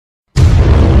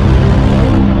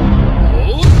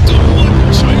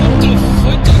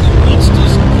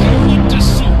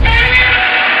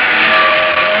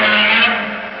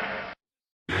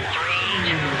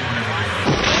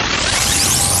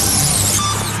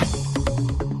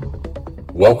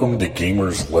Welcome to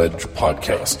Gamersledge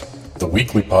Podcast, the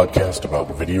weekly podcast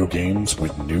about video games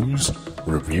with news,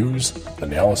 reviews,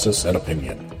 analysis, and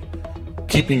opinion.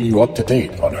 Keeping you up to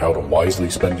date on how to wisely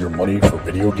spend your money for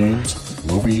video games,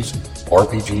 movies,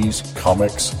 RPGs,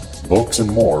 comics, books,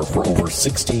 and more for over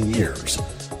 16 years.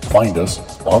 Find us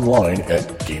online at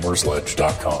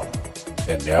Gamersledge.com.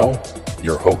 And now,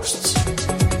 your hosts.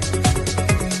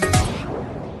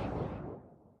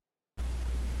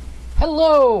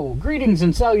 Hello! Greetings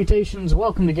and salutations.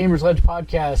 Welcome to Gamersledge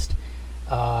Podcast.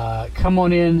 Come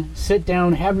on in, sit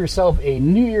down, have yourself a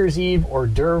New Year's Eve hors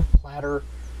d'oeuvre platter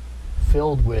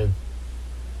filled with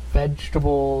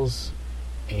vegetables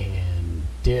and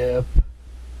dip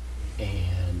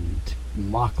and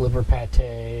mock liver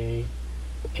pate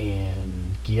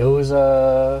and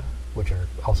gyoza, which are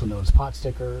also known as pot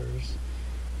stickers,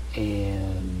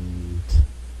 and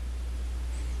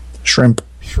shrimp,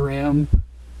 and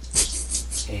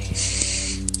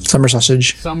summer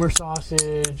sausage,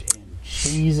 and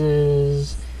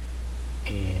cheeses,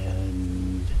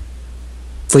 and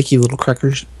flaky little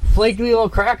crackers.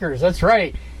 That's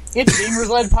right. It's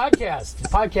Gamersledge Podcast, a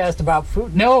podcast about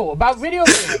about video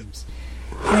games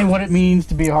and what it means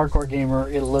to be a hardcore gamer.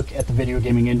 It'll look at the video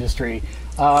gaming industry.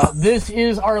 This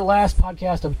is our last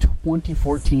podcast of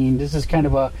 2014. This is kind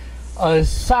of a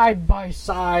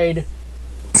side-by-side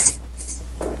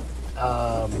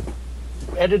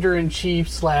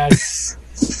editor-in-chief / I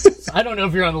don't know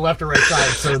if you're on the left or right side,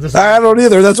 so this I don't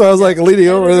either. That's why I was like leaning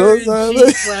over those.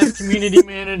 Community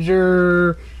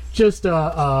manager, just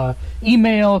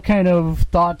email kind of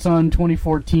thoughts on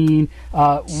 2014.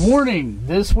 Warning,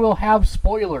 this will have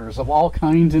spoilers of all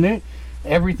kinds in it.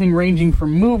 Everything ranging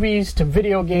from movies to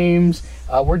video games.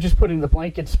 We're just putting the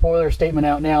blanket spoiler statement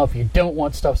out now. If you don't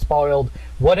want stuff spoiled,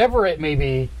 whatever it may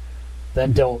be,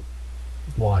 then don't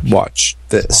watch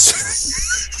this.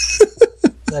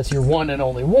 That's your one and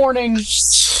only warning. And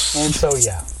so,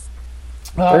 yeah.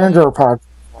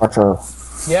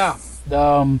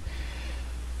 Yeah.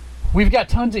 We've got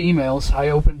tons of emails.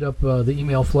 I opened up the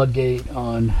email floodgate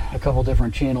on a couple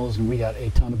different channels, and we got a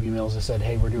ton of emails that said,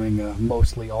 hey, we're doing a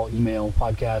mostly all email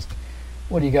podcast.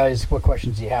 What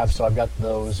questions do you have? So I've got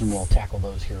those, and we'll tackle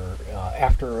those here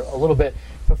after a little bit.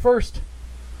 But first,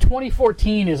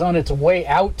 2014 is on its way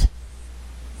out,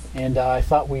 and I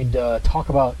thought we'd talk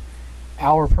about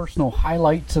our personal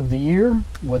highlights of the year,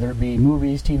 whether it be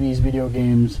movies, TVs, video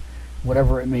games,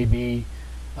 whatever it may be.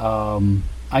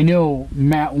 I know,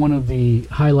 Matt, one of the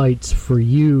highlights for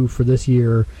you for this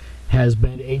year has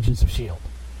been Agents of S.H.I.E.L.D.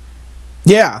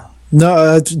 Yeah.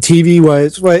 No,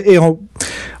 TV-wise,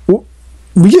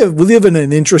 we live in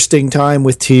an interesting time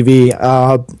with TV.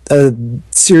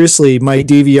 Seriously, my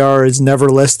DVR is never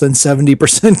less than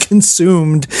 70%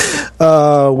 consumed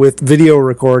with video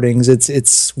recordings.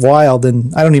 It's wild,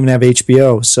 and I don't even have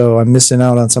HBO, so I'm missing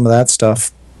out on some of that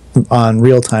stuff on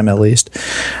real time, at least.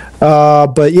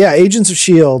 But yeah, Agents of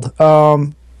S.H.I.E.L.D.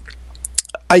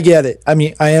 I get it. I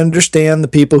mean, I understand the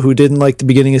people who didn't like the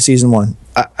beginning of season 1.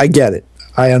 I get it.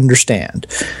 I understand.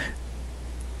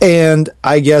 And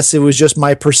I guess it was just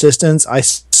my persistence. I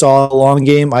saw a long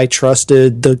game. I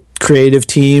trusted the creative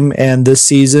team, and this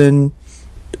season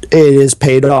it is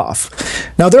paid off.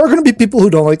 Now, there are going to be people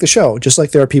who don't like the show, just like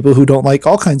there are people who don't like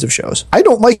all kinds of shows. I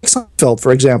don't like Seinfeld,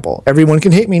 for example. Everyone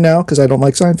can hate me now because I don't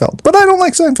like Seinfeld, but I don't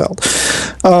like Seinfeld.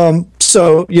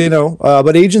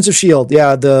 But Agents of S.H.I.E.L.D.,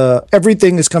 yeah,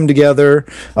 everything has come together.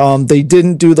 They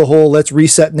didn't do the whole let's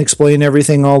reset and explain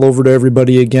everything all over to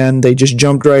everybody again. They just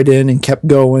jumped right in and kept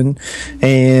going.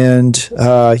 And,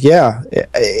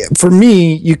 for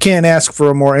me, you can't ask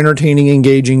for a more entertaining,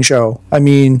 engaging show. I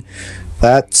mean,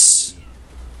 that's...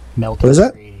 Melted what is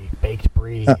that? brie, baked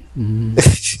brie, and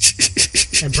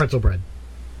pretzel bread.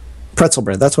 Pretzel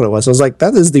bread, that's what it was. I was like,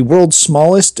 that is the world's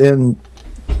smallest and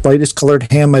lightest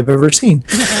colored ham I've ever seen.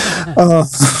 Pretzel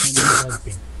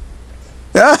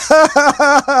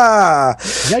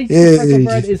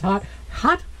bread is hot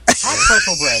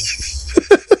pretzel bread.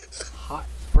 Hot,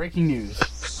 breaking news.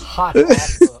 Hot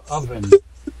off the oven.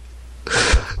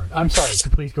 I'm sorry.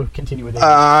 Please continue with it.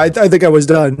 I think I was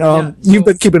done. You've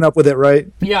been keeping up with it, right?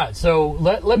 Yeah. So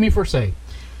let me first say,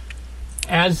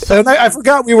 and I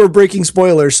forgot we were breaking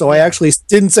spoilers, so I actually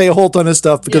didn't say a whole ton of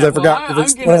stuff because I forgot. I'm going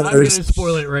to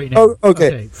spoil it right now. Oh,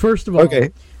 okay. First of all,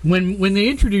 when they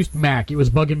introduced Mac, it was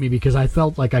bugging me because I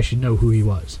felt like I should know who he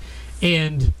was,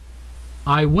 and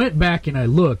I went back and I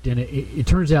looked, and it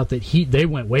turns out that they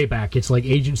went way back. It's like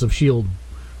Agents of S.H.I.E.L.D.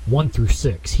 1 through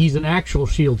 6. He's an actual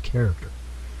S.H.I.E.L.D. character.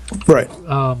 Right.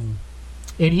 And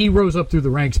he rose up through the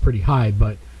ranks pretty high,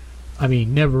 but I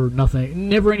mean, never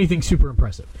anything super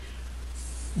impressive.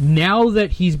 now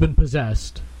that he's been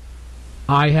possessed,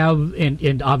 I have,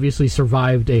 and obviously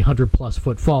survived a 100+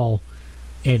 foot fall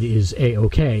and is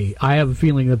A-okay, I have a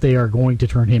feeling that they are going to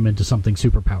turn him into something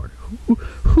superpowered.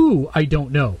 Who I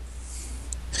don't know.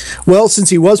 Well, since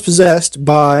he was possessed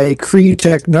by Kree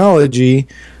technology,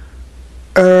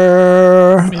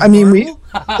 I mean,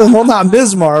 well, not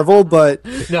Ms. Marvel, but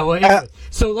no. Anyway,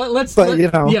 so let's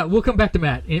we'll come back to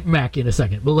Mac in a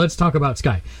second, but let's talk about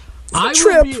Sky.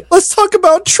 Trip. Let's talk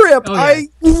about Trip. Oh, yeah. I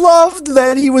loved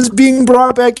that he was being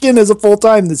brought back in as a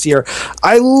full-time this year.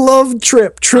 I loved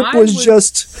Trip. Trip was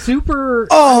just super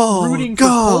rooting for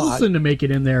God. Coulson to make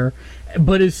it in there.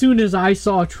 But as soon as I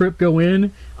saw Trip go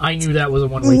in, I knew that was a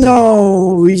one-way ticket.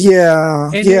 No, yeah,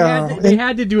 and yeah. They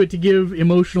had to do it to give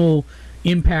emotional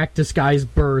impact to Sky's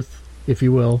birth, if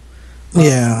you will.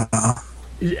 Yeah.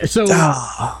 So,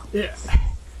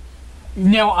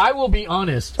 now I will be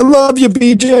honest. I love you,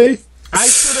 BJ.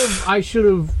 I should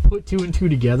have put 2 and 2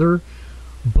 together,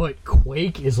 but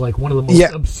Quake is like one of the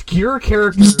most obscure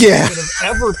characters I could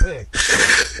have ever picked.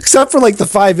 Except for like the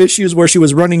 5 issues where she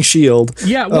was running S.H.I.E.L.D.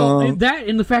 Yeah, well, that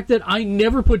and the fact that I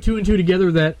never put 2 and 2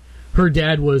 together that her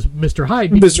dad was Mr.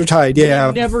 Hyde. Mr. Hyde, yeah.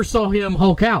 I never saw him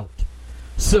Hulk out.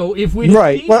 So if we'd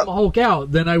seen him Hulk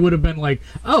out, then I would have been like,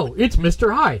 oh, it's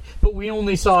Mr. Hyde. But we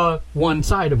only saw one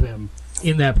side of him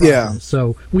in that process. Yeah.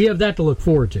 So we have that to look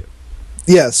forward to.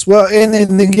 Yes, well,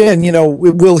 and again,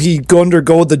 will he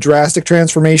undergo the drastic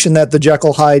transformation that the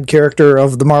Jekyll Hyde character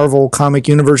of the Marvel comic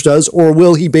universe does, or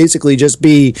will he basically just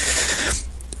be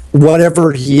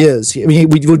whatever he is? I mean,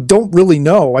 we don't really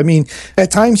know. I mean, at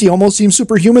times he almost seems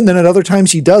superhuman, then at other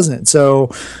times he doesn't.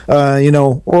 So,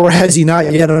 or has he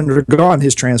not yet undergone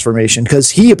his transformation?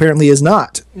 Because he apparently is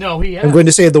not. No, he has. I'm going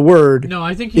to say the word. No,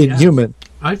 I think he inhuman.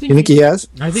 Has. You think he has?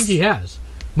 I think he has,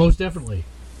 most definitely.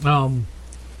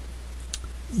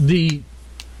 The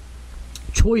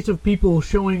choice of people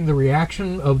showing the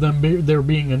reaction of them there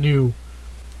being a new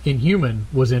Inhuman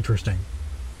was interesting.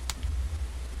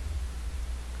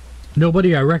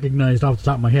 Nobody I recognized off the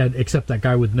top of my head except that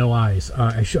guy with no eyes.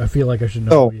 I feel like I should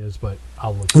know who he is, but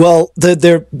I'll look. Well,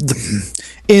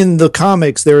 in the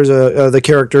comics, there's the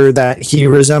character that he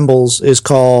resembles is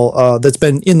called that's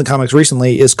been in the comics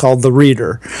recently is called the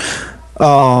Reader.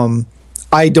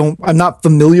 I'm not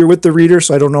familiar with the Reader,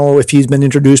 so I don't know if he's been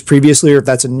introduced previously or if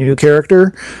that's a new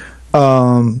character.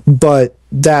 But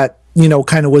that,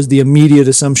 kind of was the immediate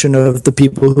assumption of the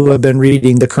people who have been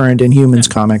reading the current Inhumans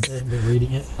comic. They've been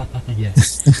reading it?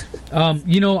 Yes.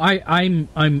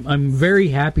 I'm very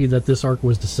happy that this arc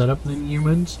was to set up the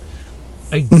Inhumans.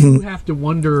 I do have to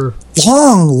wonder...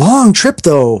 Long trip,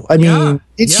 though. I mean,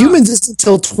 Inhumans isn't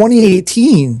until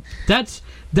 2018. That's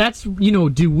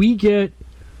do we get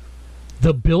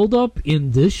the build-up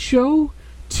in this show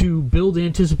to build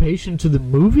anticipation to the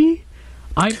movie?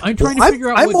 I'm trying to figure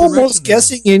out. I'm almost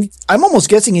guessing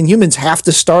Inhumans have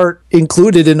to start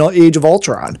included in Age of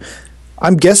Ultron.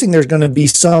 I'm guessing there's going to be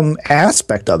some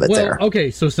aspect of it there.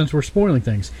 Okay, so since we're spoiling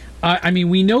things,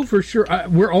 we know for sure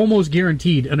we're almost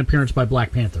guaranteed an appearance by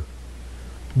Black Panther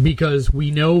because we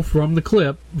know from the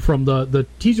clip from the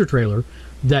teaser trailer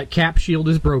that Cap's shield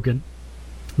is broken.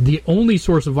 The only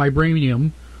source of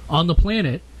vibranium on the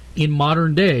planet in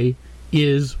modern day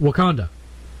is Wakanda.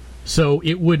 So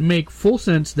it would make full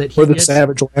sense that he or the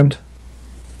Savage Land.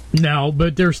 No,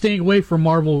 but they're staying away from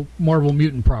Marvel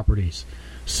mutant properties.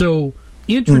 So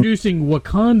introducing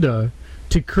Wakanda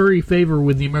to curry favor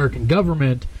with the American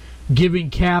government,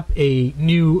 giving Cap a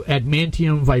new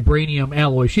adamantium vibranium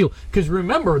alloy shield. Because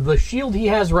remember, the shield he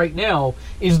has right now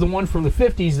is the one from the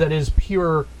 50s that is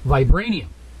pure vibranium.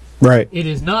 Right. It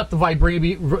is not the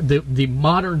vibranium, the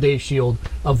modern day shield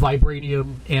of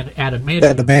vibranium and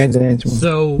adamantium.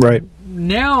 So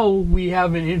now we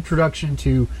have an introduction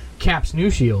to Cap's new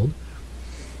shield.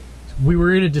 We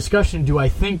were in a discussion. Do I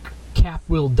think Cap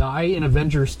will die in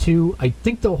Avengers 2? I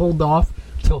think they'll hold off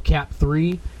till Cap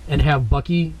 3 and have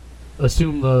Bucky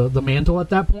assume the mantle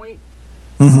at that point.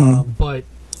 But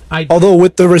although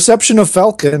with the reception of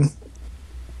Falcon.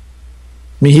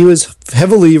 I mean, he was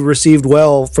heavily received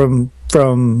well from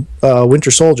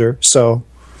Winter Soldier, so.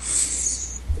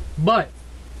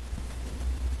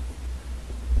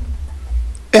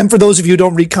 And for those of you who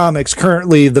don't read comics,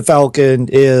 currently the Falcon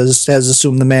has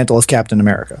assumed the mantle of Captain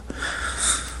America.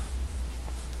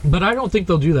 But I don't think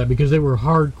they'll do that because they were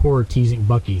hardcore teasing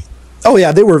Bucky. Oh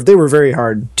yeah, they were very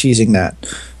hard teasing that.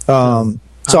 So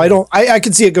I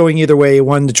could see it going either way.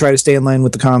 One to try to stay in line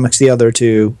with the comics, the other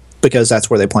to. Because that's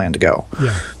where they plan to go.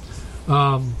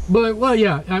 Yeah,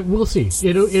 we'll see.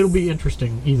 It'll be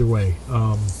interesting either way.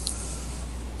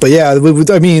 But yeah,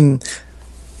 I mean,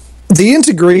 the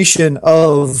integration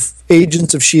of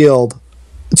Agents of S.H.I.E.L.D.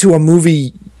 to a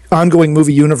ongoing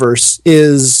movie universe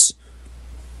is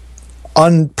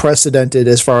unprecedented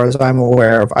as far as I'm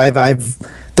aware of. I've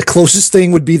the closest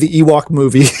thing would be the Ewok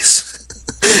movies.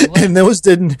 And those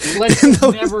didn't. Let's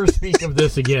never speak of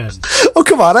this again. Oh,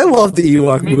 come on. I love the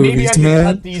Ewok movies, maybe I man.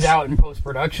 can cut these out in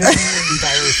post-production.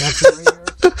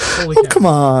 Holy cow. Come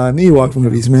on, Ewok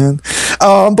movies, man.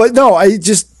 But no, I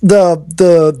just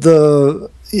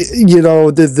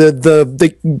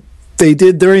they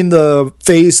did during the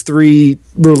Phase 3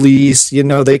 release,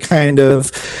 they kind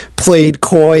of played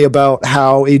coy about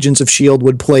how Agents of S.H.I.E.L.D.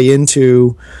 would play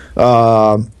into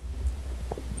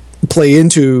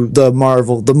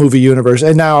the movie universe.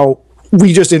 And now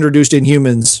we just introduced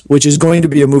Inhumans, which is going to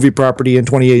be a movie property in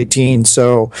 2018.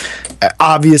 So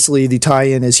obviously the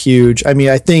tie-in is huge. I mean,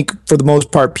 I think for the most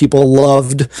part, people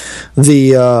loved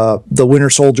the Winter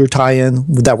Soldier tie-in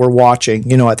that we're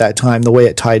watching, at that time, the way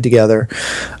it tied together.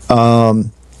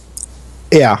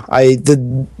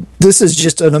 This is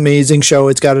just an amazing show.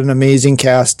 It's got an amazing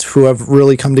cast who have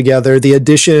really come together. The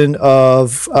addition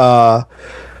of,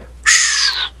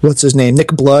 what's his name? Nick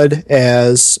Blood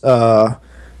as,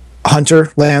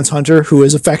 Lance Hunter, who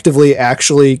is effectively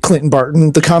actually Clinton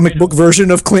Barton, the comic book version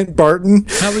of Clint Barton.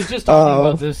 I was just talking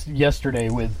about this yesterday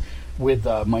with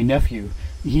my nephew.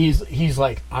 He's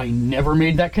like, I never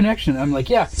made that connection. I'm like,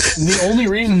 yeah. The only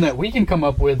reason that we can come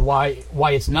up with why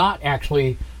it's not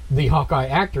actually the Hawkeye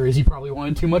actor is he probably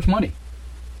wanted too much money.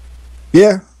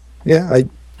 Yeah,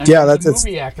 that's a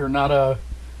movie actor, not a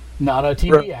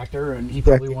TV actor, and he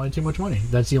probably wanted too much money.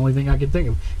 That's the only thing I can think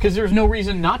of, because there's no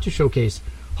reason not to showcase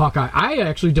Hawkeye. I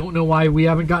actually don't know why we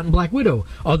haven't gotten Black Widow,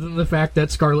 other than the fact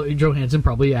that Scarlett Johansson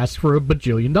probably asked for $1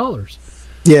 bajillion.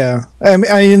 Yeah, I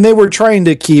mean, they were trying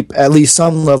to keep at least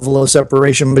some level of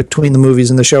separation between the movies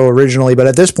and the show originally, but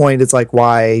at this point, it's like,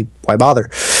 why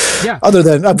bother? Yeah. Other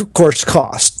than, of course,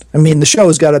 cost. I mean, the show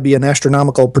has got to be an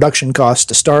astronomical production cost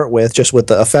to start with, just with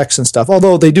the effects and stuff.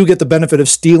 Although they do get the benefit of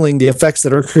stealing the effects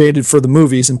that are created for the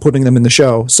movies and putting them in the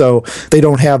show, so they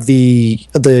don't have the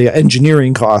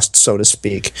engineering costs, so to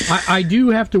speak. I do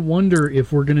have to wonder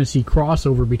if we're going to see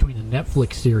crossover between the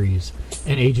Netflix series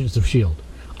and Agents of S.H.I.E.L.D.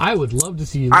 I would love to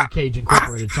see Luke Cage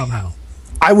incorporated somehow.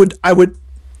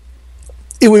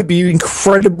 It would be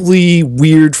incredibly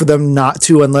weird for them not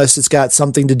to, unless it's got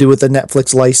something to do with the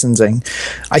Netflix licensing.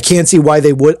 I can't see why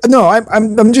they would. No,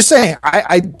 I'm just saying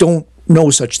I don't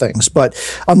know such things, but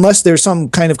unless there's some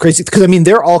kind of crazy, because I mean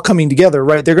they're all coming together,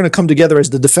 right? They're going to come together as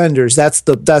the Defenders. That's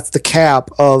the cap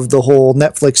of the whole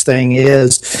Netflix thing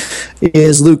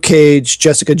is Luke Cage,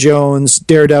 Jessica Jones,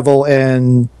 Daredevil,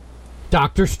 and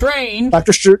Doctor Strange.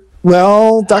 Doctor Strange. They're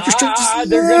going to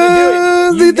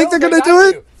do it. They think they're going to do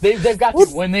it? They've got to.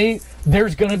 When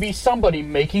there's going to be somebody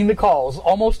making the calls,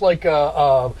 almost like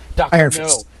Dr. Iron No.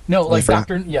 Fist. No, like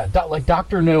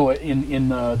Dr. No in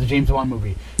the James Bond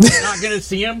movie. You're not going to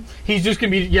see him. He's just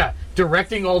going to be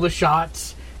directing all the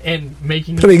shots and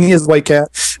putting his white cat.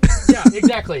 Yeah,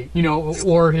 exactly.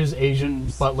 Or his Asian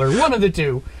butler. One of the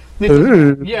two.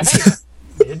 Yeah. Hey,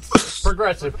 it's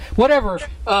progressive. Whatever.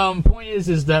 Point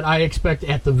is that I expect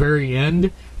at the very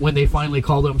end, when they finally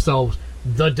call themselves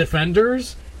the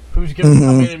Defenders, who's going to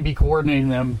come in and be coordinating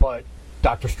them, but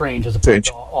Doctor Strange as opposed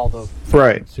to all the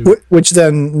which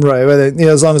then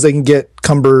as long as they can get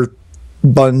Cumberbatch,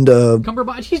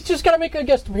 he's just got to make a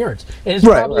guest appearance, and it's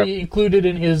probably included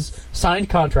in his signed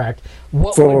contract.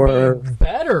 What would be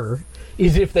better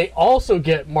is if they also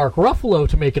get Mark Ruffalo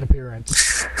to make an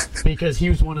appearance, because he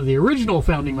was one of the original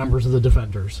founding members of the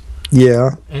Defenders.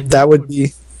 Yeah, and that would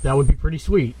be pretty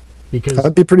sweet. Because that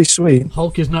would be pretty sweet.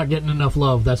 Hulk is not getting enough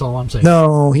love. That's all I'm saying.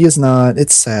 No, he is not.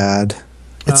 It's sad.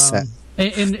 It's sad.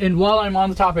 And while I'm on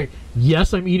the topic,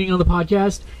 yes, I'm eating on the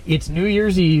podcast. It's New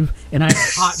Year's Eve, and I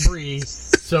have hot brie,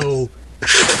 so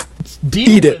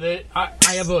deal with it. I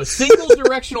have a single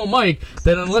directional mic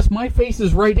that unless my face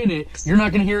is right in it, you're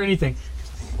not going to hear anything.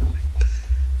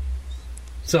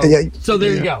 So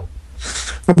there you go.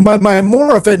 I'm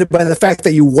more offended by the fact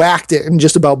that you whacked it and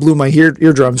just about blew my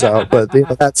eardrums out, but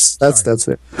that's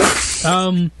it.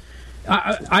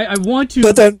 I want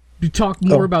to talk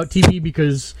more about TV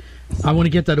because I want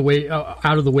to get that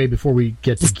out of the way before we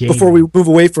get to games. Before we move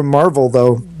away from Marvel,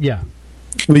 though,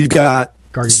 we've got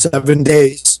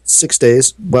Guardians. 6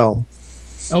 days. Well,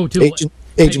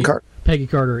 Agent Carter, Peggy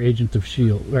Carter, Agent of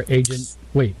S.H.I.E.L.D. or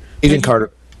Agent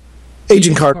Carter.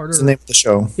 Agent Carter is the name of the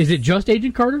show. Is it just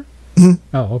Agent Carter? Mm-hmm.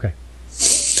 Oh, okay.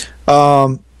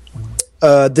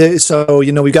 So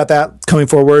we've got that coming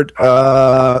forward.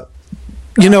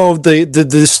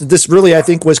 This really, I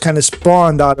think, was kind of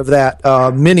spawned out of that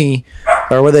mini,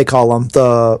 or what do they call them,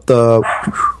 the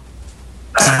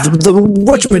the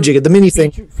whatchamajigga, the mini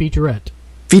thing.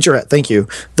 Featurette, thank you.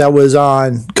 That was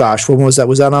on, gosh, when was that?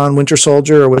 Was that on Winter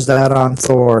Soldier or was that on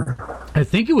Thor? I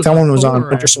think it was that one was Thor, on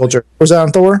Winter actually. Soldier. Was that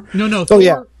on Thor? No. Oh, Thor.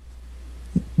 yeah.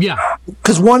 Yeah.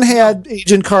 Because one had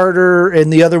Agent Carter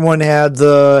and the other one had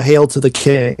the Hail to the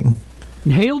King.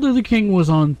 Hail to the King was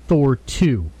on Thor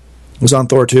 2. Was on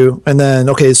Thor 2. And then,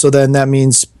 okay, so then that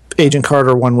means Agent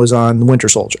Carter one was on Winter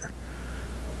Soldier.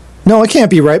 No, it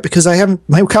can't be right because I haven't.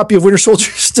 My copy of Winter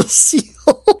Soldier is still sealed.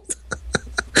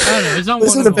 I don't know. It's not Was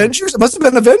one it of them. Avengers? It must have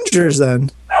been Avengers then.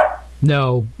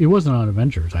 No, it wasn't on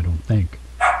Avengers, I don't think.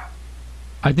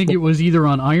 I think it was either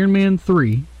on Iron Man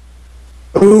 3.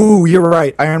 Ooh, you're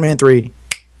right. Iron Man 3.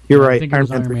 You're I right. think it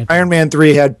was Iron Man 3. Iron Man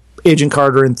 3 had Agent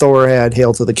Carter and Thor had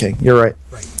Hail to the King. You're right.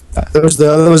 That was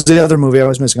the other movie I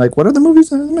was missing. Like, what are the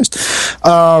movies I missed?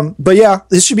 But yeah,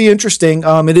 this should be interesting.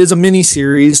 It is a mini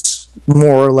series,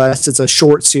 more or less. It's a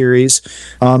short series.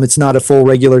 It's not a full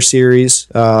regular series,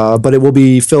 but it will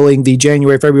be filling the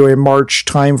January, February, March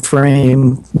time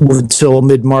frame until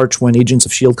mid-March when Agents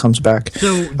of S.H.I.E.L.D. comes back.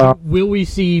 So, will we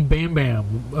see Bam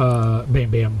Bam? Bam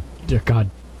Bam. Dear God.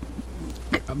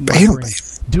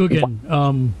 Do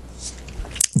again.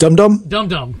 Dum Dum? Dum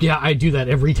Dum. Yeah, I do that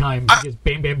every time because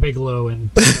Bam Bam Bigelow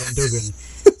and Dum Dum Dugan.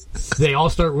 They all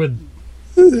start with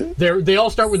they all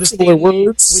start with the Similar Stan Lee,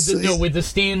 words. with the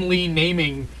Stan Lee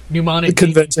naming mnemonic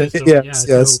Convention. system. Yes.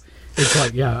 So it's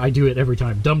like I do it every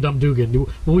time. Dum Dum Dugan.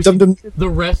 Will we see the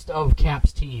rest of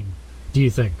Cap's team? Do you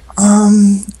think?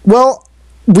 Well,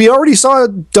 we already saw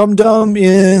Dum Dum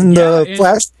in the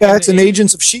flashbacks and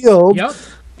Agents of S.H.I.E.L.D. Yep.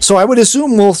 So I would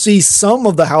assume we'll see some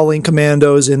of the Howling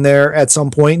Commandos in there at some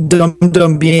point, Dum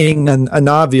Dum being an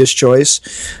obvious choice.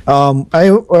 I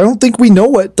don't think we know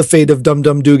what the fate of Dum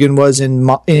Dum Dugan was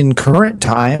in current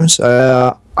times.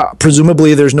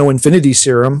 Presumably there's no Infinity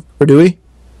Serum, or do we?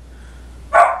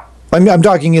 I'm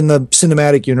talking in the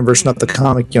cinematic universe, not the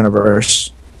comic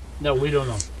universe. No, we don't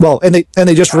know. Well, and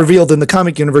they just revealed in the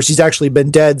comic universe he's actually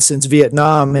been dead since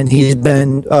Vietnam, and he's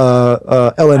been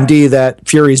LMD that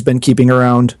Fury's been keeping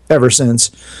around ever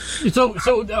since. So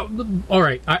all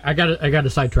right, I got to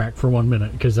sidetrack for 1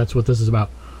 minute because that's what this is about.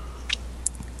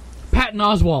 Patton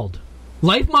Oswalt,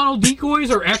 life model decoys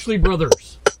are actually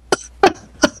brothers.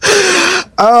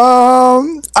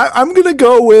 I'm gonna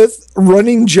go with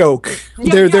running joke.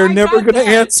 Yeah, they're never gonna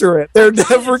answer it. They're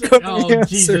never gonna answer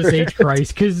Jesus it. H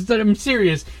Christ! Because I'm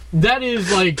serious. That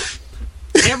is like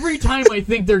every time I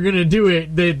think they're gonna do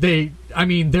it,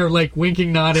 they're like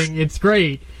winking, nodding. It's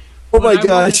great. Oh my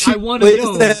gosh! I want to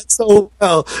know that so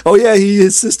well. Oh yeah,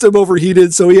 his system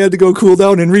overheated, so he had to go cool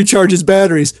down and recharge his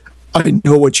batteries. I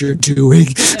know what you're doing.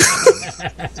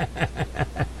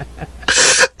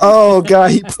 Oh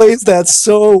god, he plays that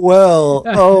so well.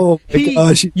 Oh my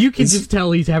gosh, you can just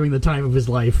tell he's having the time of his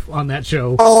life on that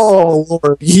show. Oh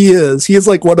Lord, he is. He is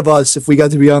like one of us. If we got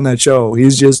to be on that show,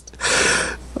 he's just.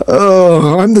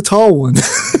 Oh, I'm the tall one.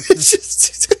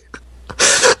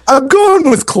 I'm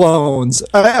going with clones.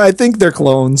 I think they're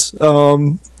clones.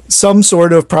 Some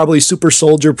sort of probably super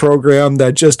soldier program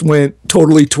that just went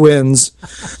totally twins,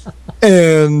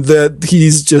 and that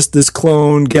he's just this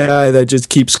clone guy that just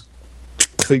keeps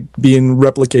being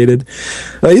replicated.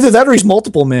 Either that or he's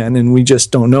multiple man, and we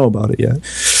just don't know about it yet.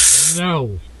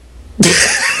 No.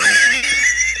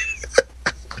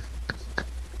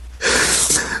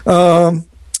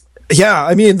 Yeah,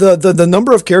 I mean the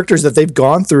number of characters that they've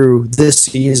gone through this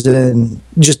season,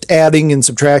 just adding and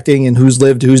subtracting, and who's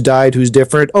lived, who's died, who's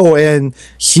different. Oh, and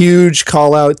huge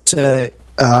call out to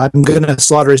I'm gonna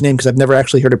slaughter his name because I've never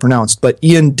actually heard it pronounced, but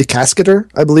Ian DeCasketer,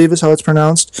 I believe is how it's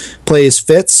pronounced, plays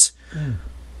Fitz.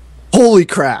 Holy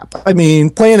crap. I mean,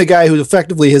 playing a guy who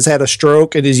effectively has had a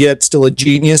stroke and is yet still a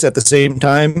genius at the same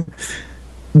time,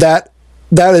 that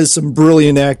is some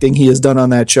brilliant acting he has done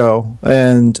on that show,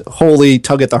 and holy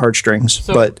tug at the heartstrings.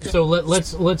 So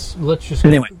let's just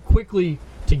anyway. Quickly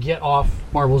to get off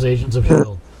Marvel's Agents of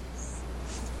S.H.I.E.L.D.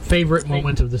 Favorite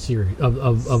moment of the series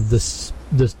of this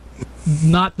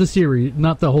not the series,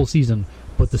 not the whole season,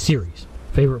 but the series.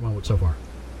 Favorite moment so far.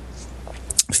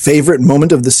 Favorite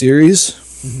moment of the series?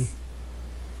 Mm-hmm.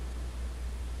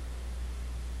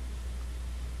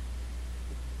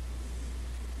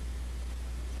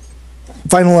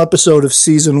 Final episode of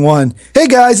season 1. Hey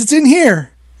guys, it's in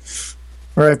here.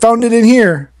 Or I found it in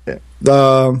here.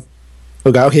 Oh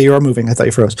god, okay, you are moving. I thought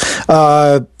you froze.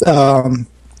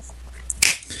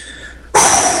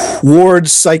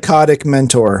 Ward's psychotic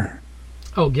mentor.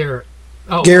 Oh, Garrett.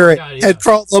 Oh, Garrett God, yeah. had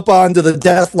crawled up onto the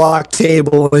deathlock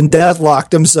table and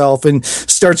deathlocked himself and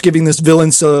starts giving this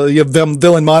villain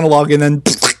monologue, and then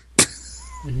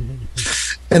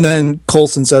And then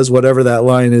Coulson says whatever that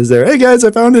line is there. Hey guys,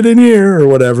 I found it in here or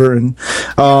whatever. And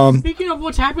speaking of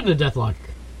what's happened to Deathlock,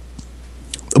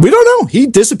 we don't know. He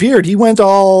disappeared. He went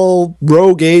all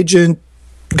rogue agent,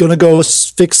 gonna go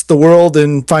fix the world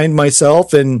and find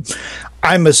myself. And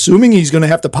I'm assuming he's gonna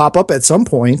have to pop up at some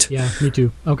point. Yeah, me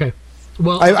too. Okay.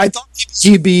 Well, I thought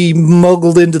he'd be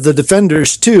muggled into the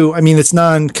Defenders too. I mean, it's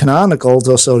non-canonical,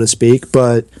 so to speak,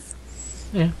 but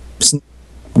yeah.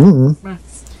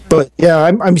 But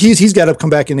yeah, he's got to come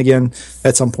back in again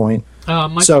at some point.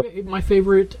 My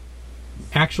favorite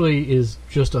actually is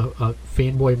just a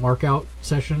fanboy markout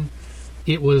session.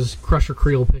 It was Crusher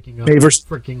Creel picking up a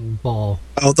freaking ball.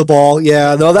 Oh, the ball,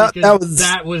 yeah. No, that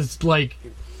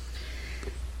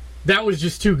was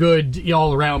just too good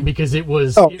all around because it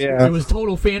was it was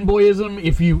total fanboyism.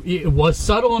 It was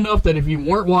subtle enough that if you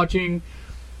weren't watching,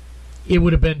 it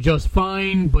would have been just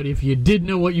fine. But if you did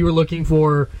know what you were looking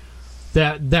for,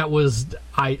 that was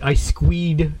I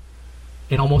squeed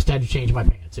and almost had to change my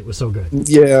pants. It was so good.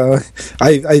 Yeah,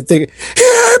 I think he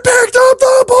picked up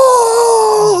the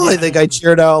ball. I think I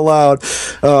cheered out loud.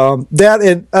 That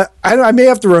and I may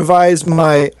have to revise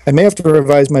my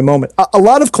moment. A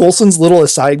lot of Coulson's little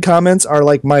aside comments are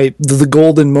like the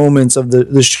golden moments of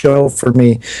the show for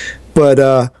me.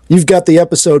 But you've got the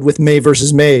episode with May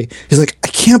versus May. He's like, I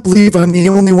can't believe I'm the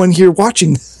only one here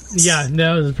watching this. Yeah,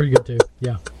 no, that was pretty good too.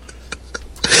 Yeah.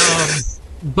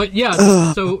 But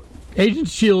yeah, so Agent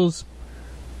Shields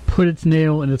put its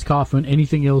nail in its coffin.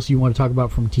 Anything else you want to talk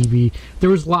about from TV? There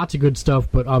was lots of good stuff,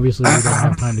 but obviously we don't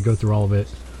have time to go through all of it.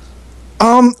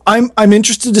 I'm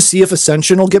interested to see if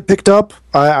Ascension will get picked up.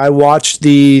 I watched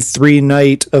the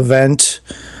 3-night event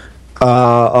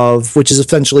of which is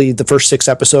essentially the first 6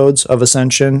 episodes of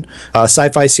Ascension,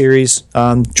 sci-fi series,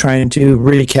 trying to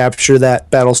recapture that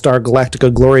Battlestar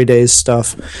Galactica Glory Days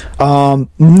stuff.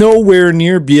 Nowhere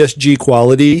near BSG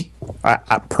quality,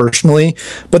 personally,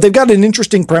 but they've got an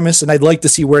interesting premise, and I'd like to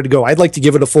see where to go. I'd like to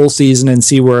give it a full season and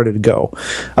see where it'd go.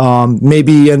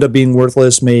 Maybe end up being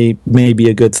worthless, may be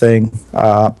a good thing,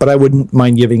 but I wouldn't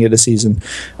mind giving it a season.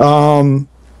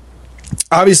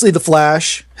 Obviously, The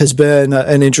Flash has been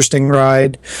an interesting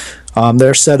ride.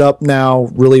 They're set up now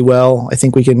really well. I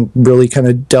think we can really kind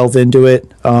of delve into it.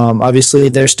 Obviously,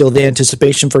 there's still the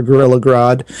anticipation for Gorilla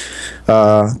Grodd,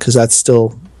 because that's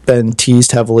still been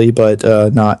teased heavily, but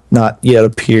not yet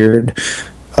appeared.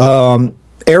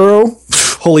 Arrow,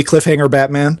 holy cliffhanger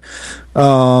Batman.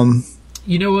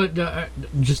 You know what?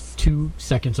 Just 2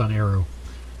 seconds on Arrow.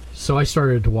 So I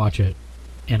started to watch it,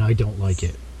 and I don't like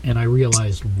it. And I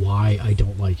realized why I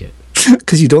don't like it.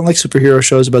 Because you don't like superhero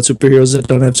shows about superheroes that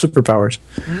don't have superpowers.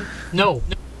 No,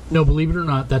 believe it or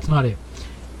not, that's not it.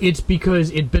 It's because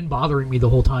it'd been bothering me the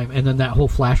whole time, and then that whole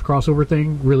Flash crossover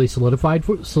thing really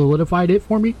solidified it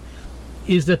for me,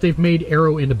 is that they've made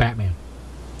Arrow into Batman.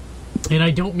 And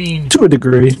I don't mean... To a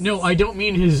degree. No, I don't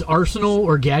mean his arsenal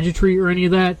or gadgetry or any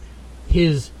of that.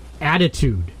 His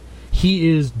attitude. He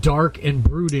is dark and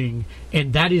brooding,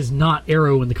 and that is not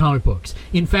Arrow in the comic books.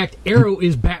 In fact, Arrow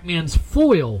is Batman's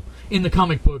foil in the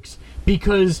comic books,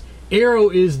 because Arrow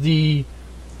is the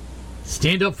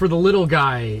stand up for the little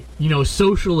guy,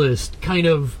 socialist kind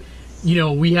of,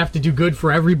 we have to do good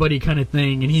for everybody kind of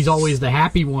thing, and he's always the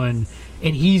happy one,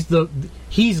 and he's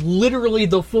literally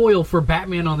the foil for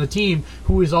Batman on the team,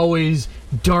 who is always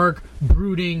dark,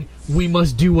 brooding, we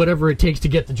must do whatever it takes to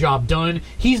get the job done.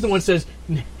 He's the one who says,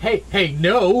 hey,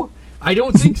 no, I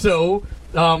don't think so.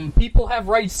 People have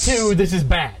rights too, this is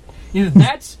bad.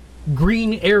 That's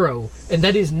Green Arrow, and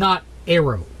that is not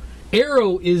Arrow.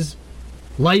 Arrow is,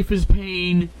 life is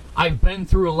pain, I've been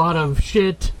through a lot of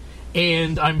shit,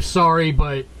 and I'm sorry,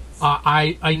 but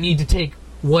I need to take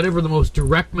whatever the most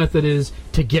direct method is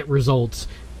to get results,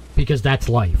 because that's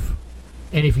life.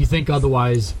 And if you think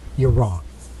otherwise, you're wrong.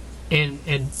 And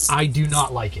I do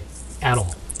not like it at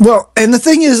all. Well, and the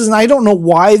thing is, and I don't know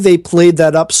why they played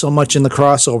that up so much in the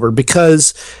crossover,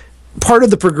 because part of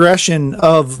the progression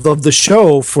of the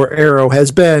show for Arrow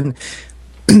has been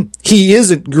he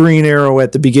isn't Green Arrow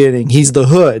at the beginning. He's the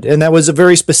Hood. And that was a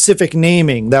very specific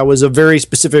naming. There was a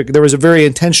very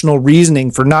intentional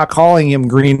reasoning for not calling him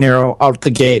Green Arrow out the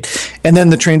gate. And then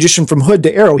the transition from Hood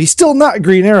to Arrow, he's still not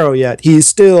Green Arrow yet. He's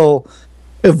still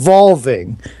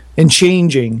evolving and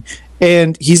changing.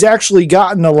 And he's actually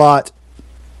gotten a lot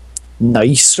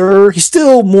nicer. He's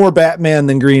still more Batman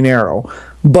than Green Arrow.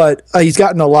 But he's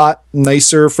gotten a lot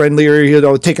nicer,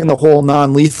 friendlier, taking the whole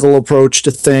non-lethal approach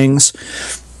to things.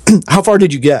 How far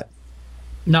did you get?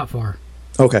 Not far.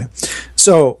 Okay.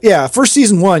 So, yeah, first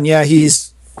season 1,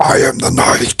 he's I am the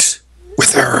knight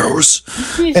with arrows.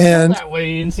 He's still that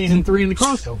way in season 3 in the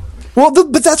crossover. Well,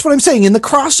 but that's what I'm saying. In the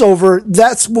crossover,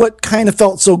 that's what kind of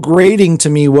felt so grating to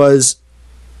me was,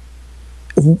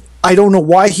 I don't know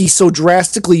why he so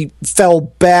drastically fell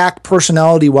back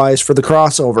personality-wise for the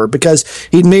crossover, because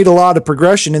he'd made a lot of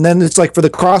progression, and then it's like for the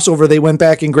crossover, they went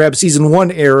back and grabbed season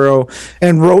 1 Arrow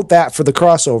and wrote that for the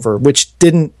crossover, which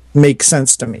didn't make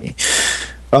sense to me.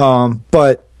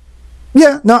 But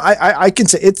yeah, no, I can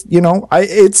say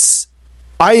it's,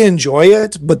 I enjoy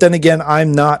it, but then again,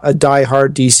 I'm not a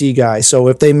diehard DC guy. So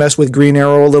if they mess with Green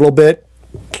Arrow a little bit,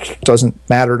 it doesn't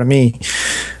matter to me.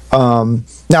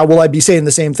 Now, will I be saying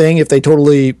the same thing if they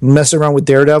totally mess around with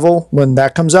Daredevil when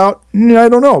that comes out? I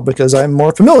don't know, because I'm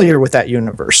more familiar with that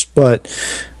universe. But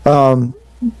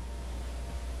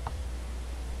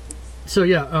so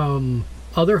yeah,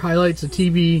 other highlights of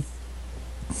TV,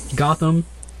 Gotham.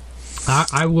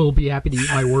 I will be happy to eat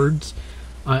my words.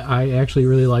 I actually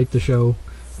really like the show.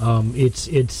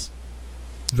 It's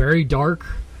very dark,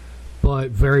 but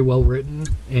very well written,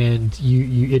 and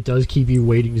it does keep you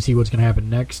waiting to see what's going to happen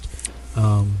next.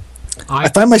 I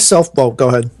find myself. Well, go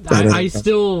ahead. It's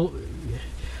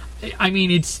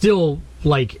still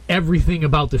like everything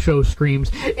about the show screams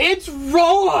it's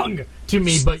wrong to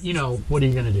me. But what are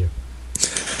you going to do?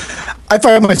 I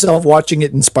find myself watching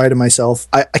it in spite of myself.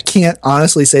 I can't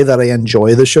honestly say that I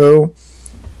enjoy the show,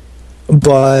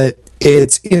 but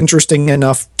it's interesting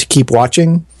enough to keep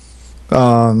watching.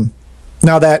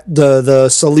 Now that the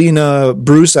Selena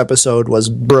Bruce episode was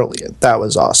brilliant. That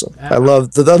was awesome. I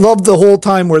loved the whole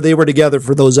time where they were together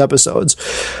for those episodes.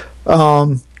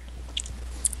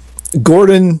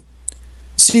 Gordon,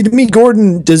 see, to me,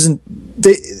 Gordon doesn't.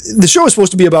 The show is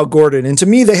supposed to be about Gordon, and to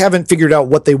me, they haven't figured out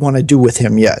what they want to do with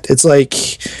him yet. It's like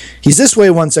he's this way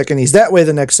one second, he's that way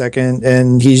the next second,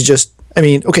 and he's just. I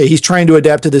mean, okay, he's trying to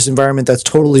adapt to this environment that's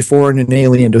totally foreign and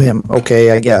alien to him.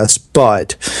 Okay, I guess,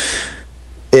 but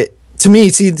to me,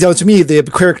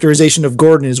 the characterization of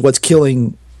Gordon is what's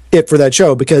killing it for that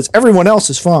show, because everyone else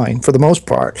is fine for the most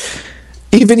part.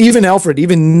 Even Alfred,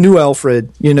 even new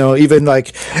Alfred, even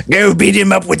like, go beat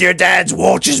him up with your dad's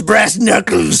Walsh's brass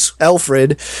knuckles,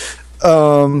 Alfred.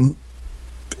 It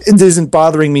isn't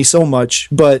bothering me so much,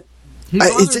 but he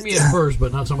bothered me at first,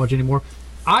 but not so much anymore.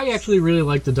 I actually really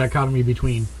like the dichotomy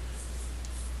between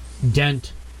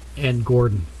Dent and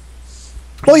Gordon.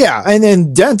 Well, yeah, and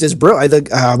then Dent is brilliant.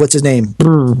 What's his name?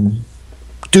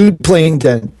 Dude playing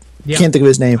Dent. Yep. Can't think of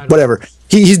his name. Whatever.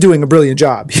 He's doing a brilliant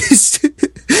job.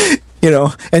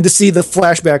 And to see the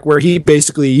flashback where he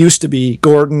basically used to be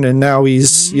Gordon and now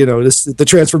he's, the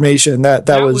transformation. That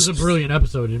was a brilliant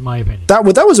episode, in my opinion. That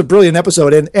was a brilliant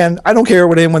episode, and I don't care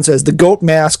what anyone says. The goat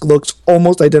mask looks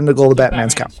almost identical to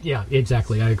Batman's cowl. Yeah,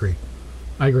 exactly. I agree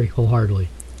wholeheartedly.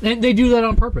 And they do that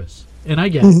on purpose, and I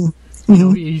get it.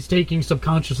 He's taking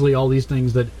subconsciously all these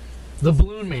things that the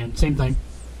Balloon Man, same thing.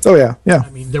 Oh yeah. I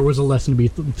mean, there was a lesson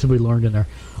to be learned in there.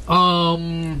 All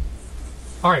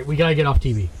right, we gotta get off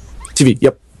TV.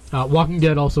 Yep. Walking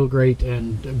Dead also great,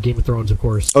 and Game of Thrones, of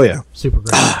course. Oh yeah, super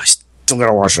great. I still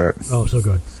gotta watch that. Oh, so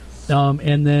good.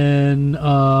 And then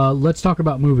let's talk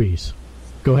about movies.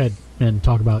 Go ahead and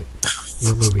talk about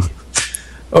your movie.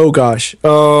 Oh gosh.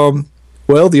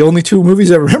 Well, the only two movies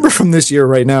I remember from this year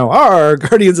right now are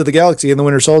Guardians of the Galaxy and The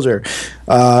Winter Soldier.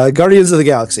 Guardians of the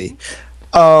Galaxy.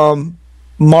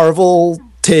 Marvel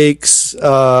takes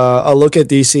a look at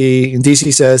DC, and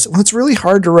DC says, well, it's really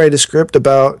hard to write a script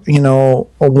about, a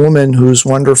woman who's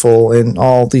wonderful and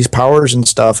all these powers and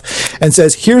stuff, and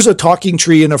says, here's a talking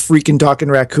tree and a freaking talking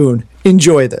raccoon.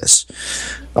 Enjoy this.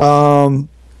 I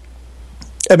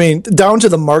mean, down to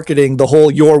the marketing, the whole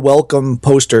 "You're Welcome"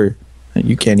 poster.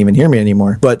 You can't even hear me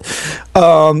anymore. But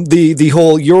the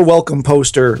whole "You're Welcome"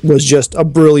 poster was just a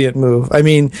brilliant move. I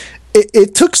mean,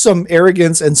 it took some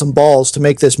arrogance and some balls to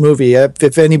make this movie.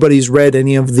 If anybody's read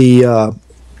any of the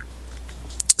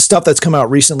stuff that's come out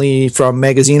recently from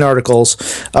magazine articles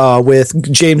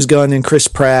with James Gunn and Chris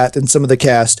Pratt and some of the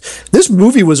cast, this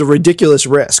movie was a ridiculous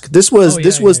risk. This was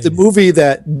the movie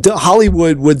that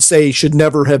Hollywood would say should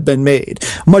never have been made,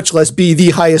 much less be the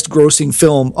highest grossing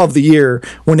film of the year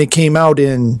when it came out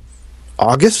in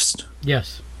August.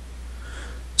 Yes.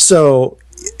 So,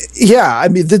 yeah, I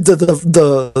mean, this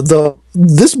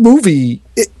movie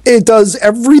it does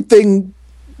everything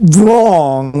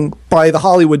wrong by the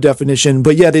Hollywood definition,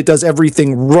 but yet it does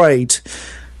everything right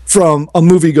from a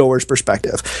moviegoer's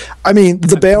perspective. I mean,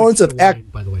 the balance of by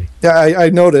the way. Yeah, I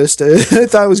noticed. I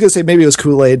thought I was going to say maybe it was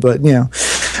Kool-Aid, but the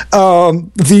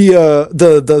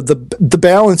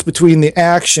balance between the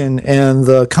action and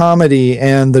the comedy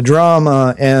and the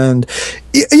drama, and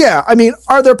yeah, I mean,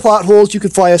 are there plot holes you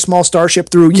could fly a small starship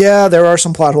through? Yeah, there are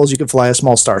some plot holes you could fly a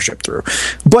small starship through,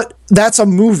 but that's a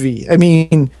movie. I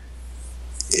mean,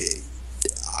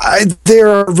 there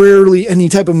are rarely any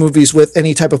type of movies with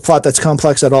any type of plot that's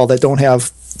complex at all that don't have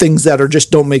things that are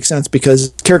just don't make sense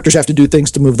because characters have to do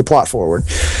things to move the plot forward.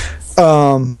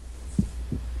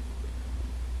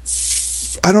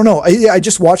 I don't know. I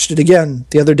just watched it again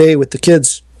the other day with the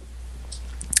kids.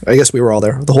 I guess we were all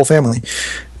there, the whole family.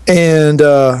 And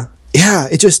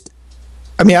it just,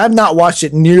 I mean, I've not watched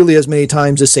it nearly as many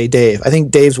times as, say, Dave. I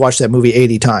think Dave's watched that movie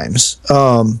 80 times,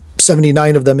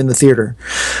 79 of them in the theater.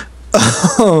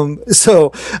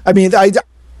 So, I mean,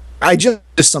 I just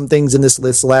some things in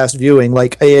this last viewing,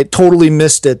 like I had totally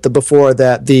missed it before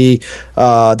that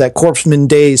that Corpseman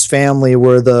Day's family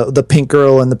were the pink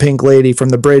girl and the pink lady from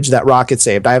the bridge that Rocket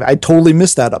saved. I totally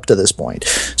missed that up to this point.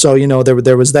 So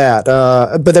there was that.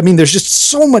 But I mean, there's just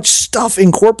so much stuff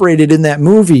incorporated in that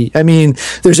movie. I mean,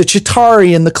 there's a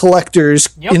Chitauri in the Collectors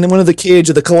in one of the cage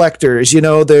of the Collectors.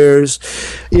 There's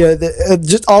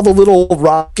just all the little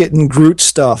Rocket and Groot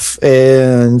stuff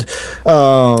and.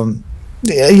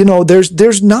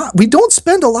 There's not, we don't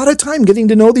spend a lot of time getting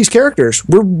to know these characters.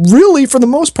 We're really, for the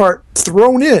most part,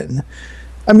 thrown in.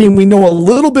 I mean, we know a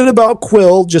little bit about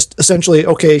Quill, just essentially,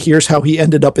 okay, here's how he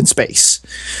ended up in space.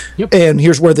 Yep. And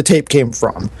here's where the tape came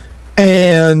from.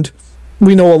 And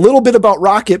we know a little bit about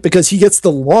Rocket because he gets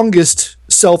the longest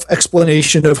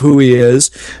self-explanation of who he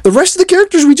is. The rest of the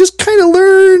characters we just kind of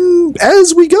learn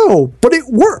as we go, but it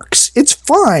works. It's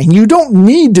fine. You don't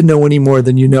need to know any more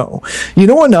than you know. You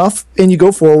know enough, and you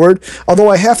go forward. Although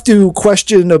I have to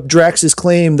question of Drax's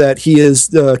claim that he has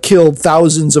killed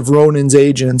thousands of Ronin's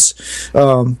agents.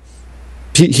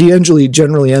 He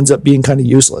generally ends up being kind of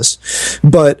useless.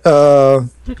 But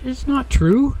it's not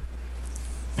true.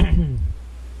 And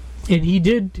he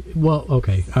did well.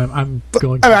 Okay, I'm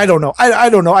going. I don't know. I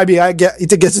don't know. I mean, I guess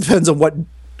it depends on what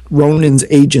Ronin's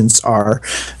agents are.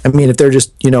 I mean, if they're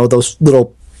just those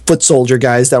little foot soldier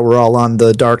guys that were all on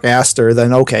the Dark Aster,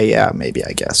 then okay, yeah, maybe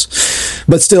I guess.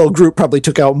 But still, Groot probably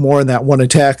took out more in that one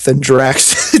attack than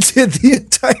Drax did the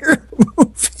entire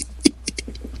movie.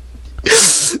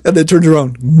 And then turns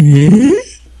around.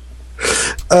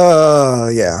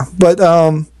 Yeah, but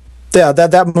yeah,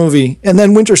 that movie. And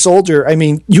then Winter Soldier, I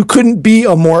mean, you couldn't be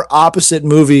a more opposite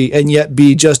movie and yet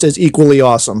be just as equally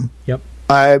awesome. Yep.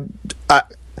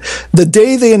 The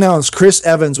day they announced Chris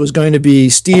Evans was going to be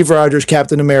Steve Rogers,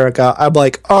 Captain America, I'm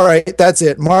like, all right, that's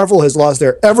it. Marvel has lost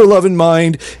their ever-loving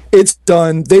mind. It's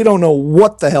done. They don't know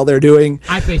what the hell they're doing.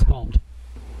 I facepalmed.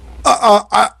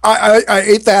 I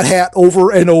ate that hat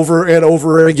over and over and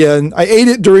over again. I ate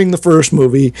it during the first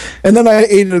movie, and then I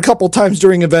ate it a couple times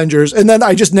during Avengers, and then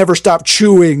I just never stopped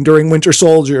chewing during Winter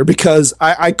Soldier because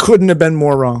I couldn't have been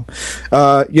more wrong.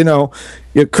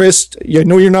 Chris,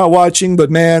 you're not watching, but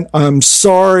man, I'm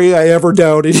sorry I ever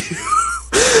doubted you.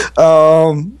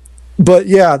 But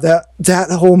yeah, that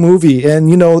whole movie,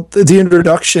 and the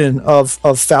introduction of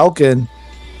Falcon.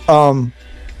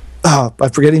 I'm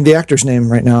forgetting the actor's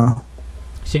name right now.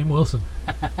 Sam Wilson.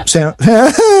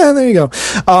 There you go.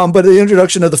 But the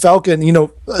introduction of the Falcon,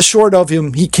 short of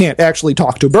him, he can't actually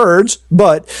talk to birds,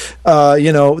 but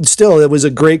still, it was a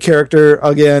great character.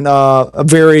 Again,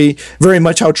 very, very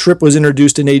much how Trip was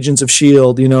introduced in Agents of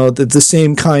S.H.I.E.L.D., the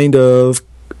same kind of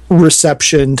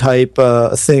reception type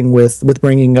thing with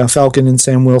bringing Falcon and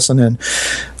Sam Wilson in.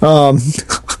 On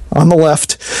the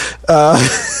left.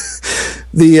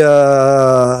 But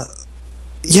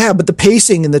the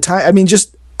pacing and the time, I mean,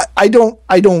 just I don't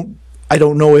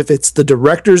know if it's the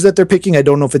directors that they're picking. I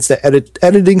don't know if it's the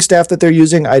editing staff that they're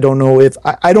using. I don't know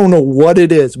I don't know what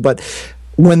it is, but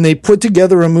when they put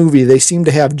together a movie, they seem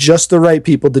to have just the right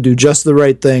people to do just the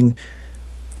right thing,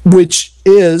 which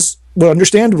is, well,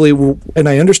 understandably, and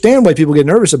I understand why people get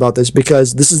nervous about this,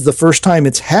 because this is the first time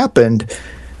it's happened,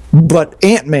 but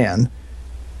Ant-Man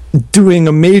doing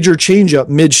a major change-up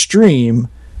midstream,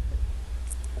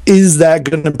 is that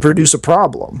going to produce a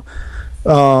problem?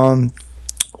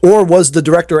 Or was the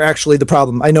director actually the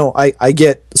problem? I know I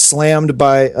get slammed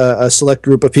by a select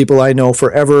group of people I know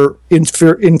for ever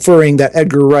inferring that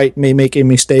Edgar Wright may make a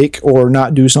mistake or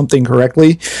not do something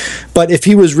correctly. But if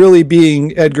he was really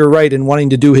being Edgar Wright and wanting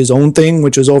to do his own thing,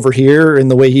 which was over here in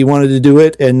the way he wanted to do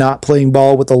it and not playing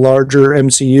ball with the larger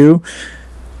MCU,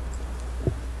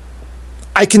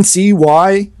 I can see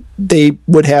why they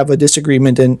would have a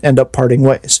disagreement and end up parting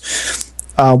ways.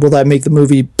 Will that make the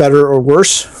movie better or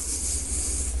worse?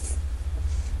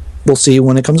 We'll see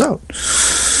when it comes out.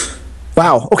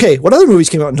 Wow. Okay, what other movies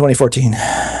came out in 2014?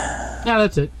 Yeah,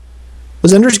 that's it.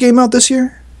 Was Ender's Game out this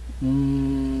year?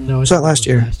 No, was that last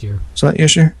year? Last year. Was that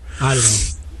this year? I don't know.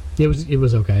 It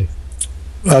was okay.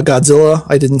 Godzilla,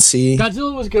 I didn't see.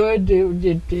 Godzilla was good.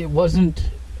 It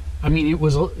wasn't. I mean, it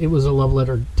was a love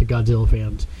letter to Godzilla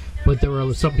fans, but there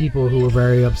were some people who were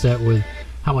very upset with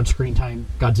how much screen time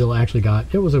Godzilla actually got.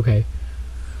 It was okay.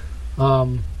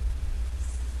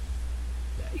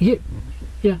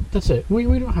 Yeah, that's it. We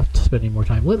don't have to spend any more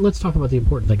time. Let's talk about the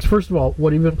important things. First of all,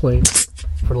 what have you been playing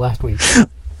for the last week?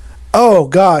 Oh,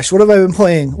 gosh, what have I been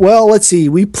playing? Well, let's see.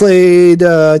 We played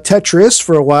Tetris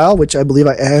for a while, which I believe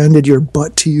I handed your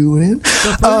butt to you in.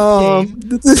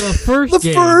 The first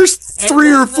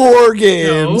 3 or 4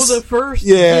 games. No, the first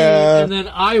game, and then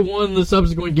I won the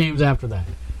subsequent games after that.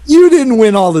 You didn't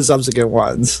win all the subsequent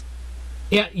ones.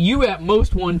 Yeah, you at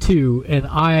most won 2, and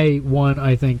I won,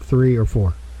 I think, 3 or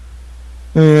 4.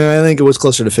 I think it was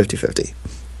closer to 50-50,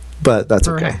 but that's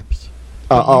Perhaps. Okay.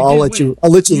 I'll let you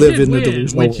live in the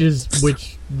delusional.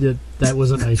 That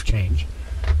was a nice change.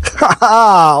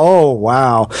 Oh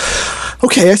wow.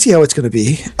 Okay, I see how it's going to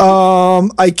be.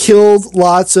 I killed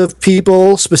lots of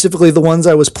people, specifically the ones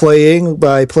I was playing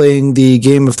by playing the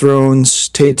Game of Thrones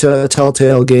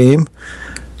Telltale game.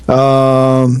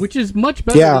 Which is much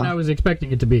better than I was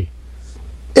expecting it to be.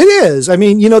 It is. I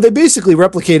mean, they basically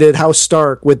replicated House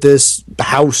Stark with this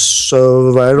house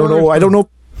of I don't know.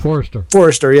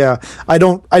 Forrester, yeah. I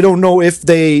don't know if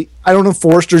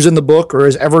Forrester's in the book or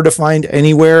is ever defined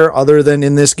anywhere other than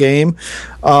in this game.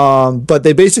 But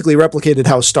they basically replicated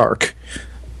House Stark,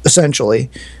 essentially,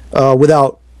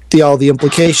 without all the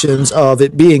implications of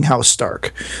it being House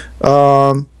Stark.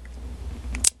 And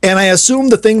I assume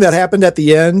the thing that happened at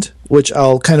the end, which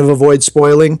I'll kind of avoid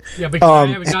spoiling. Yeah, because I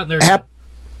haven't gotten there yet.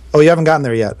 Oh, you haven't gotten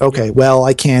there yet? Okay, well,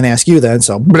 I can't ask you then,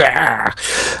 so...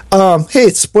 hey,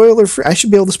 it's spoiler free. I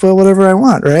should be able to spoil whatever I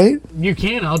want, right? You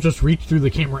can. I'll just reach through the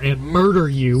camera and murder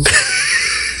you.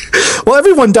 Well,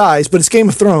 everyone dies, but it's Game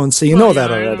of Thrones, so you know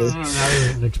that already. I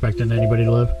wasn't expecting anybody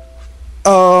to live.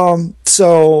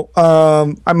 So,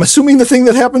 I'm assuming the thing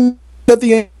that happened at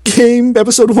the end of the game,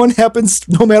 episode 1, happens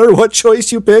no matter what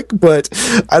choice you pick, but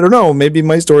I don't know. Maybe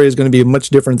my story is going to be much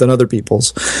different than other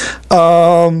people's.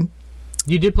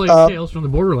 You did play Tales from the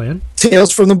Borderlands.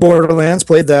 Tales from the Borderlands,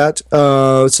 played that.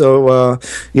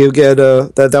 You get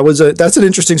that's an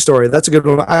interesting story. That's a good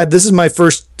one. This is my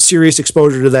first serious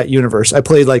exposure to that universe. I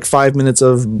played like 5 minutes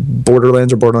of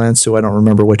Borderlands or Borderlands 2. I don't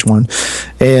remember which one,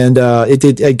 and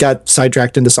it got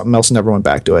sidetracked into something else and never went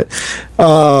back to it.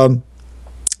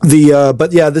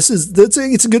 But yeah,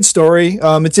 it's a good story.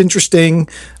 It's interesting.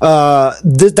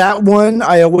 That one,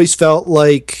 I always felt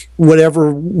like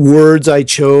whatever words I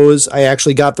chose, I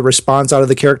actually got the response out of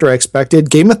the character I expected.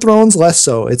 Game of Thrones, less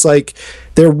so. It's like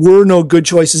there were no good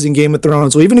choices in Game of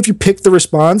Thrones. So even if you picked the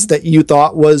response that you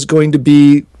thought was going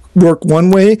to work one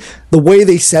way, the way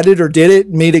they said it or did it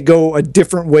made it go a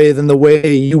different way than the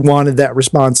way you wanted that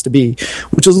response to be,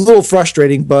 which was a little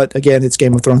frustrating, but again, it's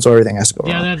Game of Thrones, so everything has to go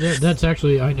wrong. Yeah, that's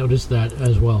actually, I noticed that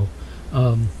as well.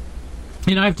 And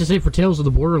I have to say, for Tales of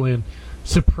the Borderland,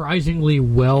 surprisingly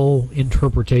well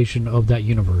interpretation of that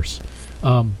universe.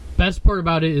 Best part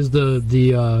about it is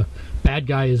the bad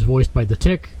guy is voiced by the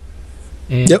Tick,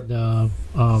 and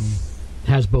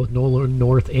has both Nolan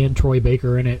North and Troy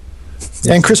Baker in it.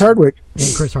 And Chris Hardwick.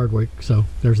 So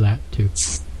there's that too.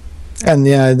 And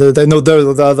yeah,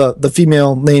 the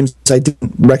female names I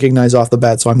didn't recognize off the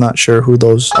bat, so I'm not sure who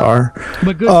those are.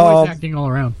 But good voice acting all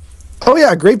around. Oh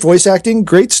yeah, great voice acting,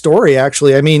 great story.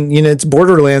 Actually, I mean, it's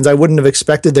Borderlands. I wouldn't have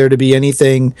expected there to be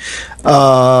anything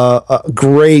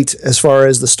great as far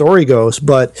as the story goes,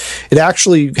 but it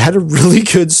actually had a really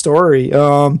good story.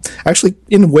 Actually,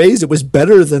 in ways, it was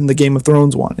better than the Game of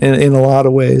Thrones one in a lot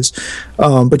of ways.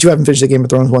 But you haven't finished the Game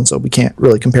of Thrones one, so we can't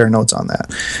really compare notes on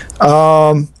that.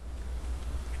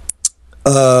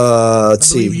 Let's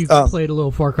see. You played a little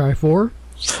Far Cry 4.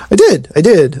 I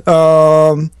did.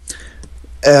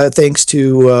 Thanks to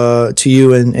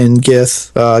you and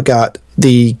Gith, got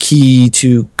the key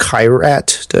to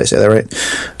Kyrat. Did I say that right?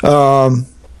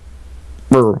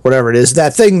 Or whatever it is.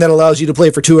 That thing that allows you to play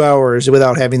for 2 hours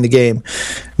without having the game.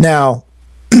 Now,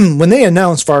 when they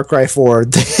announced Far Cry 4,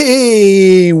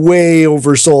 they way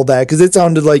oversold that because it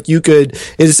sounded like it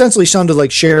essentially sounded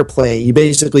like share play.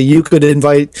 You could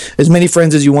invite as many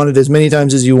friends as you wanted, as many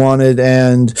times as you wanted,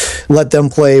 and let them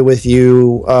play with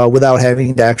you without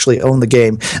having to actually own the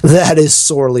game. That is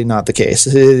sorely not the case.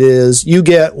 It is, you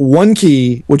get one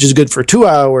key, which is good for 2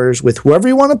 hours with whoever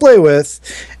you want to play with,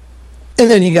 and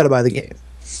then you got to buy the game.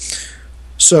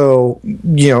 So,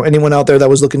 anyone out there that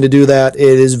was looking to do that, it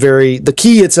is the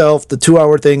key itself, the 2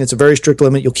 hour thing, it's a very strict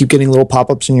limit. You'll keep getting little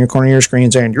pop-ups in your corner of your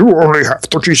screen saying, you only have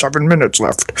 37 minutes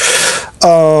left.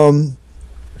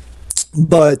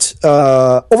 But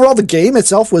overall, the game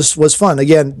itself was fun.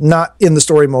 Again, not in the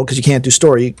story mode because you can't do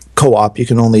story co-op. You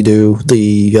can only do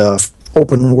the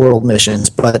open world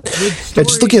missions. But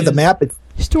just looking at the map,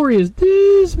 story is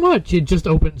this much. It just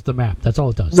opens the map. That's all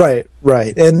it does.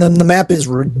 Right. And then the map is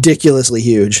ridiculously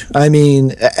huge. I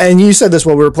mean, and you said this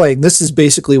while we were playing. This is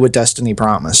basically what Destiny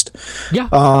promised.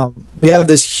 Yeah. We have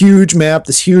this huge map,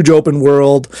 this huge open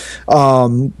world. Are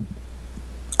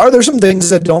there some things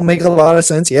that don't make a lot of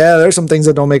sense? Yeah, there's some things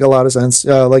that don't make a lot of sense.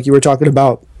 Like you were talking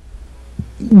about,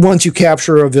 once you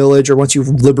capture a village or once you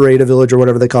liberate a village or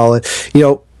whatever they call it,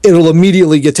 it'll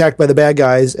immediately get attacked by the bad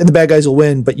guys, and the bad guys will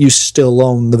win, but you still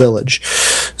own the village.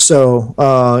 So,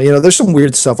 there's some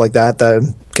weird stuff like that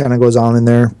kind of goes on in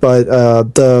there. But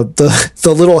the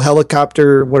little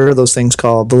helicopter, what are those things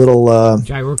called? The little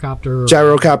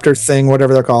gyrocopter thing,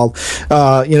 whatever they're called.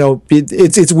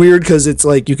 It's weird because it's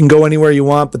like you can go anywhere you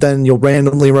want, but then you'll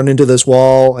randomly run into this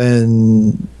wall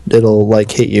and it'll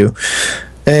like hit you.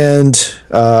 And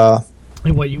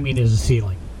what you mean is a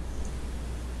ceiling.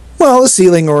 Well, a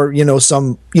ceiling, or you'll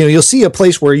see a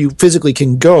place where you physically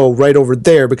can go right over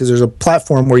there because there's a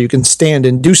platform where you can stand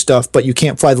and do stuff, but you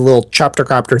can't fly the little chopter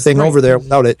thing over there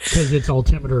without it because its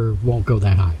altimeter won't go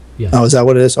that high. Yeah. Oh, is that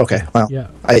what it is? Okay. Well, yeah.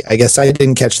 I guess I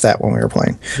didn't catch that when we were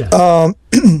playing. Yeah. A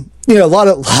lot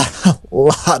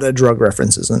of drug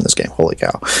references in this game. Holy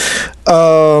cow!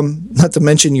 Not to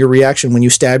mention your reaction when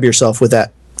you stab yourself with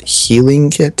that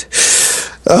healing kit.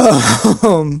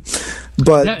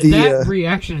 But that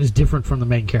reaction is different from the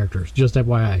main characters. Just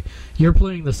FYI, you're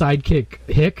playing the sidekick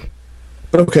Hick.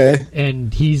 Okay.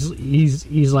 And he's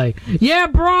like, yeah,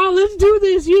 bro, let's do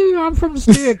this. Yeah, I'm from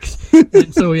Sticks.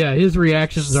 And so his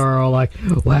reactions are all like,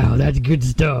 wow, that's good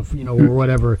stuff, or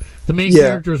whatever. The main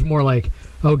character is more like,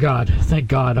 oh God, thank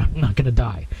God, I'm not gonna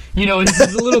die.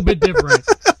 It's a little bit different.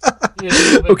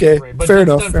 Okay, but fair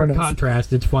enough.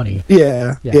 Contrast, it's funny.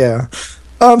 Yeah.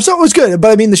 So it was good, but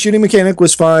I mean, the shooting mechanic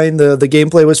was fine. The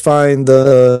gameplay was fine.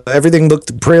 Everything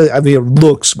looked pretty. I mean, it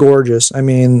looks gorgeous. I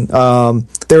mean,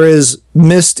 there is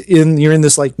mist you're in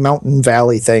this like mountain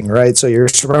valley thing, right? So you're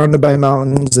surrounded by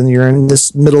mountains and you're in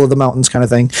this middle of the mountains kind of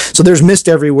thing. So there's mist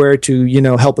everywhere to,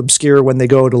 help obscure when they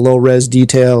go to low res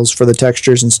details for the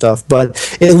textures and stuff,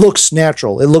 but it looks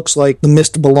natural. It looks like the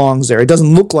mist belongs there. It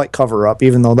doesn't look like cover up,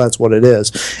 even though that's what it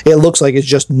is. It looks like it's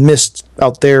just mist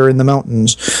out there in the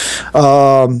mountains.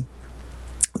 The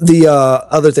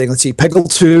other thing, let's see, Peggle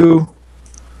 2,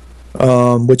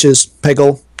 which is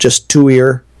Peggle, just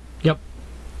 2-ear. Yep.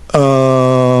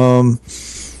 I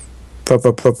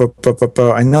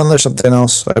know there's something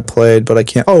else I played, but I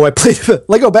can't. Oh, I played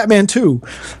Lego Batman 2.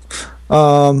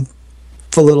 A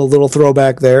little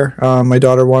throwback there. My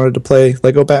daughter wanted to play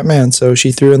Lego Batman, so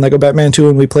she threw in Lego Batman 2,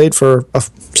 and we played for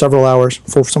several hours,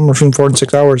 somewhere between 4 and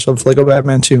 6 hours of Lego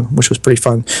Batman 2, which was pretty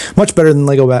fun. Much better than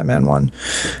Lego Batman 1.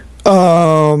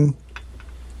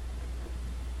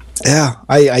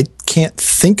 I can't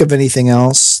think of anything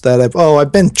else that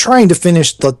I've been trying to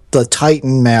finish the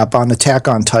Titan map on Attack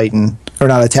on Titan, or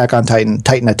not Attack on Titan,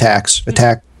 Titan Attacks,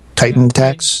 Titan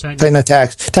Attacks, Titan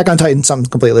Attacks, Attack on Titan, something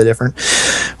completely different,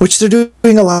 which they're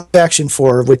doing a lot of action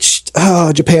for, which,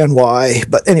 Japan, why?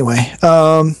 But anyway,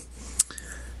 and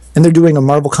they're doing a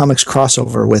Marvel Comics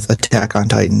crossover with Attack on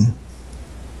Titan.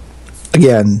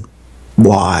 Again,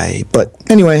 why? But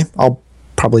anyway, I'll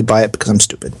probably buy it because I'm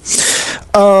stupid.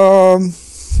 Titan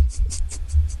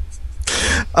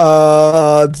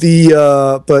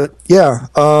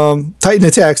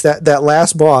Attacks, that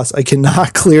last boss, I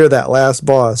cannot clear that last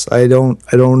boss. I don't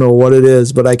know what it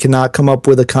is, but I cannot come up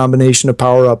with a combination of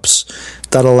power-ups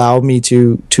that allow me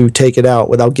to take it out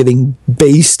without getting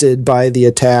basted by the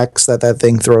attacks that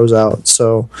thing throws out.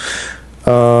 So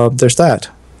there's that.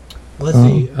 Let's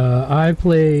see. I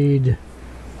played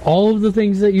all of the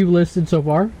things that you've listed so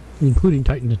far, including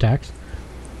Titan Attacks.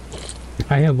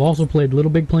 I have also played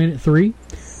Little Big Planet 3,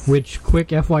 which, quick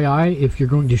FYI, if you're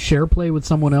going to share play with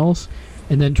someone else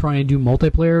and then try and do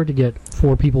multiplayer to get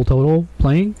 4 people total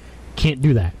playing, can't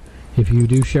do that. If you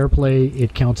do share play,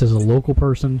 it counts as a local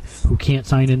person who can't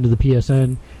sign into the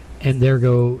PSN, and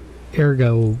ergo,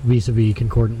 vis-a-vis,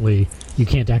 concordantly, you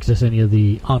can't access any of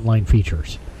the online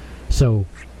features. So,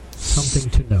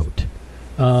 something to note.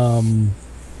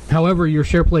 However, your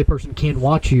share play person can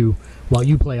watch you while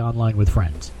you play online with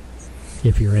friends,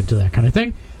 if you're into that kind of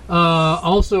thing.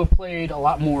 Also played a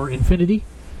lot more Infinity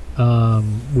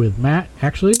with Matt,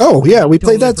 actually. Oh, yeah, we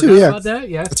played that too, yeah. About that,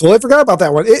 yeah. Totally forgot about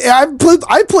that one.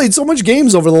 I played so much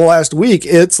games over the last week,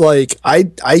 it's like,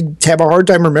 I have a hard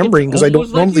time remembering because I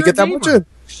don't normally get that much in.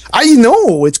 I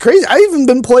know, it's crazy. I've even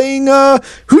been playing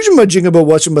Hoojima Jingaba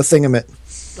Whatchama Thingamit.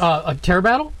 A Terror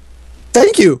Battle?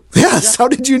 Thank you. Yes, yeah. How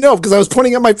did you know? Because I was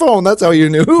pointing at my phone, that's how you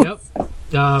knew. Yep.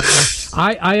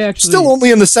 I actually still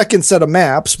only in the second set of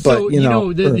maps, but so,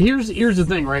 here's the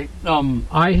thing, right?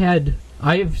 I had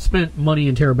I have spent money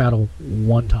in Terra Battle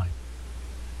one time.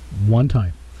 One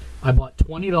time. I bought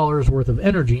 $20 worth of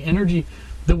energy. Energy,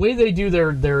 the way they do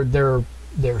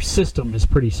their system is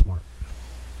pretty smart.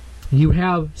 You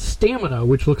have stamina,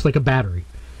 which looks like a battery,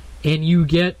 and you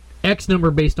get X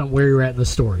number based on where you're at in the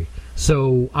story.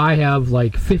 So I have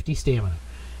like 50 stamina,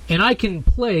 and I can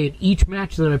play. And each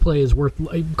match that I play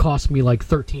costs me like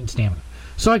 13 stamina.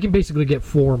 So I can basically get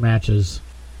 4 matches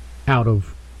out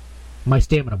of my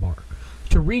stamina bar.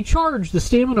 To recharge the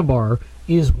stamina bar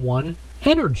is 1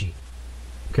 energy.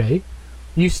 Okay,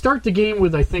 you start the game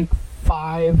with I think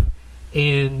 5,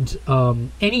 and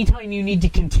anytime you need to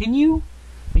continue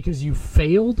because you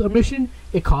failed a mission,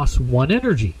 it costs 1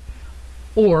 energy.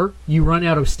 Or you run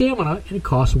out of stamina and it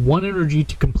costs 1 energy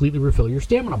to completely refill your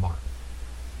stamina bar.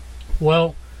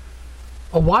 Well,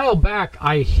 a while back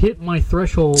I hit my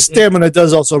threshold. Stamina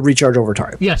does also recharge over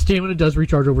time. Yeah, stamina does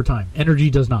recharge over time. Energy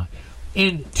does not.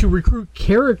 And to recruit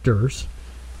characters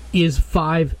is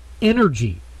 5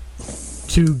 energy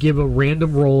to give a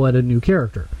random roll at a new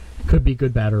character. Could be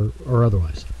good, bad, or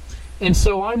otherwise. And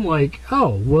so I'm like,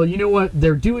 oh, well, you know what?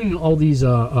 They're doing all these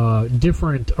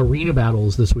different arena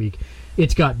battles this week.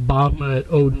 It's got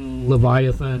Bahamut, Odin,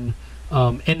 Leviathan,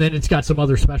 and then it's got some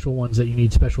other special ones that you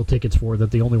need special tickets for,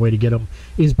 that the only way to get them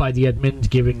is by the admins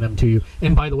giving them to you.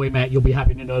 And by the way, Matt, you'll be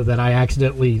happy to know that I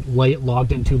accidentally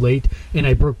logged in too late, and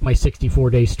I broke my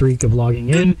 64-day streak of logging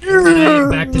in, and I am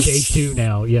back to day 2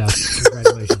 now. Yeah,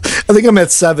 congratulations. I think I'm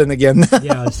at 7 again.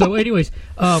 Yeah, so anyways,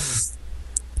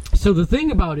 so the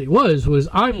thing about it was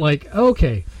I'm like,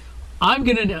 okay, I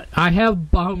have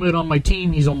Bahamut on my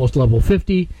team. He's almost level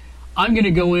 50. I'm going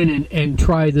to go in and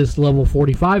try this level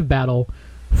 45 battle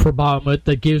for Bahamut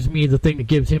that gives me the thing that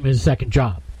gives him his second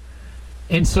job.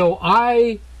 And so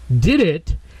I did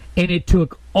it, and it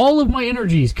took all of my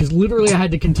energies, because literally I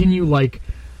had to continue, like,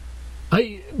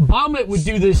 Bahamut would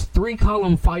do this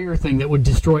 3-column fire thing that would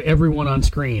destroy everyone on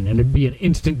screen, and it'd be an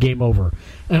instant game over.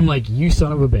 And I'm like, you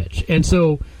son of a bitch. And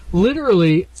so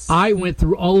literally I went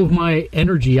through all of my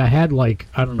energy. I had, like,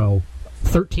 I don't know,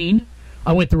 13.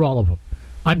 I went through all of them.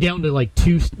 I'm down to like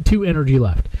two energy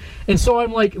left. And so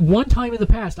I'm like, one time in the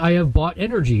past I have bought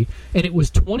energy, and it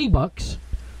was $20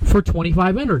 for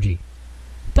 25 energy.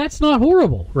 That's not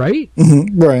horrible, right?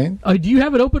 Mm-hmm, right. Do you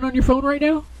have it open on your phone right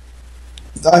now?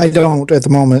 I don't at the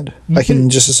moment. I can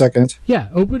in just a second. Yeah,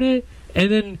 open it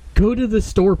and then go to the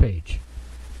store page.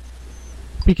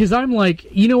 Because I'm like,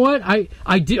 you know what?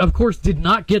 I did, of course, did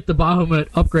not get the Bahamut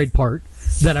upgrade part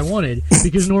that I wanted,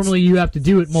 because normally you have to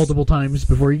do it multiple times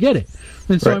before you get it.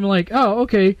 And so I'm like, oh,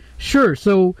 okay, sure.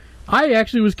 So I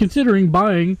actually was considering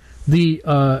buying the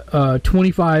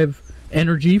 25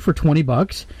 energy for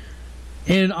 $20,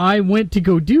 and I went to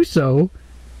go do so,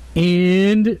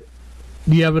 and do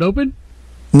you have it open?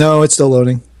 No, it's still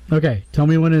loading. Okay, tell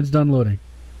me when it's done loading,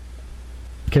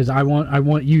 because I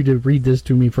want you to read this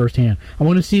to me firsthand. I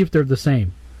want to see if they're the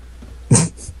same,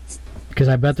 because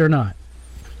I bet they're not.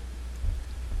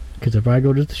 Because if I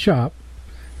go to the shop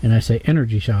and I say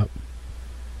energy shop,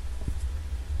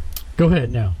 go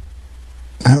ahead now.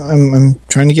 I'm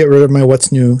trying to get rid of my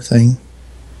what's new thing.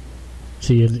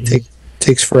 See,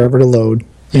 takes forever to load.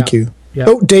 Thank you. Yep.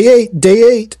 Oh, day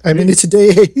 8. I mean, it's a day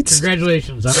 8.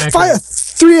 Congratulations! I'm actually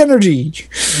 3 energy.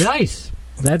 Nice.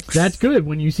 That's good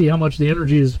when you see how much the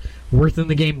energy is worth in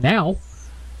the game now.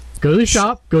 Go to the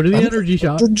shop. Go to the energy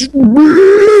shop.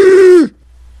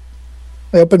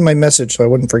 I opened my message so I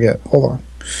wouldn't forget. Hold on.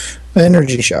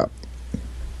 Energy shop.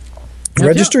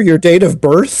 Register your date of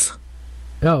birth.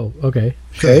 Oh, okay.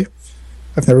 Sure. Okay.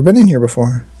 I've never been in here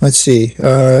before. Let's see.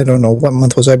 I don't know. What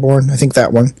month was I born? I think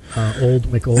that one. Old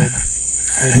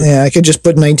McOld. Yeah, I could just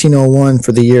put 1901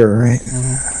 for the year, right?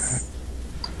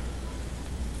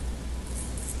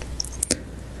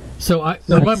 So I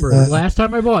remember last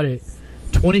time I bought it,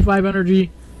 25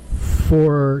 energy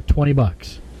for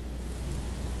 $20.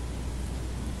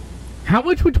 How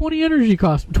much would 25 energy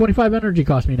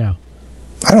cost me now?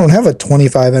 I don't have a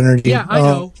 25 energy. Yeah, I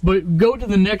know, but go to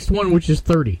the next one, which is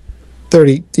 30.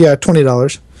 30, yeah,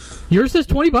 $20. Yours says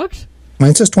 $20?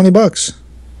 Mine says $20.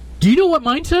 Do you know what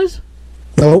mine says?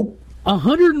 Nope.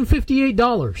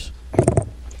 $158.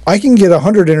 I can get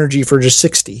 100 energy for just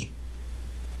 60.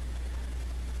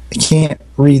 I can't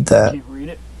read that. Can't read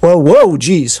it. Whoa,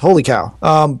 geez, holy cow.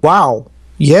 Wow,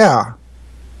 yeah.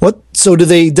 What? So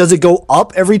does it go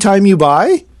up every time you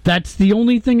buy? That's the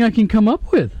only thing I can come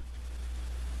up with.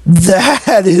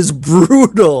 That is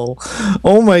brutal.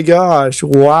 Oh my gosh!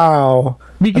 Wow.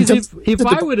 Because if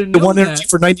I would have known one energy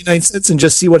for 99 cents and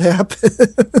just see what happens.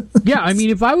 Yeah, I mean,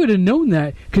 if I would have known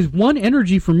that, because 1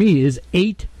 energy for me is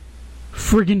 $8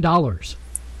 friggin'.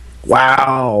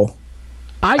 Wow.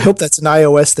 I hope that's an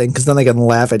iOS thing, because then I can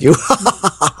laugh at you.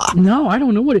 No, I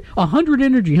don't know what 100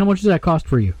 energy. How much does that cost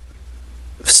for you?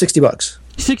 $60.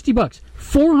 $60.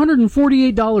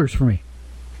 $448 for me.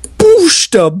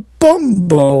 Boosta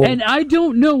bumbo. And I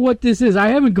don't know what this is. I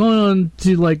haven't gone on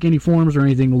to like any forums or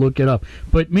anything to look it up.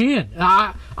 But man,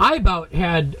 I about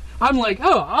had. I'm like,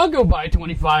 oh, I'll go buy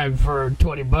 25 for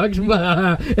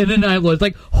 $20, and then I was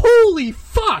like, holy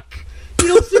fuck!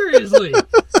 Seriously.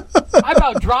 I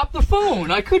about dropped the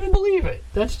phone. I couldn't believe it.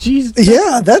 That's Jesus.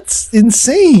 Yeah, that's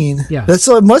insane. Yeah. That's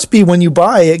so it must be when you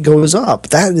buy it goes up.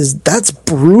 That's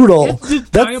brutal. It's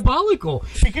diabolical.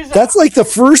 Because that's like the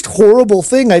first horrible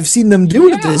thing I've seen them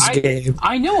do to this game.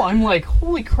 I know. I'm like,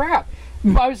 holy crap.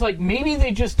 I was like, maybe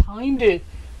they just timed it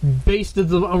based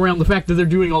around the fact that they're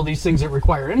doing all these things that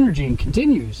require energy and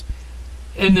continues.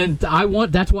 And then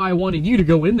that's why I wanted you to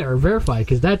go in there and verify,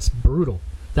 because that's brutal.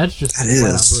 That's just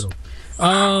flat out brutal.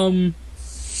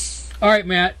 All right,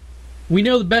 Matt. We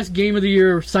know the best game of the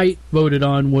year site voted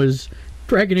on was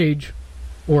Dragon Age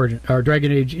Origin, or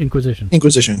Dragon Age Inquisition.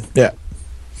 Inquisition, yeah.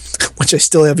 Which I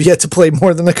still have yet to play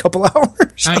more than a couple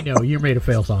hours. I know, you're made of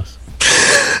fail sauce.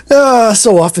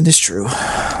 So often is true.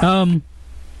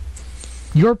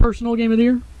 Your personal game of the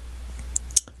year?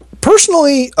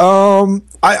 Personally, I'm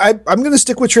going to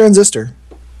stick with Transistor.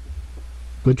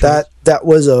 Good choice. That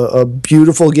was a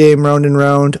beautiful game round and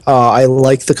round. I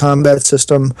like the combat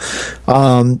system.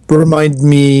 Remind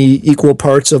me equal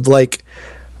parts of like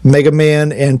Mega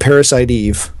Man and Parasite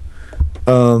Eve.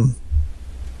 The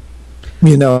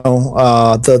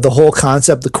whole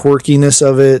concept, the quirkiness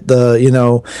of it,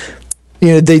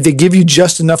 they give you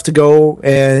just enough to go,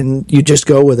 and you just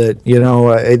go with it.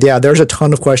 There's a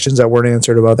ton of questions that weren't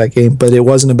answered about that game, but it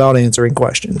wasn't about answering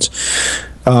questions.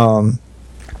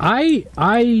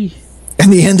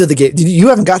 And the end of the game, you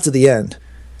haven't got to the end.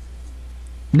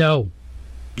 No.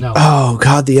 Oh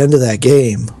God, the end of that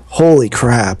game! Holy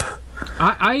crap!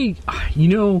 I'm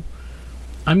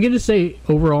gonna say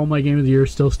overall my game of the year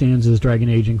still stands as Dragon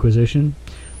Age Inquisition,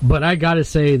 but I gotta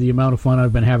say the amount of fun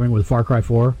I've been having with Far Cry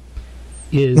 4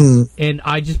 is, and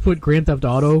I just put Grand Theft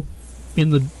Auto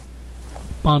in the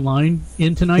online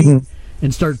in tonight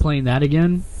and started playing that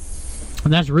again,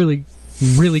 and that's really,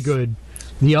 really good.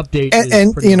 The update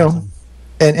is pretty awesome.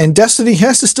 And Destiny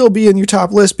has to still be in your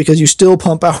top list because you still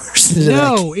pump hours into that.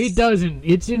 No, it doesn't.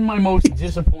 It's in my most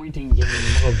disappointing game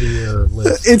of the year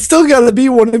list. It's still got to be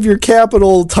one of your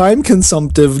capital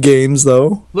time-consumptive games,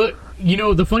 though. Look,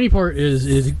 the funny part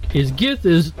is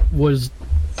Gith was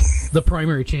the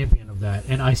primary champion of that,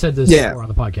 and I said this before on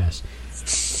the podcast.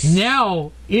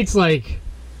 Now it's like,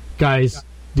 guys,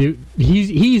 dude,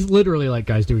 he's literally like,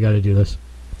 guys, do we got to do this?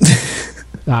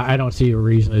 I don't see a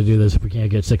reason to do this if we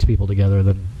can't get 6 people together.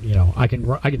 Then I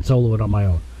can solo it on my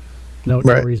own. No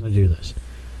reason to do this.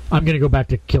 I'm gonna go back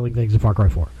to killing things in Far Cry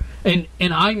 4, and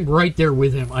I'm right there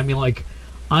with him. I mean, like,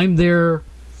 I'm there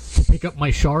to pick up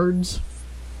my shards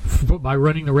by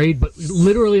running the raid. But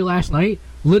literally last night,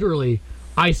 I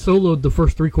soloed the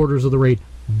first 3/4 of the raid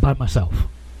by myself.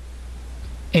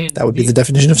 And that would be the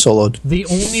definition of soloed. The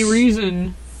only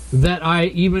reason that I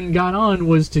even got on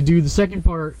was to do the second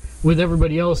part with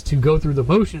everybody else, to go through the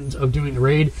motions of doing the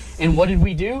raid. And what did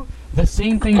we do? The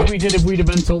same things we did if we'd have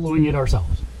been soloing it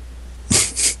ourselves.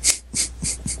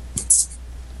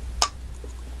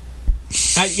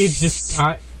 I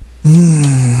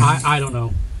don't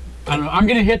know. I'm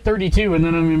going to hit 32, and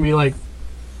then I'm going to be like...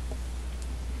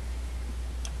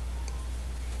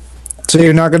 So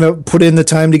you're not going to put in the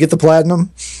time to get the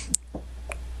platinum?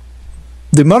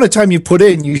 The amount of time you put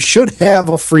in, you should have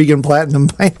a freaking platinum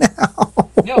by now.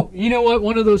 No, you know what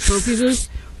one of those trophies is?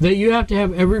 That you have to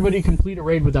have everybody complete a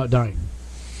raid without dying.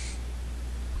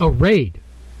 A raid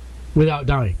without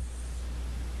dying.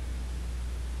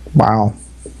 Wow.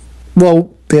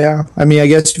 Well, yeah. I mean, I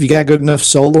guess if you got good enough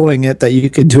soloing it that you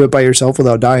could do it by yourself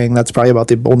without dying, that's probably about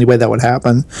the only way that would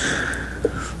happen.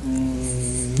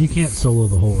 You can't solo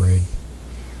the whole raid.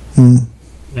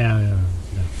 No.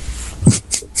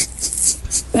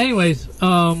 Anyways,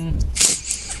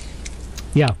 that's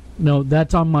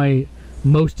on my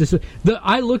most...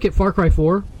 I look at Far Cry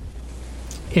 4,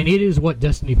 and it is what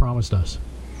Destiny promised us.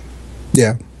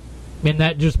 Yeah. And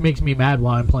that just makes me mad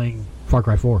while I'm playing Far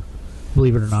Cry 4,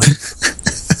 believe it or not.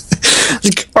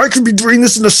 I could be doing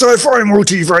this in the sci-fi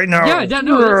motif right now. Yeah,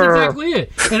 no, that's exactly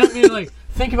it. And I mean, like,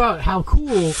 think about how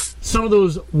cool some of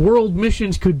those world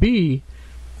missions could be,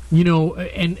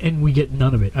 and we get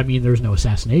none of it. I mean, there's no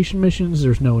assassination missions,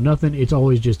 there's no nothing. It's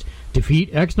always just defeat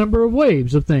X number of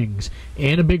waves of things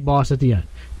and a big boss at the end.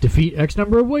 Defeat X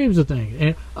number of waves of things.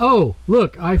 And, oh,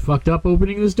 look, I fucked up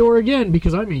opening this door again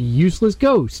because I'm a useless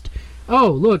ghost. oh,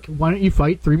 look, why don't you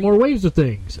fight 3 more waves of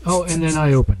things? Oh, and then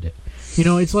I opened it.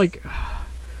 It's like,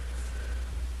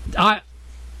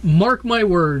 mark my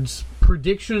words,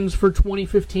 predictions for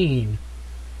 2015,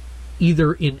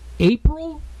 either in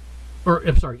either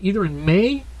in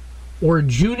May or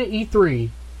June at E3,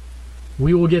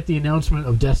 we will get the announcement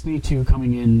of Destiny 2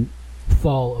 coming in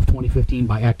fall of 2015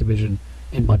 by Activision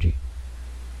and Bungie.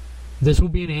 This will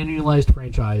be an annualized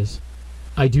franchise.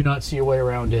 I do not see a way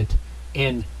around it.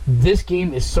 And this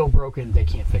game is so broken, they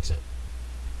can't fix it.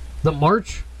 The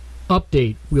March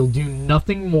update will do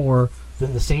nothing more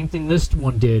than the same thing this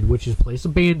one did, which is place a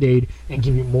Band-Aid and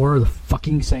give you more of the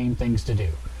fucking same things to do.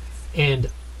 And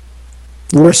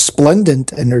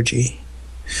resplendent energy.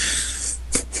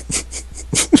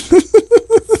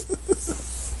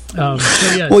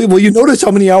 Yeah. Well, you notice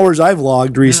how many hours I've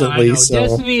logged recently. I know. So.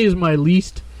 Destiny is my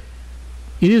least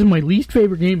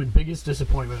favorite game and biggest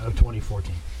disappointment of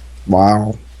 2014.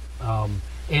 Wow.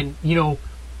 And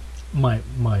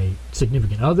my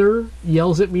significant other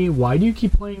yells at me, "Why do you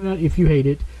keep playing that if you hate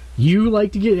it? You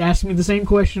like to ask me the same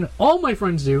question all my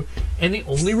friends do, and the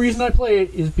only reason I play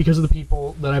it is because of the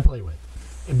people that I play with,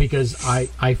 and because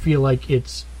I feel like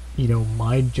it's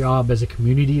my job as a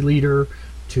community leader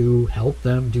to help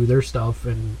them do their stuff,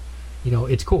 and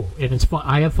it's cool and it's fun.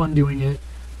 I have fun doing it.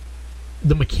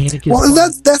 The mechanic is fun.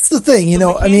 That's the thing.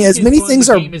 I mean, as many things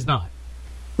the are game is not.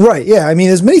 Right, yeah. I mean,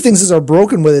 as many things as are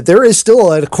broken with it, there is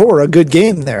still at a core a good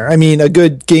game there. I mean, a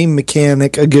good game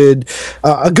mechanic, a good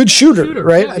shooter,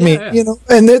 right? Yeah, I mean,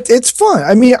 and it's fun.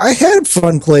 I mean, I had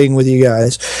fun playing with you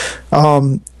guys.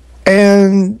 But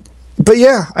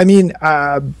yeah, I mean,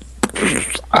 I'm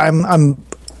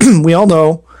we all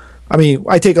know, I mean,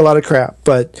 I take a lot of crap,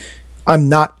 but I'm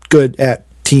not good at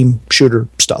team shooter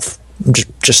stuff. I'm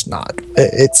just not.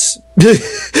 It's,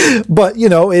 but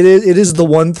it is the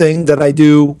one thing that I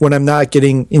do when I'm not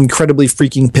getting incredibly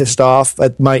freaking pissed off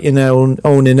at my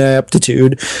own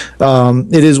inaptitude.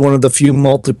 It is one of the few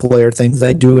multiplayer things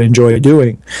I do enjoy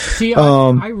doing. See,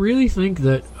 I really think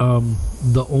that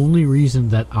the only reason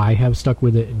that I have stuck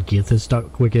with it and Gith has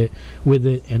stuck with it,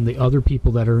 and the other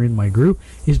people that are in my group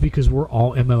is because we're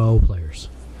all MMO players,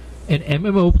 and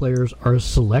MMO players are a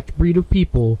select breed of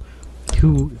people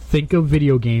who think of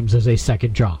video games as a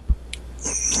second job.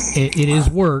 It is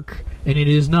work, and it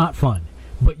is not fun.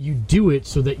 But you do it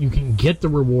so that you can get the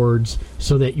rewards,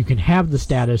 so that you can have the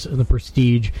status and the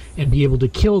prestige, and be able to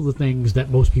kill the things that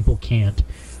most people can't.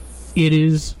 It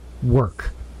is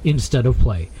work instead of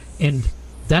play. And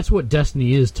that's what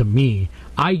Destiny is to me.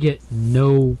 I get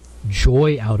no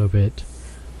joy out of it,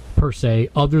 per se,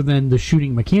 other than the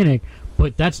shooting mechanic.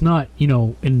 But that's not,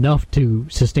 enough to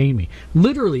sustain me.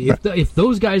 Literally, if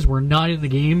those guys were not in the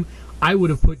game, I would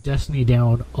have put Destiny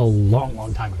down a long,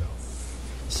 long time ago.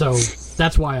 So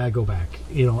that's why I go back.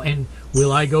 And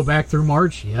will I go back through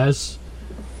March? Yes.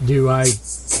 Do I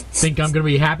think I'm going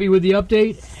to be happy with the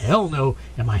update? Hell no.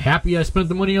 Am I happy I spent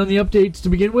the money on the updates to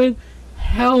begin with?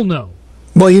 Hell no.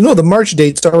 Well, the March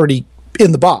date's already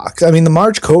in the box. I mean, the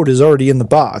March code is already in the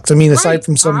box. I mean, aside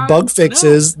from some bug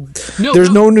fixes,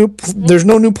 there's no new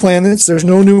planets, there's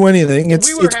no new anything. It's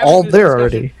all there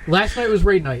already. Last night was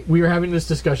raid night. We were having this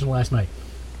discussion last night.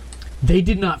 They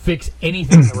did not fix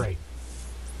anything in the raid.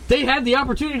 They had the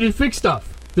opportunity to fix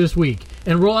stuff this week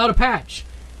and roll out a patch.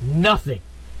 Nothing.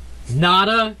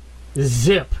 Nada.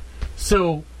 Zip.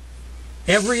 So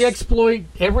every exploit,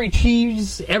 every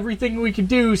cheese, everything we could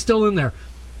do is still in there.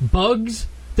 Bugs.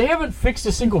 They haven't fixed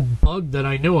a single bug that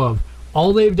I know of.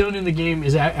 All they've done in the game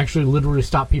is actually literally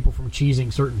stop people from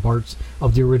cheesing certain parts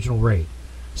of the original raid.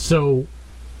 So,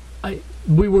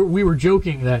 we were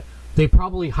joking that they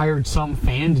probably hired some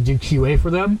fan to do QA for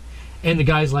them, and the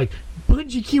guy's like,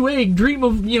 Bungie QA,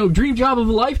 dream job of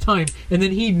a lifetime. And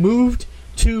then he moved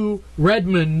to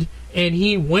Redmond and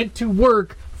he went to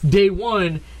work day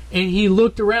one, and he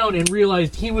looked around and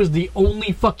realized he was the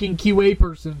only fucking QA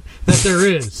person that there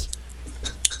is.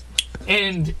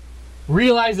 And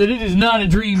realize that it is not a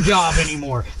dream job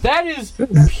anymore. That is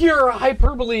pure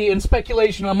hyperbole and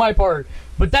speculation on my part,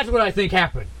 but that's what I think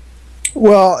happened.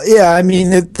 Well, yeah, I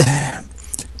mean,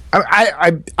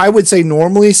 I would say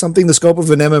normally something the scope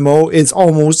of an MMO is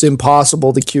almost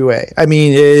impossible to QA. I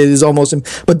mean, it is almost,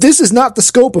 but this is not the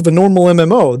scope of a normal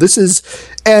MMO. This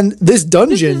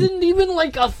dungeon. This isn't even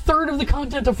like a third of the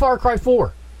content of Far Cry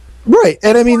 4. Right,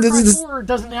 and I mean, Far Cry 4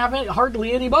 doesn't have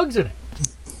hardly any bugs in it.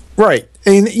 Right,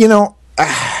 and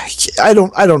I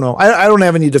don't know. I don't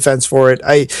have any defense for it.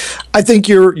 I think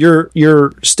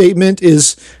your statement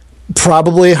is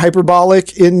probably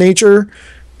hyperbolic in nature.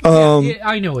 Yeah,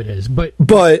 I know it is, but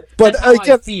that's how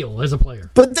I feel as a player.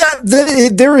 But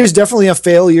there is definitely a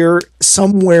failure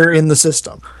somewhere in the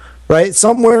system, right?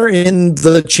 Somewhere in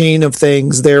the chain of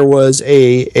things, there was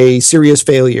a serious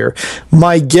failure.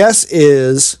 My guess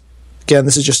is, again,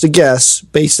 this is just a guess,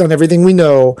 based on everything we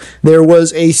know, there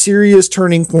was a serious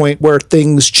turning point where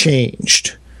things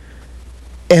changed.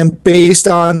 And based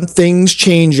on things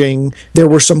changing, there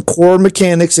were some core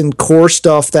mechanics and core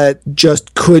stuff that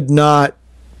just could not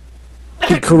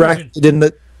be corrected in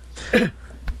the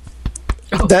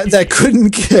that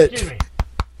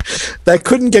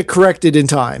couldn't get corrected in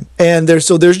time. And there's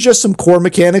just some core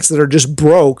mechanics that are just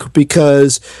broke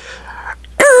because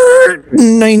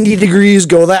 90 degrees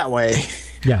go that way.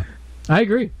 Yeah, I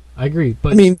agree.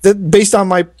 But I mean, based on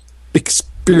my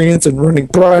experience in running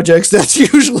projects, that's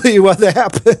usually what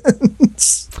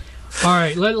happens. All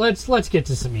right, let's get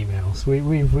to some emails. We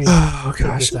oh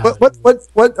gosh, what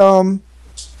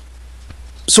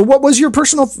so what was your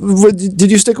personal? Did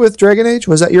you stick with Dragon Age?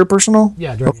 Was that your personal?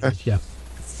 Yeah, Dragon Age. Yeah.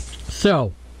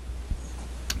 So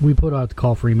we put out the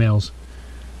call for emails.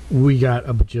 We got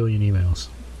a bajillion emails.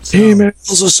 So,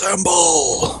 emails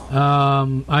assemble.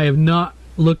 I have not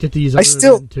looked at these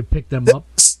to pick them up.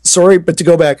 Sorry, but to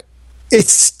go back,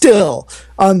 it's still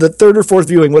on the third or fourth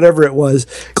viewing, whatever it was.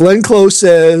 Glenn Close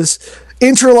says,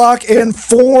 interlock and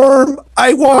form.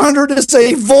 I want her to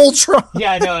say Voltron.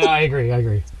 Yeah, no, I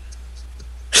agree.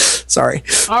 Sorry.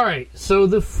 All right, so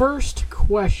the first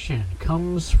question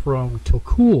comes from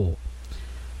Tokul.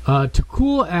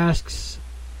 Tokul asks,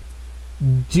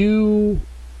 do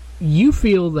you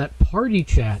feel that party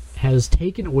chat has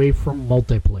taken away from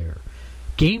multiplayer?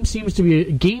 Games seem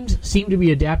to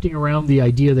be adapting around the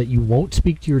idea that you won't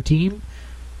speak to your team.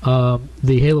 The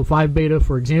Halo 5 beta,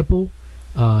 for example,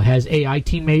 has AI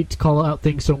teammates call out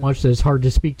things so much that it's hard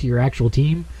to speak to your actual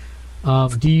team.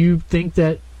 Do you think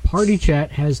that party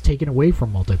chat has taken away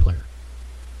from multiplayer?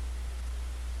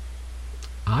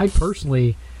 I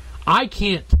personally, I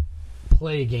can't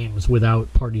play games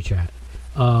without party chat.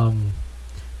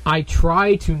 I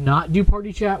try to not do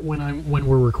party chat when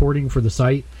we're recording for the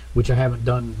site, which I haven't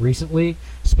done recently,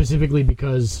 specifically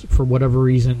because for whatever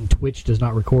reason Twitch does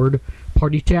not record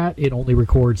party chat. It only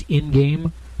records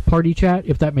in-game party chat,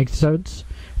 if that makes sense.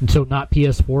 And so not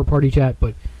PS4 party chat,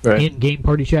 but in-game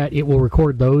party chat. It will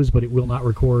record those, but it will not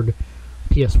record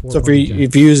PS4 so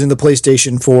if you're using the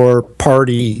PlayStation 4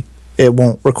 party, it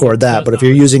won't record that. But if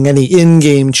you're using any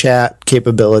in-game chat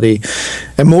capability,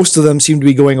 and most of them seem to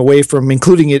be going away from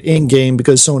including it in-game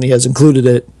because Sony has included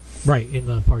it in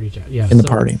the party chat. Yeah, in the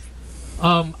party.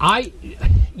 I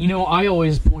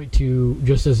always point to,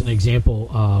 just as an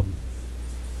example,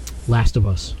 Last of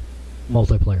Us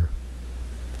multiplayer.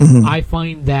 Mm-hmm. I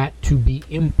find that to be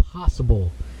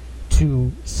impossible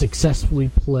to successfully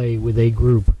play with a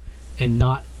group and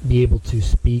not be able to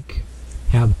speak,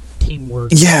 have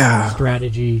teamwork,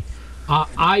 strategy.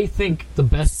 I think the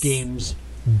best games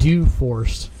do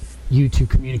force you to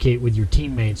communicate with your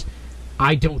teammates.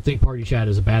 I don't think party chat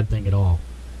is a bad thing at all.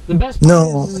 The best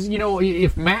part is,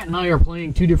 if Matt and I are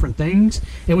playing two different things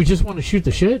and we just want to shoot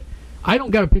the shit, I don't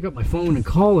got to pick up my phone and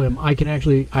call him. I can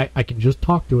actually, I can just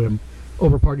talk to him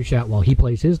over party chat while he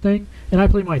plays his thing and I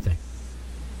play my thing.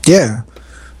 Yeah.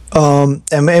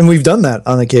 And we've done that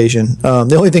on occasion.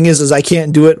 The only thing is I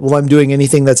can't do it while I'm doing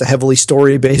anything that's a heavily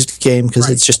story-based game because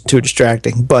it's just too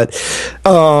distracting. But,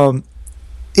 I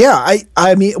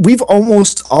mean, we've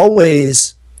almost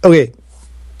always... Okay,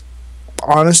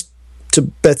 honest to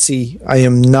Betsy, I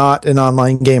am not an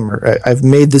online gamer. I've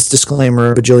made this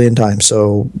disclaimer a bajillion times,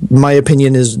 so my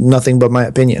opinion is nothing but my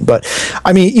opinion. But,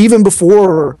 I mean, even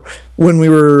before when we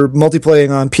were multiplaying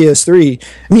on PS3,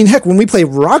 I mean, heck, when we played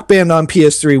Rock Band on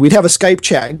PS3, we'd have a Skype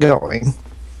chat going.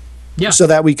 Yeah. So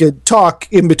that we could talk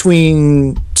in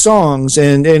between songs,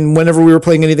 and whenever we were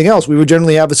playing anything else, we would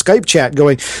generally have a Skype chat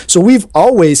going. So we've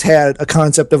always had a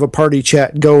concept of a party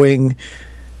chat going.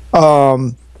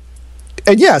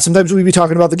 And yeah, sometimes we'd be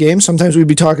talking about the game. Sometimes we'd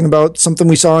be talking about something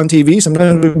we saw on TV.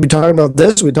 Sometimes we'd be talking about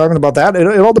this. We'd be talking about that.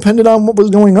 It all depended on what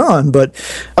was going on. But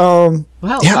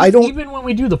even when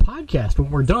we do the podcast,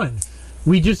 when we're done,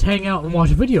 we just hang out and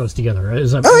watch videos together.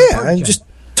 And just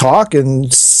talk and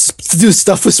do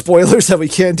stuff with spoilers that we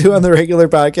can't do on the regular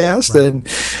podcast. Right. And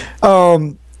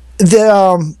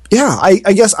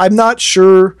I guess I'm not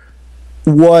sure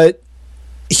what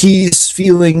he's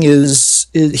feeling is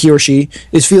he or she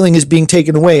is feeling is being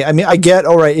taken away. I mean, I get,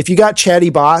 all right, if you got chatty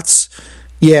bots,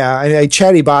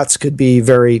 chatty bots could be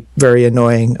very, very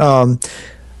annoying.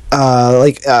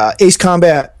 Ace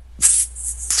Combat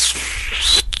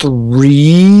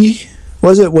 3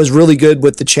 was really good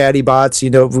with the chatty bots,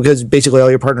 because basically all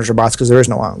your partners are bots because there is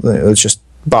no, it's just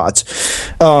bots.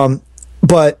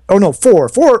 But 3 and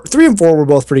 4 were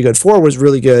both pretty good. 4 was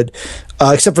really good,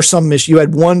 except for some mission. You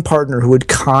had one partner who would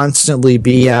constantly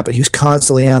be but he was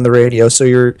constantly on the radio. So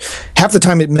half the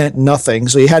time it meant nothing.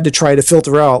 So you had to try to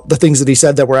filter out the things that he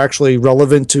said that were actually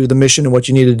relevant to the mission and what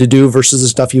you needed to do versus the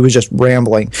stuff he was just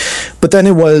rambling. But then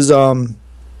it was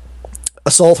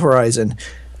Assault Horizon.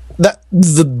 That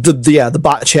the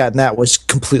bot chat and that was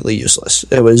completely useless.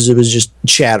 It was just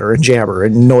chatter and jabber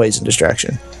and noise and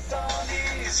distraction.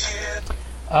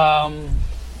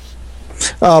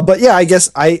 But yeah, I guess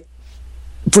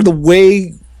for the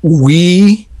way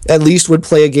we at least would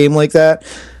play a game like that,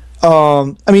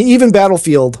 even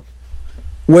Battlefield,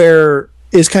 where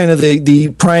is kind of the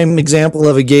prime example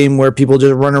of a game where people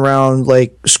just run around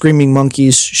like screaming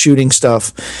monkeys shooting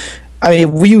stuff.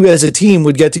 We as a team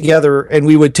would get together and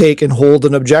we would take and hold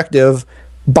an objective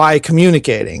by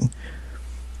communicating.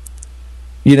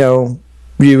 You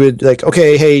would like,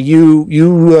 okay, hey, you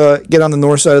get on the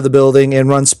north side of the building and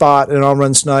run spot, and I'll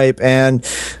run snipe, and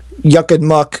Yuck and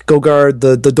Muck go guard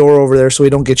the door over there so we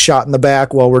don't get shot in the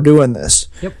back while we're doing this.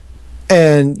 Yep.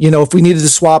 And, if we needed to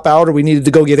swap out or we needed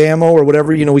to go get ammo or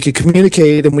whatever, we could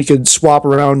communicate and we could swap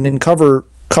around and cover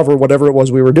whatever it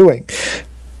was we were doing.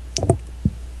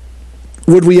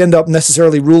 Would we end up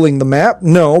necessarily ruling the map?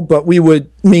 No, but we would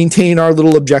maintain our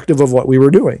little objective of what we were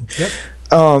doing. Yep.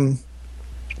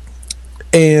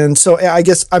 And so I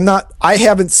guess I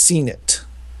haven't seen it.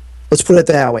 Let's put it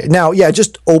that way. Now, yeah,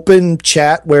 just open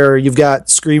chat where you've got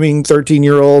screaming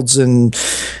 13-year-olds and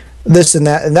this and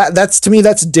that. And that's, to me,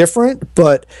 that's different.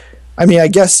 But, I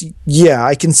guess, yeah,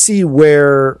 I can see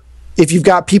where if you've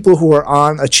got people who are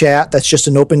on a chat that's just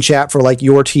an open chat for like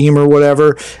your team or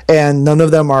whatever, and none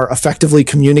of them are effectively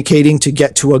communicating to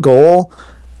get to a goal,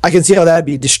 I can see how that'd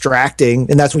be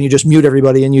distracting. And that's when you just mute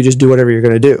everybody and you just do whatever you're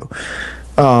going to do.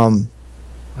 All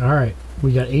right,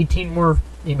 we got 18 more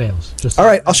emails. All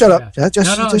right, I'll shut up.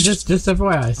 Just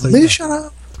FYI. So please shut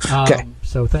up. Okay.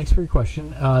 So thanks for your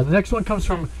question. The next one comes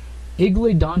from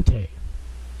Igle Dante.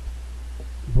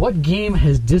 What game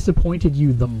has disappointed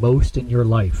you the most in your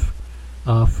life?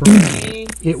 For me,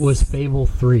 it was Fable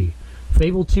 3.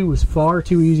 Fable 2 was far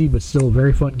too easy, but still a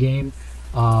very fun game.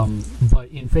 But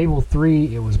in Fable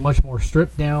 3, it was much more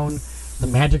stripped down. The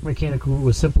magic mechanic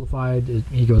was simplified.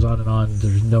 He goes on and on.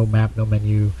 There's no map, no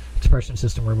menu, expression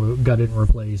system removed, gutted and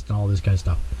replaced, and all this kind of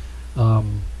stuff.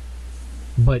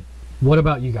 But what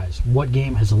about you guys? What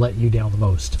game has let you down the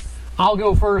most? I'll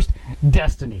go first.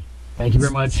 Destiny. Thank you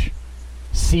very much.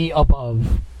 See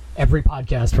above every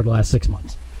podcast for the last 6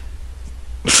 months.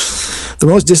 The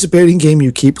most dissipating game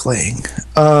you keep playing.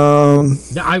 I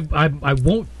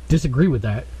won't disagree with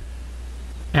that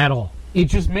at all. It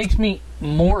just makes me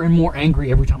more and more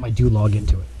angry every time I do log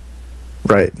into it.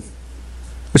 Right.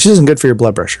 Which isn't good for your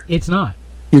blood pressure. It's not.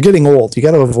 You're getting old. You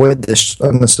got to avoid this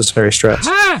unnecessary stress.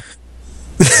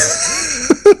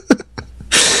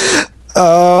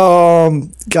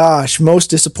 Gosh, most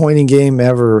disappointing game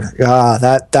ever.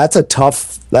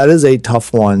 That is a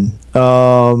tough one.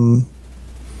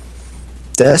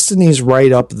 Destiny's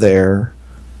right up there.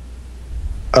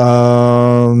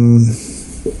 I'm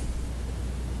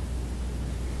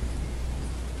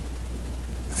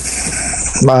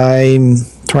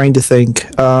trying to think.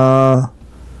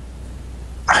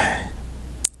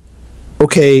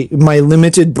 Okay, my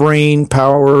limited brain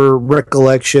power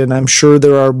recollection, I'm sure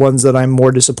there are ones that I'm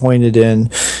more disappointed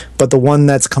in, but the one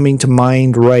that's coming to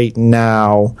mind right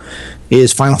now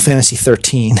is Final Fantasy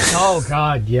 13. Oh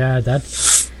God, yeah,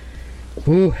 that's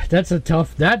a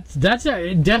tough. That's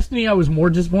Destiny. I was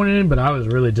more disappointed in, but I was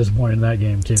really disappointed in that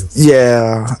game too.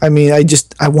 Yeah, I mean, I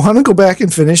want to go back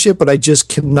and finish it, but I just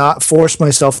cannot force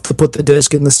myself to put the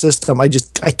disc in the system. I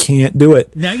can't do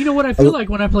it. Now you know what I feel like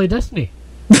when I play Destiny.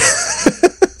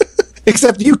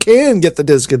 Except you can get the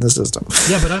disc in the system.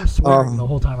 Yeah, but I'm swearing the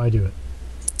whole time I do it.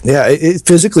 Yeah, it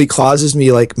physically causes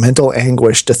me like mental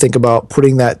anguish to think about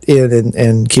putting that in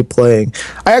and keep playing.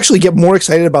 I actually get more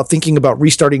excited about thinking about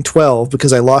restarting 12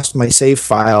 because I lost my save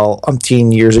file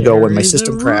umpteen years ago when my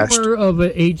system crashed. There is a rumor of an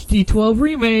HD 12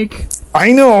 remake.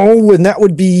 I know, and that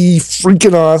would be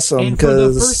freaking awesome. And for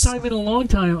the first time in a long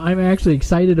time, I'm actually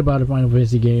excited about a Final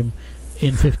Fantasy game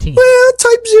in 15. Well,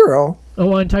 Type 0.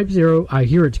 Oh, on Type 0, I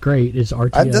hear it's great. It's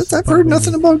RTS. I've heard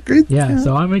nothing about great. Yeah,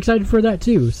 so I'm excited for that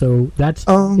too. So that's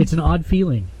it's an odd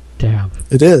feeling to have.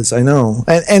 It is, I know.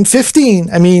 And 15,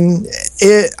 I mean,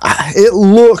 it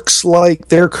looks like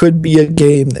there could be a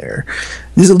game there.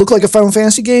 Does it look like a Final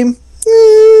Fantasy game?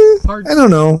 I don't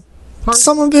know.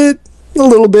 Some of it, a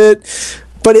little bit.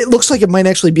 but it looks like it might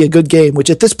actually be a good game, which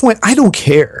at this point, I don't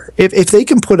care. If they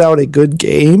can put out a good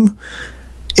game,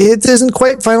 it isn't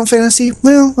quite Final Fantasy.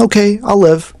 Well, okay, I'll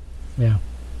live. Yeah.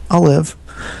 I'll live.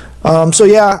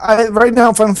 Right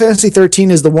now, Final Fantasy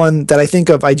 13 is the one that I think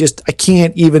of. I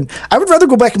can't even. I would rather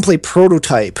go back and play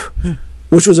Prototype,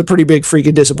 which was a pretty big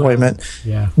freaking disappointment,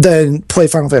 than play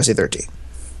Final Fantasy 13.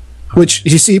 Which,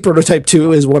 you see, Prototype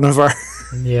 2 is one of our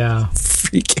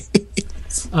free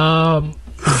games.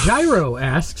 Gyro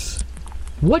asks,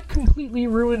 what completely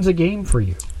ruins a game for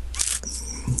you?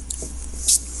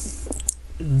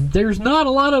 There's not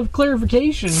a lot of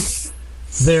clarification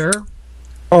there.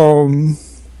 Any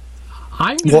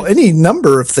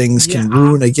number of things can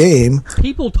ruin a game.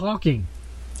 People talking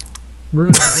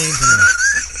ruins the game for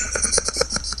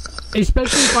me.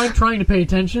 Especially if I'm trying to pay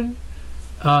attention.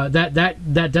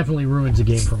 That definitely ruins a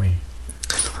game for me.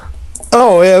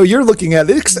 Oh, yeah, you're looking at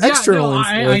external influences.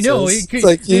 I know.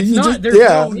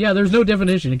 There's no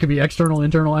definition. It could be external,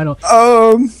 internal. I don't.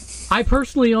 I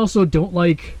personally also don't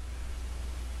like.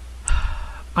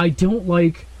 I don't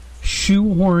like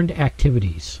shoehorned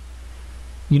activities.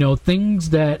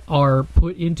 Things that are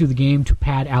put into the game to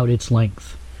pad out its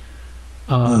length.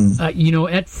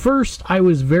 At first I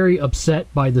was very upset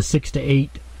by the 6 to 8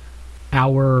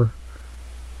 hour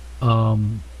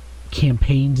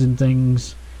campaigns and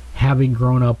things, having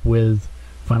grown up with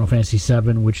Final Fantasy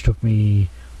VII, which took me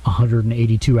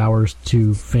 182 hours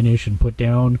to finish and put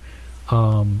down.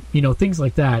 Things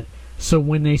like that. So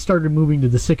when they started moving to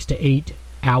the 6 to 8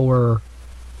 hour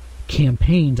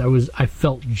campaigns, I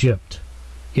felt gypped,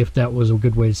 if that was a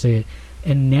good way to say it.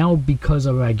 And now, because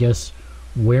of, I guess,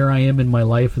 where I am in my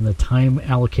life and the time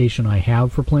allocation I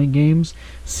have for playing games,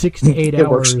 6 to 8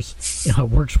 hours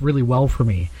works really well for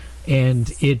me.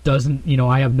 And it doesn't,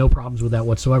 I have no problems with that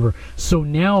whatsoever. So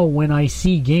now when I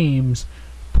see games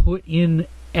put in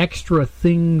extra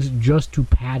things just to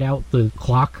pad out the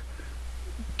clock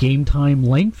game time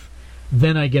length,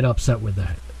 then I get upset with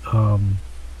that.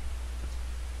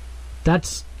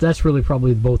 That's really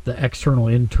probably both the external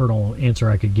and internal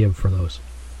answer I could give for those.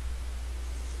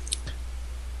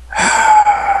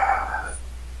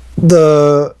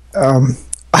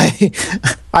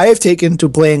 I have taken to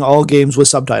playing all games with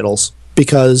subtitles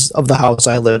because of the house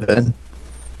I live in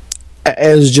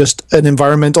as just an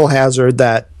environmental hazard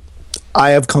that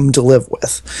I have come to live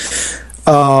with.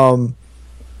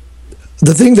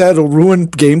 The thing that'll ruin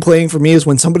game playing for me is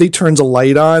when somebody turns a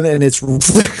light on and it's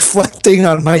reflecting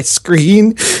on my screen,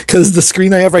 because the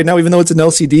screen I have right now, even though it's an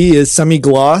LCD, is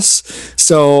semi-gloss.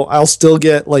 So I'll still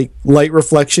get like light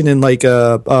reflection and like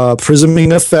a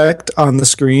prisming effect on the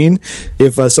screen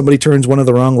if somebody turns one of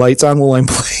the wrong lights on while I'm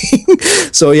playing.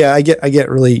 So yeah, I get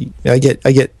yippy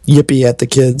at the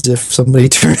kids if somebody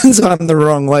turns on the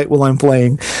wrong light while I'm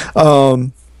playing.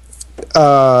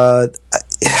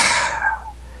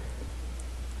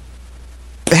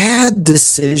 Bad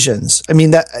decisions. I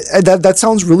mean, that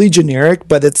sounds really generic,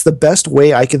 but it's the best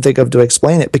way I can think of to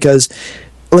explain it, because,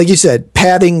 like you said,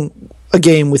 padding a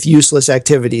game with useless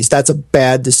activities, that's a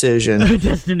bad decision.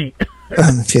 Destiny.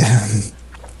 I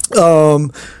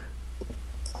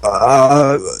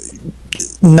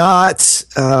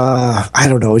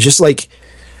don't know, just like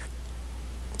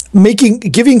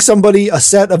giving somebody a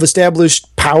set of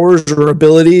established powers or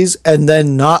abilities and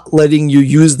then not letting you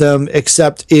use them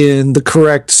except in the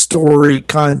correct story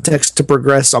context to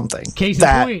progress something. Case in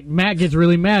point, Matt gets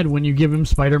really mad when you give him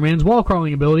Spider-Man's wall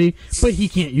crawling ability, but he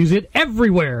can't use it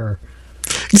everywhere.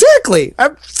 Exactly.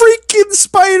 I'm freaking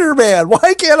Spider-Man.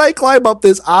 Why can't I climb up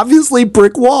this obviously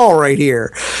brick wall right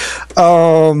here?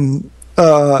 I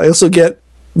also get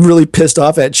really pissed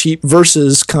off at cheap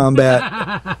versus combat.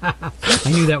 I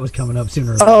knew that was coming up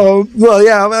sooner. Oh, well,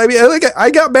 yeah. I mean,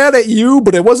 I got mad at you,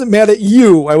 but I wasn't mad at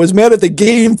you. I was mad at the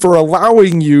game for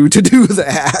allowing you to do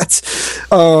that.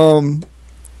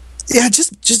 Yeah,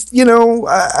 just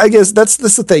I guess that's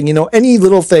the thing. Any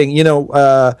little thing,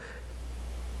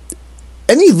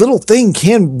 any little thing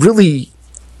can really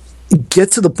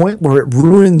get to the point where it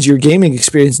ruins your gaming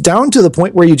experience, down to the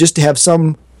point where you just have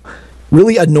some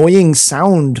really annoying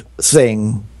sound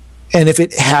thing. And if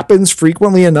it happens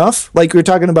frequently enough, like we were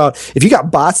talking about, if you got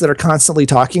bots that are constantly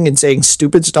talking and saying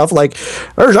stupid stuff like,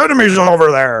 there's enemies over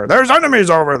there,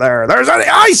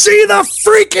 I see the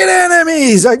freaking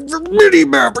enemies, mini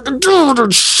map,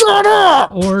 shut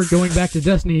up. Or going back to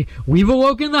Destiny, we've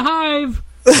awoken the hive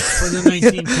for the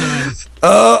 19th time.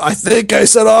 I think I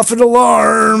set off an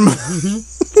alarm.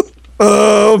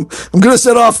 I'm gonna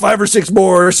set off 5 or 6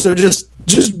 more, so just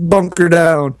bunker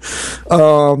down.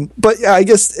 But yeah, I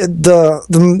guess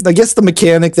the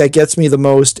mechanic that gets me the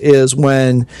most is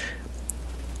when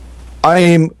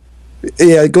I'm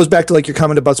Yeah, it goes back to like your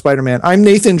comment about Spider-Man. I'm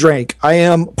Nathan Drake. I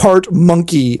am part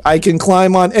monkey. I can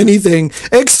climb on anything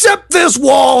except this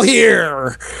wall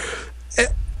here.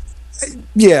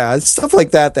 Yeah, stuff like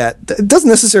that doesn't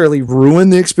necessarily ruin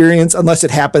the experience unless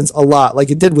it happens a lot, like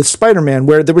it did with Spider-Man,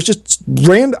 where there was just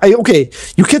okay,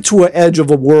 you get to an edge of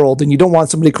a world and you don't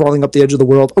want somebody crawling up the edge of the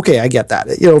world. Okay, I get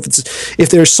that. You know, if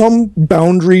there's some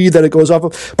boundary that it goes off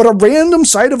of, but a random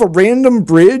side of a random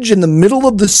bridge in the middle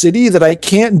of the city that I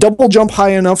can't double jump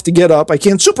high enough to get up, I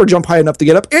can't super jump high enough to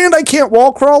get up, and I can't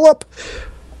wall crawl up.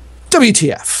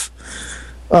 WTF.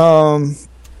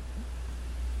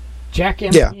 Jack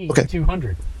MP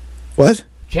 200. What?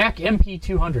 Jack MP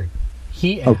 200.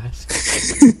 He asked,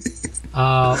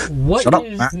 "What Shut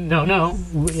is up, no?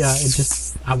 Yeah, it's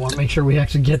just I want to make sure we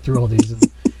actually get through all these in the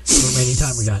remaining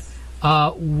time we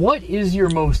got. What is your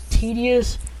most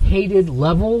tedious, hated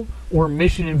level or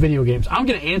mission in video games?" I'm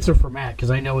going to answer for Matt because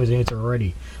I know his answer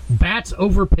already. Bats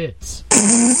over pits.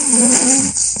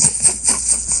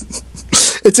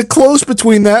 It's a close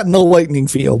between that and the lightning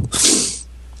field.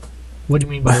 What do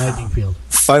you mean by lightning field?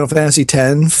 Final Fantasy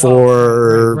X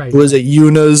for was it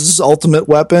Yuna's ultimate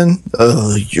weapon?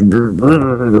 But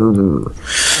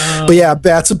yeah,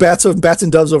 bats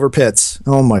and doves over pits.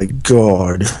 Oh my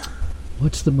god!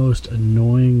 What's the most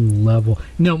annoying level?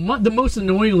 No, the most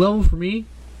annoying level for me,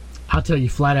 I'll tell you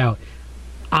flat out.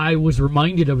 I was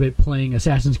reminded of it playing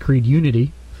Assassin's Creed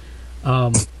Unity.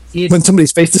 When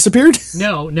somebody's face disappeared?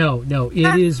 No.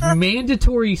 It is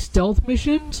mandatory stealth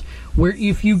missions where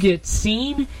if you get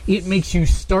seen, it makes you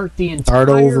start the entire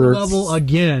level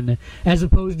again, as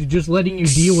opposed to just letting you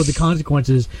deal with the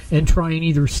consequences and try and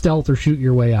either stealth or shoot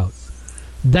your way out.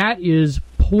 That is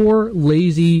poor,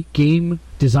 lazy game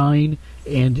design,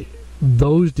 and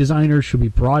those designers should be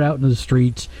brought out into the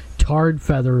streets, tarred,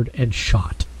 feathered, and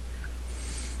shot.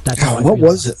 That's how what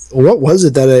was it? What was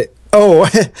it that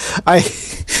I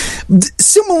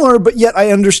similar, but yet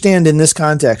I understand in this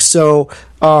context. So,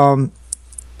 I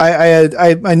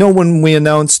know when we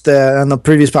announced that on the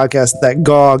previous podcast that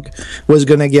GOG was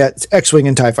going to get X-Wing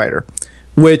and TIE Fighter,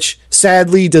 which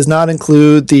sadly does not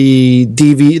include the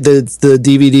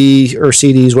DVD or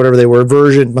CDs, whatever they were,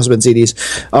 version, must have been CDs,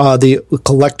 the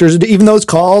collector's, even though it's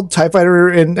called TIE Fighter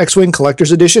and X-Wing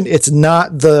Collector's Edition, it's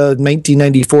not the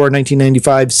 1994,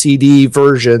 1995 CD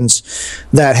versions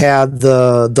that had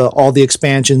all the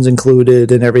expansions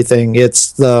included and everything.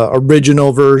 It's the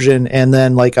original version and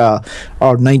then like a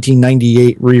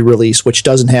 1998 re-release, which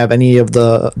doesn't have any of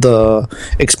the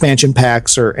expansion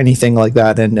packs or anything like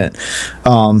that in it.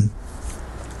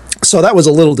 So that was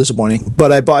a little disappointing,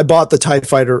 but I bought the TIE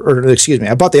Fighter,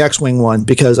 I bought the X-Wing one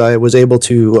because I was able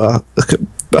to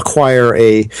acquire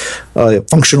a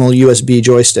functional USB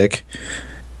joystick.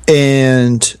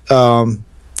 And,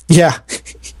 yeah.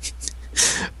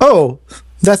 Oh,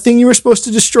 that thing you were supposed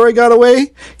to destroy got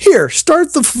away? Here,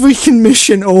 start the freaking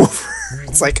mission over.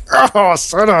 It's like, oh,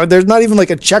 son of, there's not even like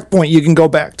a checkpoint you can go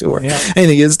back to. Or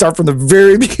anything. You can start from the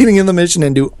very beginning of the mission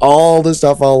and do all the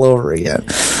stuff all over again.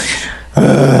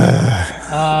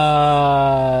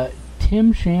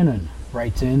 Tim Shannon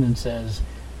writes in and says,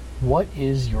 "What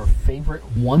is your favorite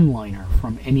one-liner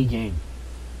from any game?"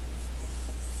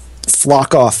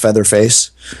 Flock off,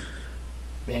 Featherface.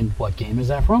 And what game is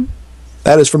that from?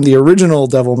 That is from the original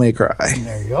Devil May Cry.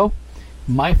 There you go.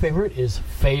 My favorite is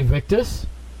Fe Victus,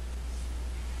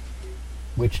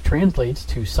 which translates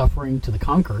to Suffering to the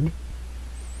Conquered,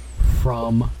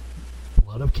 from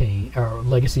Blood of Cain, or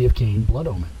Legacy of Cain, Blood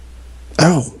Omen.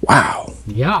 Oh, wow.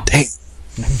 Yeah. Dang.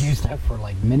 I've used that for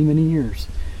like many, many years.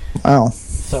 Wow.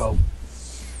 So,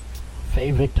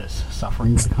 Fe Victus,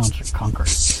 Suffering to the Conquered.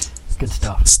 Good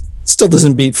stuff. Still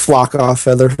doesn't beat Flock off,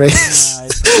 Featherface.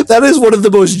 That is one of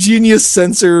the most genius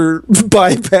censor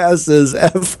bypasses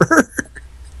ever.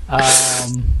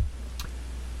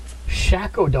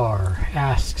 Shakodar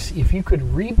asks, if you could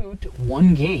reboot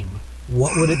one game,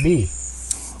 what would it be?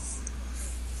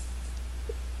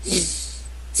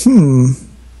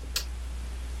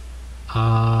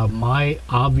 My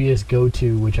obvious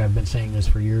go-to, which I've been saying this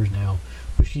for years now,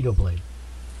 Bushido Blade.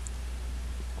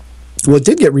 Well, it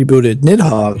did get rebooted.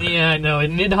 Nidhogg. Yeah, no,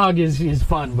 Nidhogg is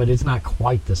fun, but it's not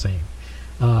quite the same.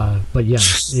 But yeah,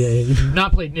 if you've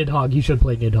not played Nidhogg, you should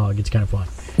play Nidhogg. It's kind of fun.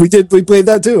 We played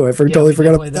that too. I totally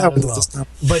forgot about that as well.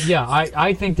 But yeah,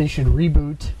 I think they should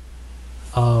reboot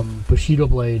Bushido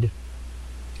Blade,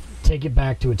 take it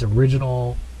back to its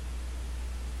original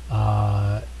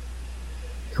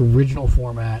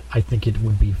format. I think it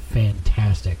would be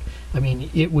fantastic. I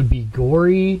mean, it would be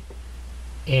gory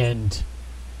and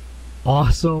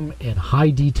awesome and high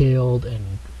detailed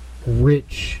and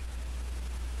rich.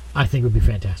 I think it would be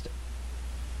fantastic.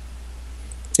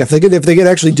 If they could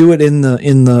actually do it in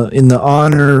the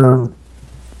honor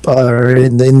or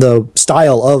in the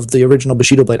style of the original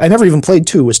Bushido Blade. I never even played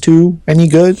 2. Was 2 any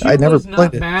good? I never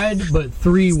played it. Bad, but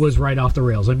 3 was right off the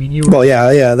rails. I mean, you were. Well,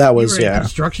 yeah, that was at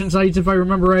construction sites, if I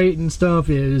remember right, and stuff.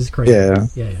 It is crazy. Yeah.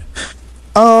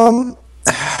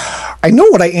 I know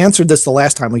what I answered this the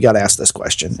last time we got asked this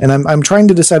question, and I'm trying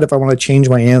to decide if I want to change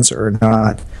my answer or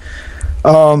not.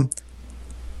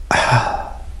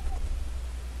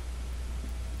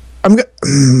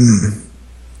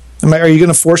 Are you going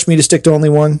to force me to stick to only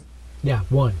one? Yeah,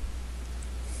 one.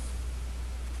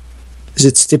 Is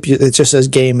it it just says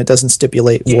game. It doesn't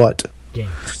stipulate what. Game.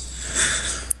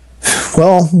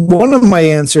 Well, one of my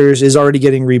answers is already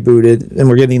getting rebooted, and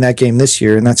we're getting that game this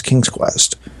year, and that's King's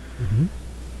Quest. Mm-hmm.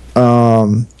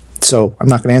 So I'm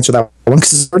not going to answer that one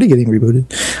because it's already getting rebooted.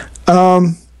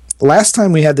 Last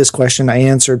time we had this question, I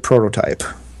answered Prototype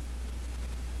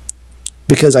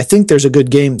because I think there's a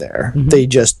good game there. Mm-hmm. They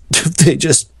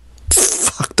just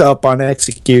fucked up on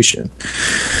execution.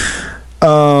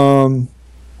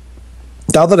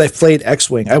 Now that I've played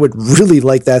X-Wing, I would really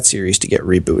like that series to get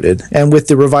rebooted. And with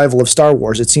the revival of Star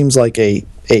Wars, it seems like a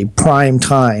prime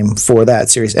time for that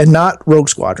series. And not Rogue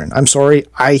Squadron. I'm sorry,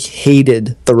 I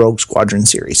hated the Rogue Squadron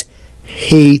series.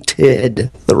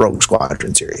 Hated the Rogue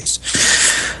Squadron series.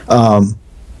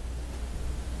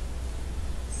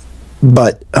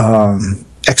 But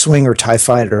X-Wing or TIE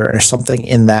Fighter or something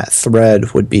in that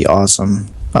thread would be awesome.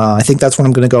 I think that's what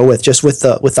I'm going to go with, just with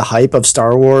the hype of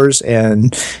Star Wars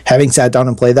and having sat down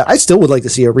and played that. I still would like to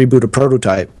see a reboot of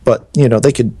Prototype, but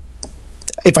they could.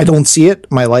 If I don't see it,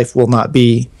 my life will not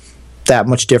be that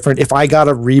much different. If I got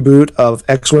a reboot of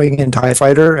X-Wing and TIE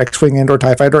Fighter, X-Wing and or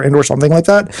TIE Fighter and or something like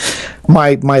that,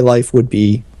 my life would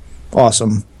be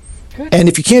awesome. Good. And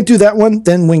if you can't do that one,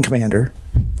 then Wing Commander.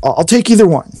 I'll take either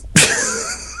one.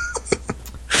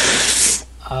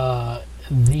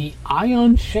 The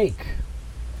Ion Shake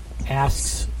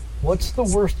asks, what's the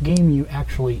worst game you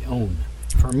actually own?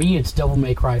 For me, it's Devil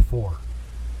May Cry 4.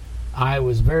 I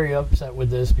was very upset with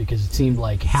this because it seemed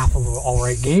like half of an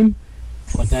alright game,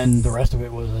 but then the rest of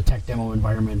it was a tech demo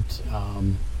environment,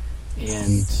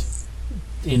 and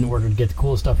in order to get the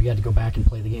cool stuff, you had to go back and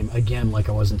play the game again like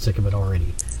I wasn't sick of it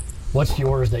already. What's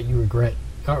yours that you regret?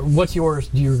 What's yours?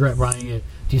 Do you regret buying it?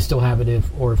 Do you still have it?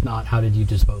 If not, how did you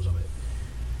dispose of it?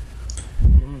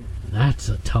 That's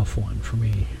a tough one for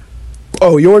me.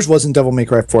 Oh, yours wasn't Devil May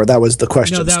Cry 4. That was the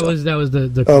question. No, that was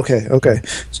the Okay.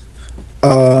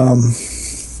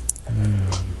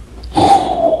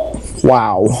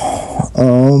 Wow.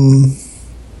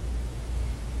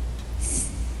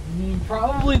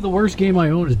 Probably the worst game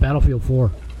I own is Battlefield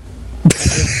 4.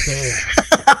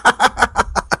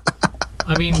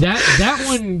 I mean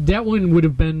that one would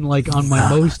have been like on my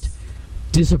most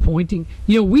disappointing.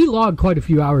 We logged quite a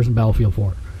few hours in Battlefield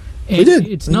 4. And we did.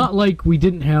 It's not like we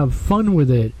didn't have fun with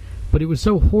it, but it was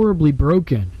so horribly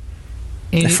broken.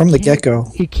 And from the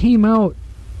get-go. It came out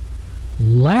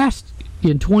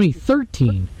in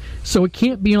 2013, so it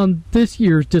can't be on this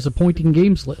year's disappointing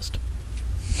games list.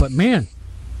 But man,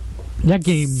 that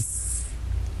game,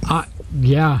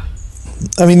 yeah.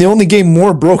 I mean, the only game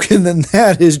more broken than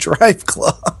that is Drive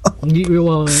Club.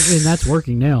 Well, and that's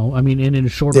working now. I mean, and in a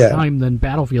shorter time than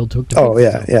Battlefield took to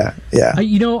fix it. Yeah.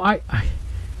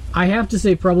 I have to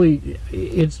say probably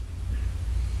it's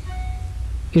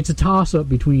a toss-up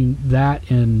between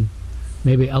that and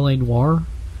maybe L.A. Noire,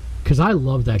 because I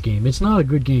love that game. It's not a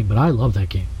good game, but I love that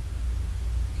game.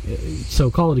 So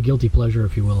call it a guilty pleasure,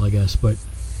 if you will, I guess. But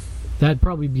that'd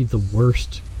probably be the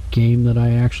worst game that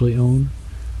I actually own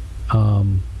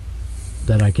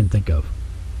that I can think of.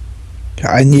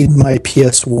 I need my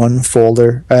PS1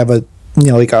 folder. I have a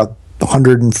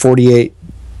 148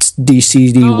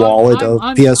 DCD wallet of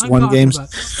PS1 games.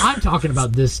 I'm talking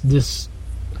about this.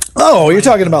 Oh, you're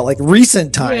talking about like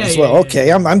recent times. Yeah, okay.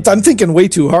 Yeah. I'm thinking way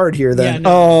too hard here then. Yeah,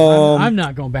 no, I'm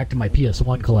not going back to my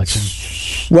PS1 collection.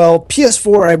 Well,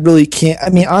 PS4 I really can't. I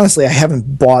mean, honestly, I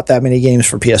haven't bought that many games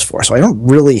for PS4, so I don't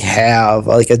really have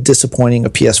like a disappointing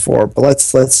of PS4. But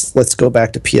let's go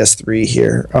back to PS3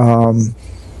 here.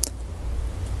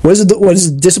 What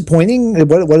is disappointing?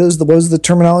 What was the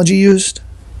terminology used?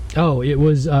 Oh, it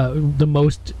was the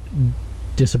most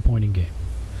disappointing game.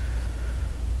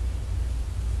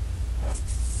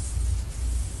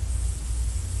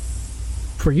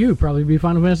 For you, probably be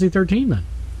Final Fantasy 13 then.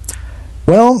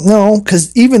 Well, no,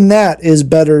 because even that is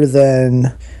better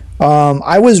than...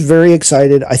 I was very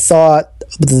excited. I thought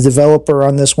the developer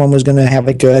on this one was going to have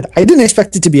a good... I didn't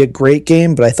expect it to be a great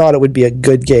game, but I thought it would be a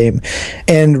good game.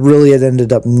 And really it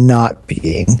ended up not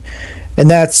being. And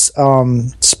that's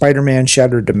Spider-Man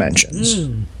Shattered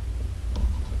Dimensions.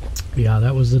 Yeah,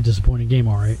 that was a disappointing game,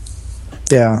 all right.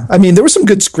 Yeah, I mean, there was some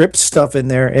good script stuff in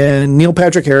there, and Neil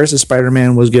Patrick Harris's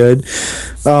Spider-Man was good.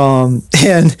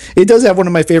 And it does have one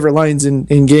of my favorite lines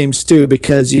in games, too,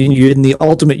 because you in the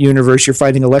Ultimate Universe, you're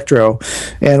fighting Electro,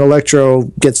 and Electro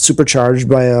gets supercharged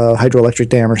by a hydroelectric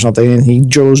dam or something, and he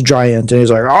goes giant, and he's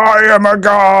like, I am a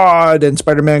god! And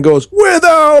Spider-Man goes,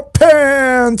 without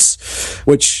pants!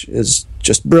 Which is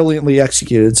just brilliantly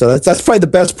executed. So that's probably the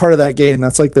best part of that game.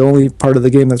 That's like the only part of the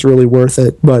game that's really worth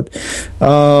it. But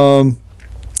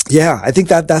yeah, I think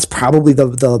that's probably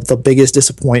the biggest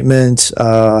disappointment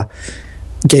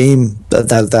game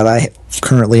that I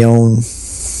currently own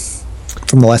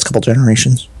from the last couple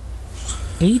generations.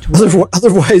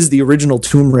 Otherwise, the original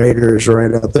Tomb Raider is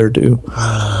right up there too.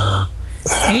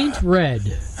 Ain't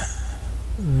Red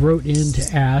wrote in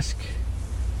to ask,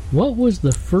 what was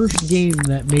the first game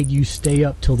that made you stay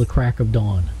up till the crack of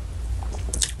dawn?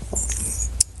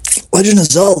 Legend of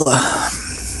Zelda.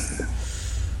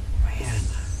 Man.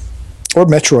 Or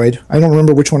Metroid. I don't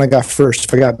remember which one I got first.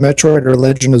 If I got Metroid or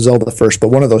Legend of Zelda first, but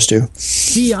one of those two.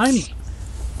 See,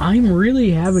 I'm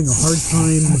really having a hard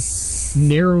time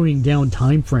narrowing down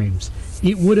time frames.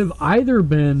 It would have either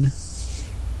been,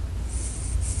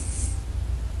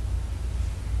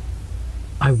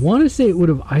 I want to say it would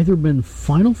have either been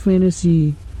Final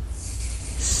Fantasy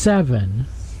VII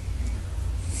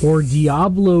or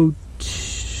Diablo.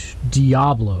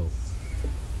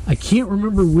 I can't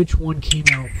remember which one came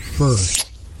out first.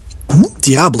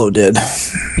 Diablo did.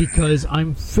 Because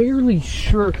I'm fairly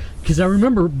sure, because I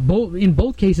remember in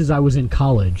both cases I was in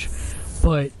college,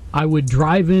 but I would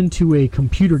drive into a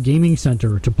computer gaming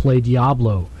center to play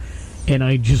Diablo, and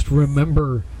I just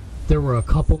remember there were a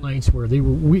couple nights where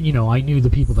I knew the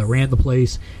people that ran the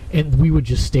place, and we would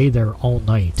just stay there all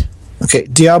night. Okay,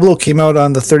 Diablo came out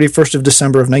on the 31st of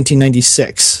December of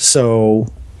 1996,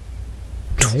 so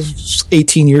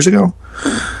 18 years ago.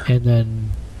 And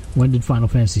then when did Final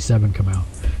Fantasy VII come out?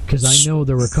 Because I know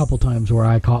there were a couple times where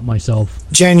I caught myself.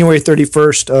 January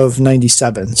 31st of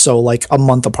 97, so like a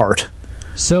month apart.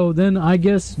 So then I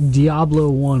guess Diablo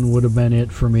 1 would have been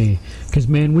it for me. Because,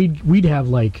 man, we'd have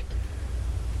like,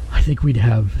 I think we'd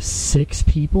have 6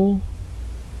 people,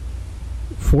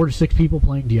 4 to 6 people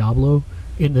playing Diablo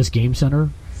in this game center,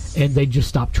 and they'd just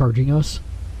stop charging us.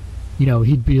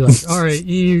 He'd be like, all right,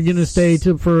 you're going to stay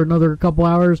for another couple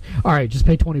hours? All right, just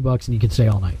pay $20 and you can stay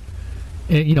all night.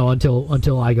 And,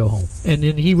 until I go home. And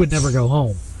then he would never go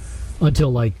home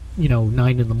until 9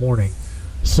 in the morning.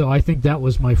 So I think that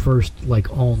was my first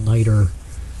all-nighter.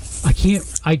 I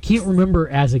can't remember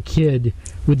as a kid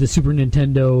with the Super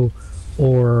Nintendo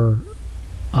or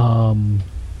the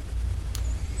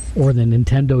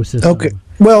Nintendo system. Okay.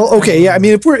 Well, okay, yeah. I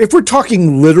mean, if we're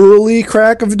talking literally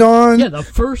crack of dawn, yeah, the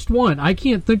first one. I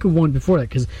can't think of one before that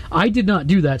because I did not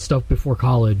do that stuff before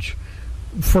college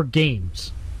for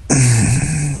games.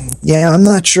 Yeah, I'm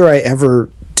not sure I ever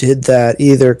did that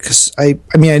either because I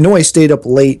know I stayed up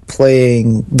late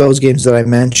playing those games that I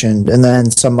mentioned and then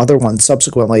some other ones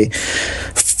subsequently.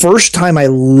 First time I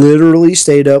literally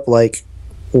stayed up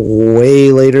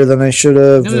way later than I should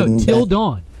have. No, till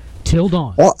dawn. Till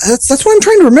dawn. Well, that's what I'm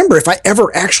trying to remember if I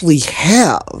ever actually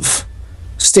have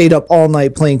stayed up all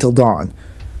night playing till dawn.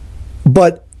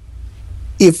 But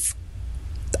if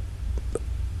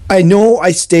I know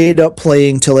I stayed up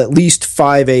playing till at least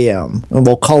 5 a.m. and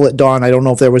we'll call it dawn. I don't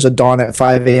know if there was a dawn at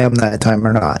 5 a.m. that time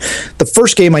or not. The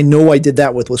first game I know I did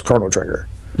that with was Chrono Trigger.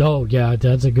 Oh yeah,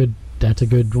 that's a good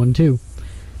one too.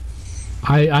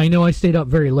 I know I stayed up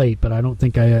very late, but I don't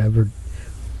think I ever.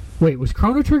 Wait, was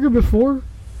Chrono Trigger before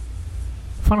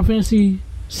Final Fantasy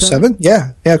VII?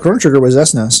 Yeah, Chrono Trigger was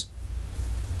SNES.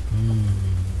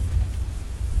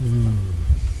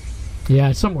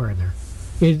 Yeah, somewhere in there.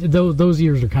 Those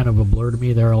years are kind of a blur to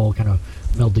me. They're all kind of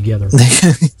meld together.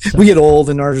 So, we get old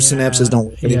and our synapses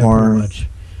don't work anymore. Pretty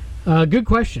much. Good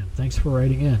question. Thanks for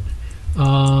writing in.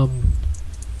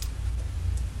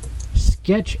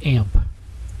 Sketch Amp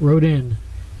wrote in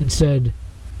and said,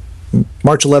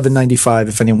 March 11, 95,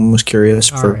 if anyone was curious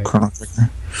for right. Chrono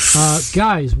Trigger.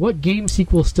 Guys, what game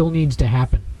sequel still needs to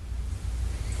happen?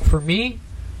 For me,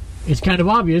 it's kind of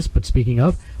obvious, but speaking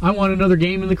of, I want another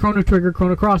game in the Chrono Trigger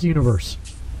Chrono Cross universe.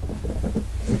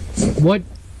 What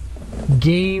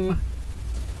game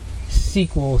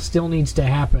sequel still needs to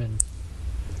happen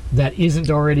that isn't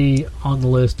already on the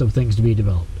list of things to be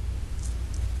developed?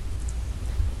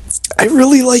 I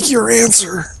really like your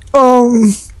answer.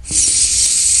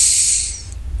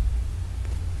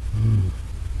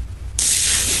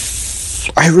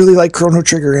 I really like Chrono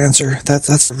Trigger answer.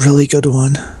 That's a really good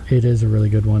one. It is a really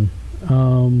good one.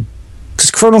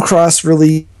 Because Chrono Cross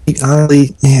really,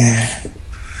 yeah.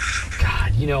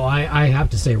 I have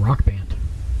to say Rock Band.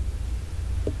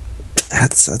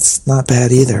 That's not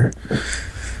bad either.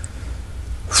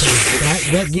 So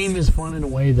that game is fun in a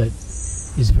way that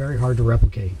is very hard to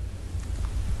replicate.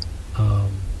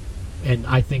 And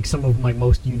I think some of my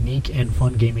most unique and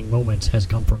fun gaming moments has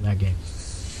come from that game.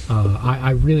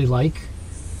 I really like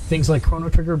things like Chrono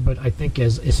Trigger, but I think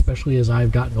especially as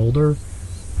I've gotten older,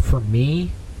 for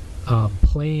me,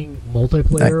 playing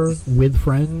multiplayer with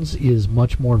friends is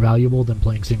much more valuable than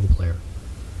playing single player.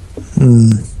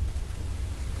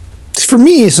 For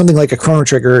me, something like a Chrono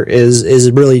Trigger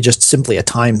is really just simply a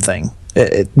time thing.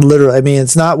 It literally, I mean,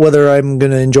 it's not whether I'm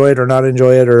going to enjoy it or not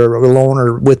enjoy it, or alone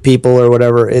or with people or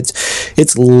whatever.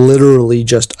 It's literally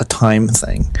just a time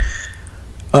thing.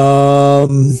 Got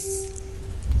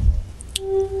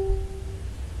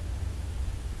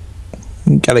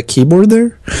a keyboard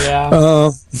there?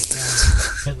 Yeah.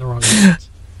 Hitting the wrong buttons.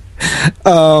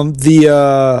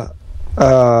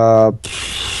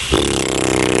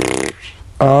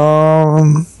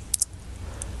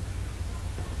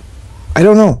 I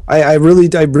don't know. I really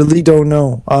don't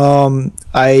know.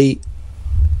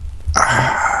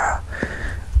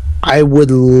 I would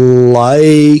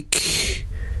like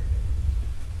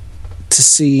to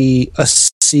see a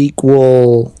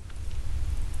sequel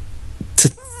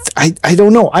to. I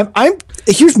don't know. I'm.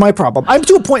 Here's my problem. I'm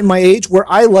to a point in my age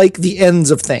where I like the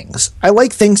ends of things. I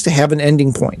like things to have an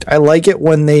ending point. I like it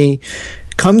when they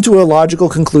come to a logical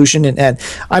conclusion and end.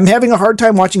 I'm having a hard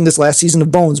time watching this last season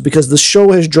of Bones because the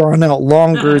show has drawn out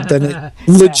longer than it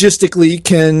logistically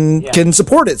can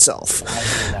support itself.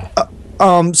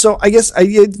 So I guess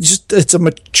it's a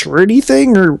maturity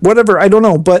thing or whatever. I don't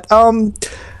know, but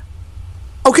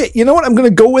okay, you know what? I'm going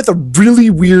to go with a really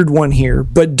weird one here,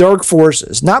 but Dark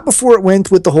Forces. Not before it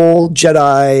went with the whole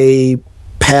Jedi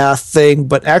path thing,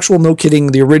 but actual, no kidding,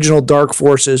 the original Dark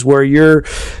Forces, where you're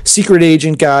secret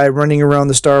agent guy running around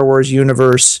the Star Wars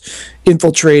universe,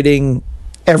 infiltrating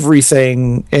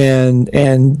everything and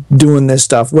doing this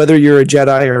stuff. Whether you're a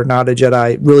Jedi or not a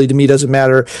Jedi, really to me doesn't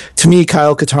matter. To me,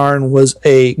 Kyle Katarn was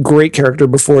a great character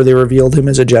before they revealed him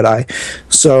as a Jedi.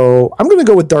 So I'm going to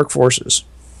go with Dark Forces.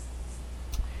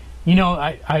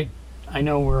 I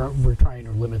know we're trying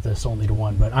to limit this only to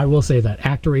one, but I will say that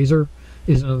ActRaiser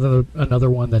is another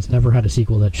one that's never had a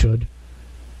sequel that should.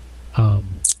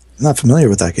 Not familiar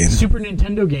with that game. Super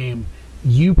Nintendo game.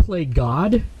 You play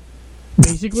God,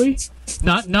 basically.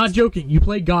 Not joking. You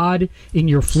play God in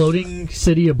your floating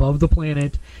city above the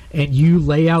planet, and you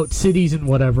lay out cities and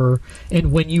whatever.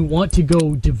 And when you want to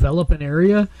go develop an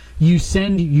area, you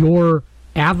send your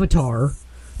avatar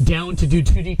down to do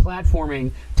 2D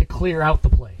platforming to clear out the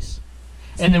place.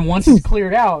 And then once it's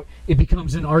cleared out, it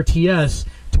becomes an RTS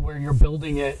to where you're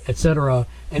building it, etc.,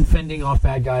 and fending off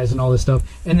bad guys and all this stuff.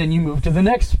 And then you move to the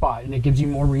next spot, and it gives you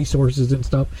more resources and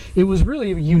stuff. It was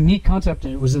really a unique concept,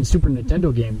 and it was in Super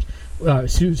Nintendo games,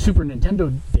 Super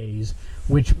Nintendo days,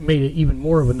 which made it even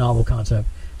more of a novel concept.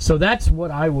 So that's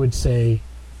what I would say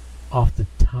off the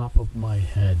top of my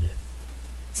head.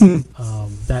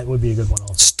 That would be a good one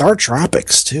also. Star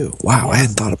Tropics, too. Wow, I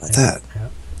hadn't thought about that. Yeah.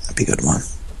 That'd be a good one.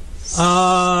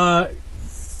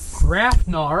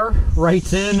 Grafnar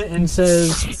writes in and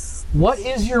says, what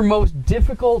is your most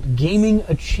difficult gaming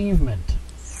achievement?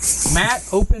 Matt,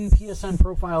 open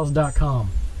psnprofiles.com.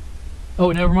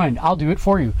 Oh, never mind. I'll do it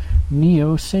for you.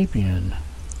 Neo Sapien.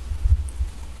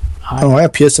 I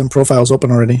have PSN profiles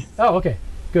open already. Oh, okay.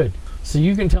 Good. So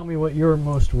you can tell me what your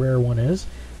most rare one is.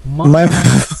 My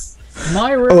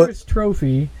rarest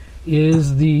trophy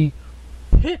is the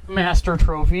Pitmaster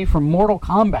trophy from Mortal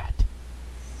Kombat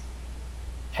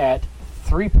at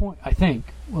 3 point. I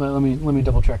think. Well, let me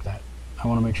double check that. I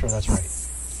want to make sure that's right.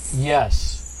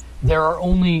 Yes, there are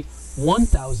only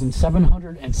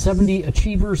 1,770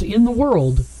 achievers in the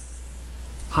world.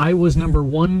 I was number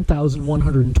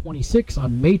 1,126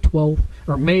 on May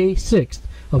 6th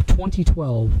of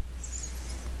 2012.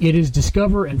 It is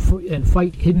Discover and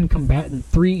Fight Hidden Combatant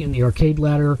 3 in the arcade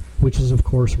ladder, which is, of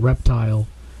course, Reptile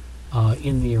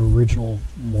in the original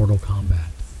Mortal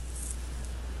Kombat.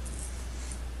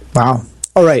 Wow.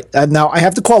 All right. Now, I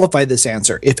have to qualify this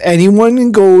answer. If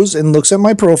anyone goes and looks at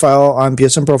my profile on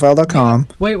psnprofile.com...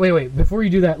 Wait. Before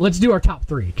you do that, let's do our top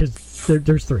three, because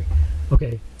there's three.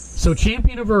 Okay. So,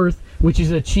 Champion of Earth, which is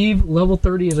achieved level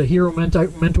 30 as a hero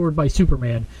mentored by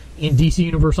Superman in DC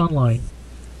Universe Online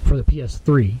for the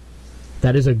PS3.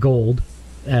 That is a gold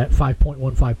at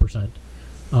 5.15%.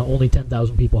 Only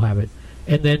 10,000 people have it.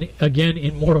 And then, again,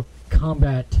 in Mortal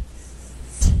Kombat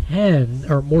 10,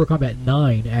 or Mortal Kombat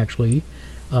 9, actually,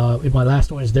 in my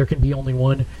last one is There Can Be Only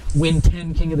One. Win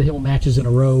 10 King of the Hill matches in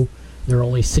a row. There are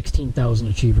only 16,000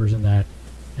 achievers in that.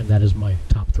 And that is my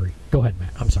top 3. Go ahead,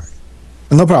 Matt. I'm sorry.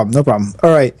 No problem.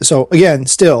 All right. So again,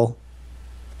 still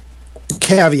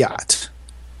caveat.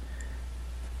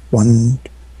 1, 2,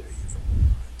 3,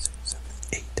 4, 5,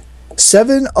 6,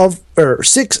 7, 8.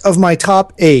 6 of my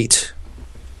top 8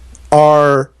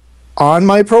 are on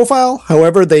my profile.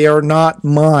 However, they are not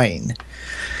mine.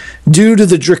 Due to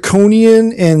the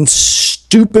draconian and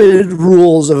stupid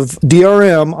rules of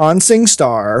DRM on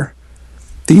SingStar,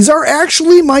 these are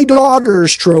actually my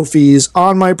daughter's trophies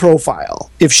on my profile.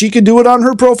 If she could do it on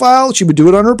her profile, she would do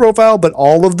it on her profile, but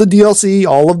all of the DLC,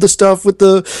 all of the stuff with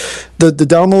the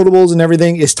downloadables and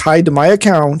everything is tied to my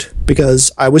account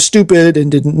because I was stupid and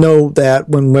didn't know that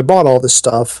when I bought all this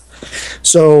stuff.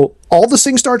 So all the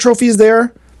SingStar trophies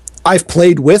there, I've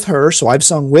played with her, so I've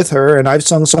sung with her, and I've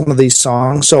sung some of these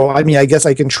songs. So, I mean, I guess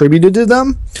I contributed to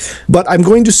them, but I'm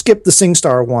going to skip the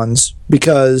SingStar ones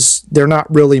because they're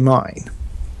not really mine.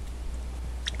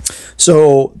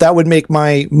 So that would make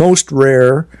my most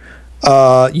rare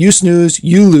You Snooze,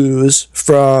 You Lose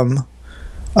from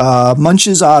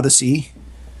Munch's Odyssey,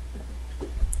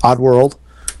 Oddworld,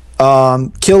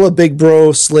 Kill a Big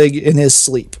Bro Slig in His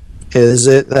Sleep.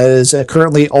 That is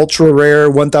currently ultra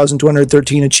rare,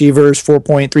 1,213 achievers,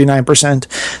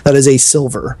 4.39%. That is a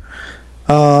silver.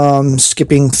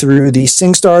 Skipping through the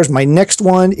SingStars, my next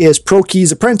one is Pro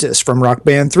Keys Apprentice from Rock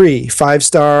Band 3.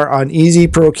 5-star on easy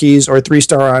Pro Keys or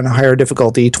 3-star on higher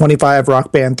difficulty. 25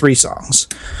 Rock Band 3 songs.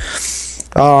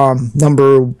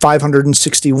 Number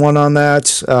 561 on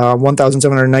that.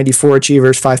 1,794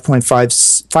 achievers,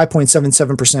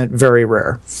 5.77%, very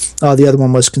rare. The other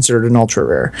one was considered an ultra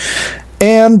rare.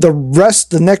 And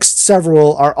the next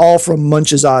several are all from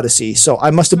Munch's Odyssey. So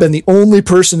I must have been the only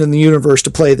person in the universe to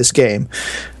play this game.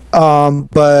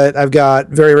 But I've got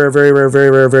very rare, very rare, very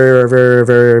rare, very rare,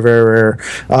 very rare, very rare.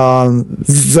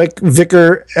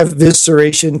 Vicar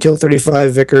Evisceration, Kill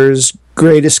 35 Vicars,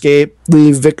 Great Escape,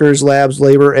 Leave Vickers Labs,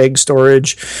 Labor, Egg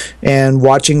Storage, and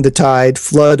Watching the Tide,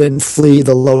 Flood and Flee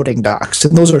the Loading Docks.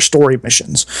 And those are story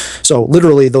missions. So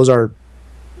literally those are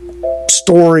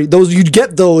story. Those you'd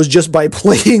get those just by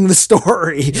playing the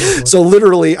story. So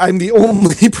literally I'm the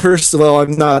only person, well,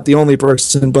 I'm not the only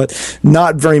person, but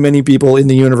not very many people in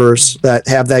the universe that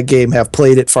have that game have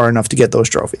played it far enough to get those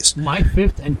trophies. My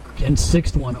 5th and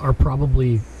 6th one are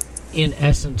probably, in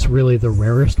essence, really the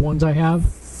rarest ones I have.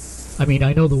 I mean,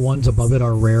 I know the ones above it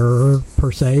are rarer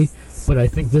per se, but I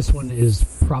think this one is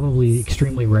probably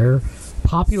extremely rare.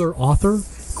 Popular author,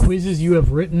 quizzes you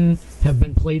have written have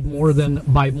been played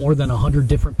by more than 100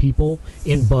 different people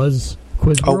in Buzz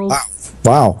Quiz World.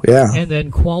 Wow, yeah. And then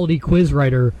quality quiz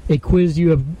writer, a quiz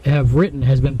you have written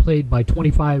has been played by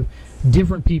 25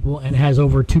 different people and has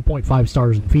over 2.5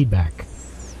 stars in feedback.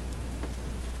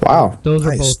 Wow. Those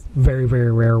are both very,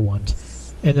 very rare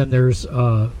ones. And then there's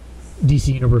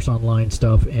DC Universe Online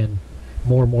stuff and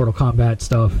more Mortal Kombat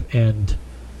stuff and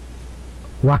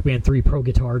Rock Band 3 Pro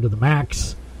Guitar to the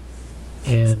max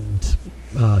and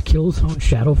Killzone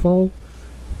Shadowfall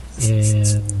and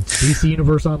DC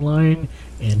Universe Online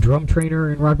and Drum Trainer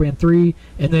and Rock Band 3,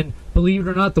 and then, believe it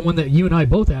or not, the one that you and I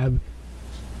both have,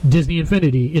 Disney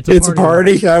Infinity. It's a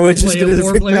party. I was just going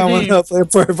to pick that one up. Play a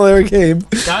 4-player game.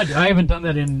 God, I haven't done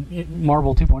that in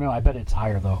Marvel 2.0. I bet it's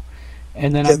higher though.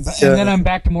 And then I'm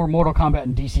back to more Mortal Kombat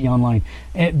and DC Online.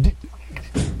 And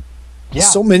yeah,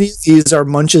 so many of these are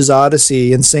Munch's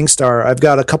Odyssey and SingStar. I've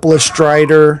got a couple of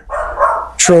Strider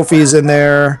trophies in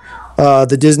there.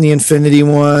 The Disney Infinity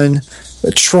one,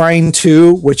 Trine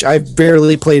 2, which I've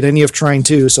barely played any of Trine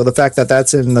 2, so the fact that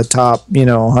that's in the top,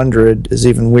 100 is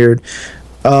even weird.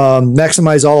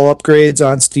 Maximize all upgrades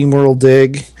on SteamWorld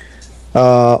Dig.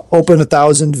 Open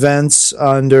 1,000 vents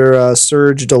under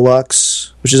Surge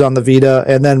Deluxe, which is on the Vita,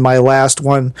 and then my last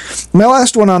one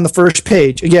on the first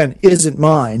page, again, isn't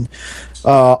mine.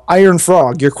 Iron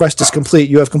Frog, your quest is complete.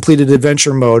 You have completed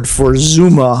adventure mode for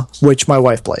Zuma, which my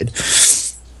wife played.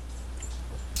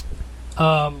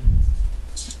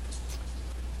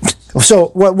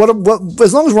 So what?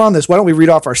 As long as we're on this, why don't we read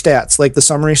off our stats, like the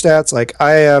summary stats? Like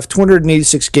I have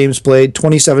 286 games played,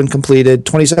 27 completed,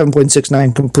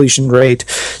 27.69 completion rate,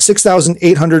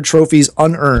 6,800 trophies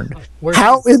unearned.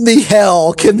 How in the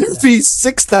hell can there be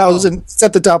 6,000? It's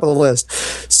at the top of the list.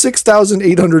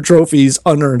 6,800 trophies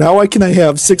unearned. How can I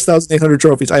have 6,800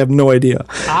 trophies? I have no idea.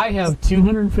 I have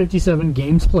 257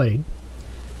 games played,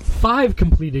 5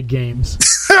 completed games.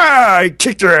 I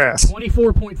kicked your ass.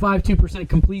 24.52%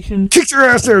 completion. Kicked your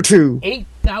ass there too.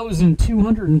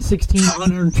 8,216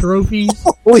 unearned trophies.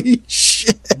 Holy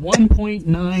shit.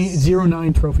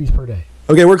 1.909 trophies per day.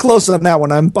 Okay, we're close on that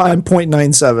one. I'm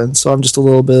 0.97, so I'm just a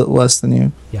little bit less than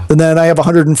you. Yeah. And then I have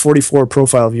 144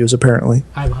 profile views apparently.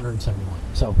 I have 171.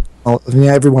 So,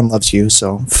 everyone loves you.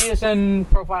 So,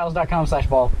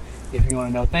 csnprofiles.com/ball if you want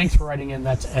to know. Thanks for writing in.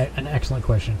 That's an excellent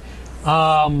question.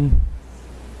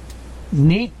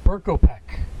 Nate Berkopek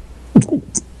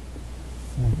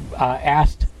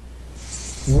asked,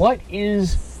 "What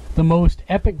is the most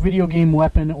epic video game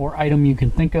weapon or item you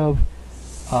can think of?"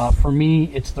 For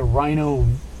me, it's the Rhino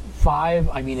 5.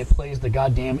 I mean, it plays the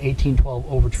goddamn 1812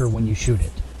 Overture when you shoot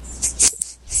it.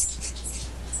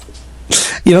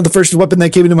 The first weapon that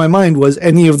came into my mind was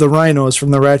any of the rhinos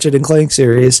from the Ratchet and Clank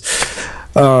series.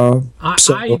 I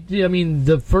mean,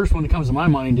 the first one that comes to my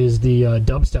mind is the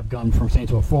dubstep gun from Saints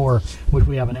Row 4, which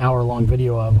we have an hour-long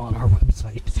video of on our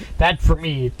website. That, for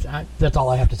me, that's all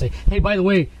I have to say. Hey, by the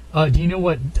way, do you know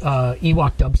what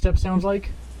Ewok dubstep sounds like?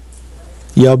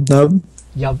 Yub nub.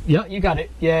 Yep, you got it.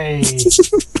 Yay. Yep.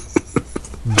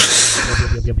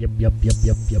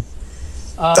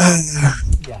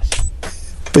 Yes.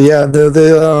 But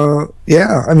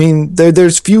yeah, I mean,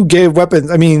 there's few gay weapons.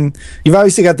 I mean, you've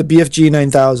obviously got the BFG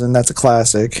 9000. That's a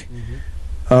classic.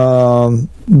 Mm-hmm.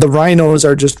 The rhinos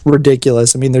are just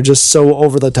ridiculous. I mean, they're just so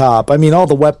over the top. I mean, all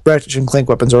the Ratchet and Clank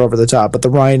weapons are over the top, but the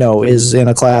rhino is in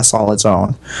a class all its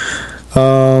own.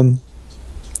 Yeah,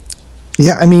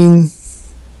 I mean,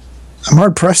 I'm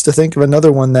hard pressed to think of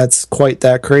another one that's quite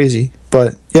that crazy.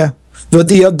 But yeah. But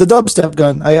the dubstep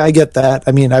gun, I get that.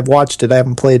 I mean, I've watched it. I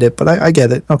haven't played it, but I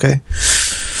get it. Okay.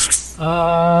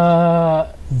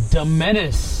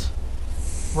 Demenis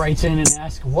writes in and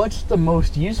asks, "What's the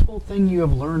most useful thing you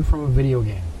have learned from a video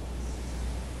game?"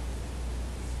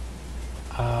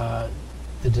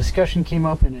 The discussion came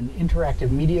up in an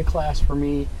interactive media class for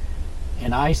me,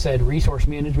 and I said resource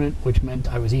management, which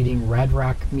meant I was eating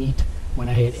Radrock meat when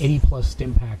I had 80-plus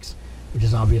stim packs, which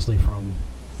is obviously from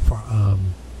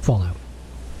Fallout.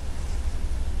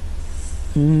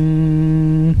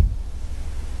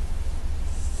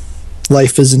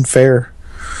 Life isn't fair.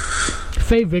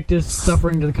 Faye Victus,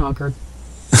 Suffering to the Conquered.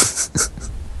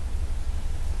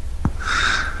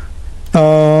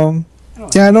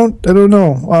 Yeah, I don't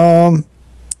know.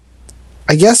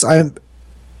 I guess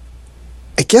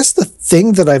the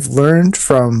thing that I've learned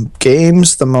from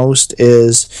games the most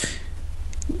is,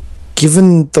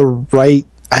 given the right,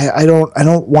 I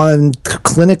don't want to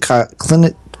clinicize.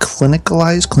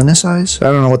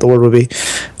 I don't know what the word would be.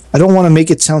 I don't want to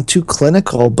make it sound too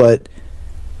clinical, but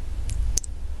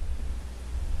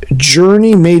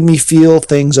Journey made me feel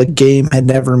things a game had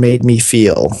never made me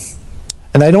feel.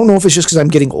 And I don't know if it's just because I'm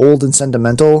getting old and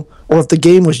sentimental, or if the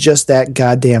game was just that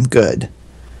goddamn good.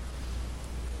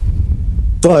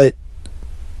 But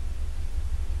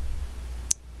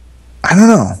I don't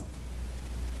know.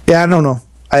 Yeah, I don't know.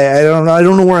 I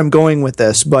don't know where I'm going with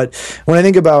this, but when I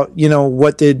think about,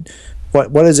 what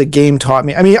has a game taught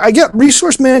me? I mean, I get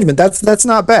resource management. That's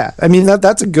not bad. I mean,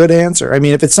 that's a good answer. I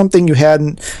mean, if it's something you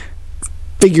hadn't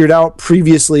figured out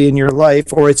previously in your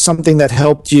life, or it's something that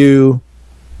helped you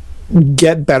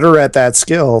get better at that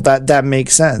skill, that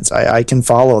makes sense. I can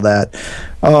follow that.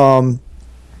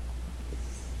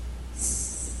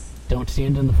 Don't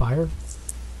stand in the fire.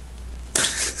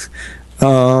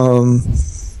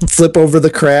 Flip over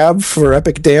the crab for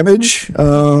epic damage.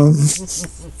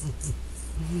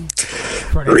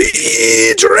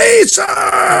 Ridge Racer!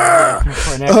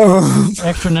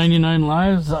 Extra 99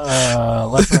 lives.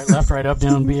 Left, right, up,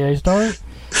 down, BA start.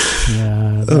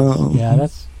 Yeah.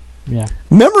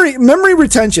 Memory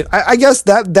retention. I guess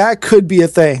that could be a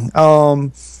thing.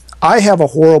 I have a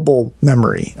horrible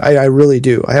memory. I really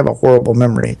do. I have a horrible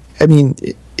memory. I mean,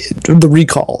 the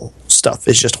recall stuff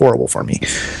is just horrible for me.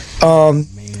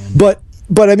 But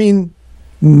I mean,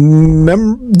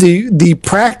 the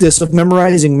practice of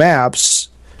memorizing maps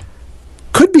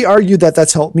could be argued that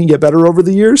that's helped me get better over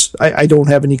the years. I don't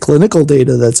have any clinical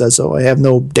data that says so. I have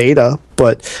no data,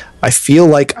 but I feel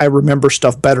like I remember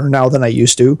stuff better now than I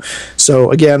used to.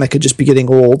 So again, I could just be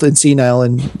getting old and senile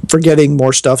and forgetting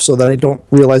more stuff so that I don't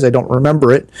realize I don't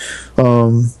remember it.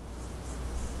 Oh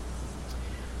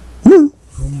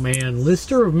man,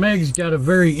 Lister of Meg's got a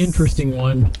very interesting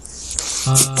one.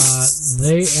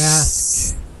 They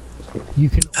ask, you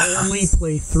can only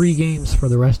play 3 games for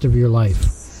the rest of your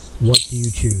life. What do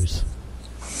you choose?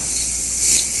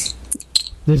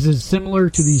 This is similar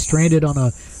to the stranded on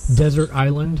a desert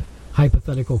island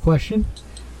hypothetical question.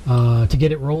 To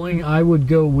get it rolling, I would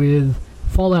go with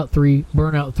Fallout 3,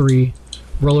 Burnout 3,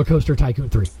 Roller Coaster Tycoon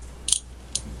 3.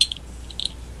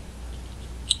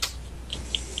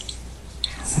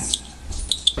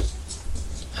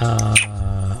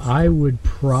 I would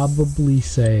probably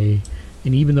say,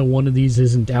 and even though one of these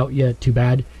isn't out yet, too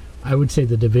bad, I would say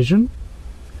The Division.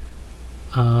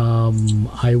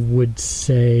 I would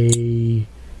say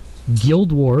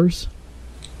Guild Wars,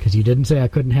 because you didn't say I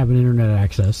couldn't have an internet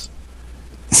access.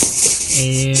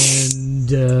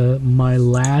 And my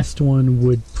last one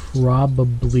would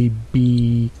probably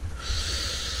be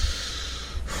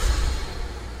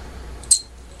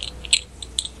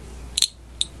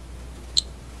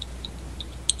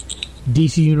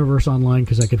DC Universe Online,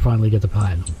 because I could finally get the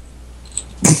platinum.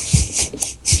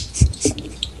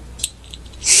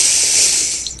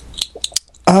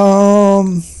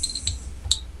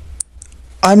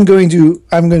 I'm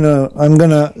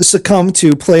gonna succumb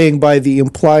to playing by the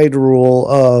implied rule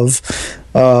of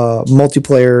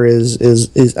multiplayer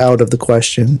is out of the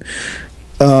question.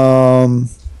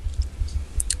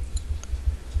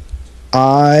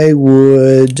 I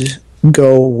would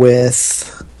go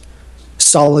with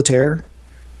Solitaire,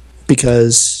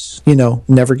 because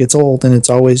never gets old, and it's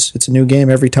a new game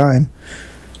every time.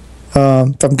 If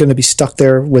I'm going to be stuck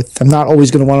there I'm not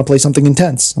always going to want to play something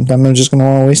intense. I'm just going to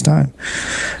want to waste time.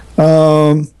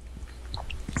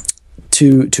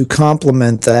 To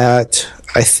complement that,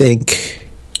 I think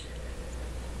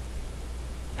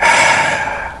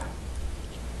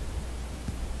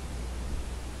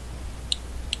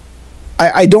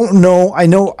I don't know. I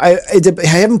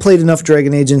haven't played enough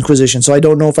Dragon Age Inquisition, so I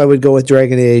don't know if I would go with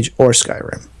Dragon Age or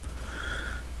Skyrim.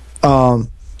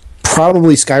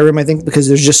 Probably Skyrim, I think, because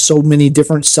there's just so many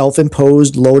different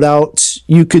self-imposed loadouts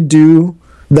you could do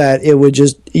that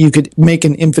you could make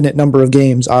an infinite number of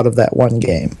games out of that one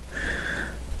game.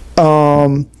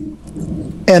 And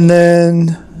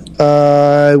then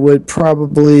I would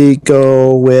probably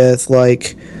go with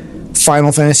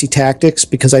Final Fantasy Tactics,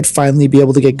 because I'd finally be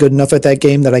able to get good enough at that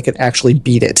game that I could actually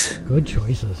beat it. Good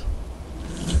choices.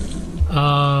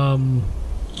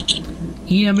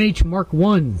 EMH Mark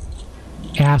 1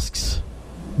 asks,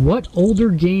 what older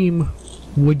game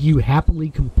would you happily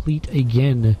complete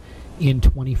again in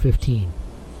 2015?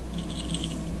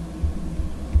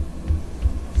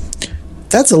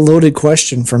 That's a loaded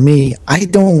question for me. I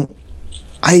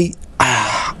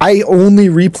only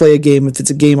replay a game if it's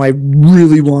a game I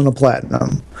really want to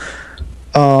platinum.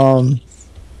 And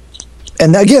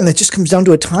again, it just comes down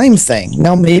to a time thing.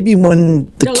 Now, maybe when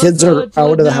the kids are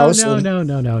out of the house.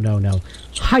 No.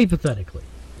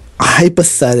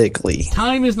 Hypothetically.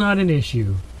 Time is not an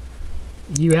issue.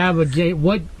 You have a game.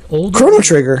 What older? Chrono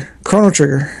Trigger.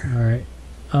 All right.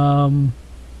 Man.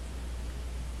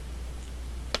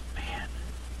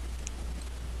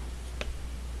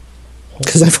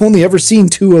 Because I've only ever seen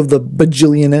 2 of the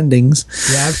bajillion endings.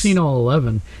 Yeah, I've seen all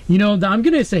 11. I'm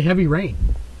going to say Heavy Rain,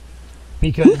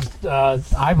 because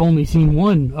I've only seen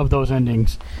 1 of those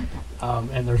endings,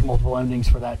 and there's multiple endings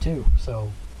for that too.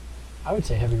 So I would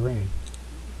say Heavy Rain.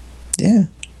 Yeah.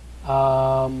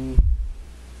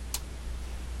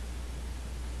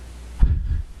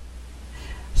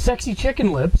 Sexy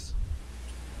Chicken Lips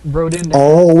wrote in.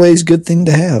 Always good thing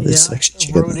to have is Sexy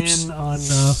Chicken Lips. Wrote in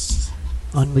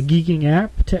on the Geeking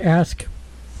app to ask,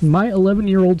 my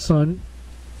 11-year-old son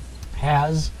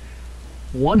has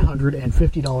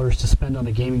 $150 to spend on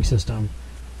a gaming system.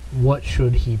 What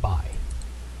should he buy?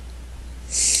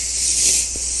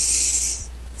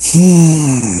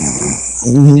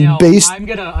 Now,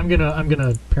 I'm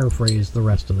gonna paraphrase the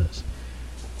rest of this.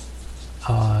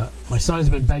 My son has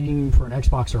been begging for an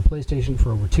Xbox or a PlayStation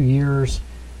for over 2 years.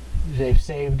 They've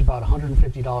saved about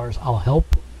 $150. I'll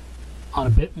help on a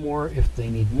bit more if they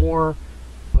need more,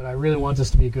 but I really want this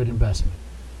to be a good investment.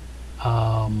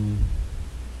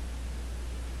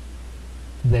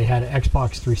 They had an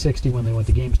Xbox 360 when they went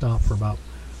to GameStop for about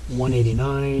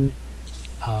 $189.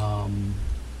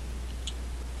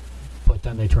 But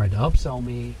then they tried to upsell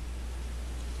me,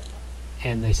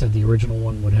 and they said the original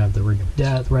one would have the Ring of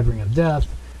Death, Red Ring of Death.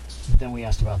 Then we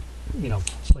asked about,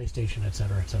 PlayStation,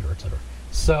 etc., etc., etc.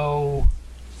 So,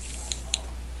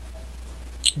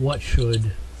 what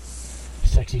should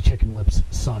Sexy Chicken Lips'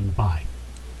 son buy?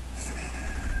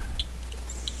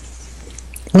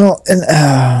 Well, and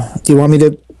do you want me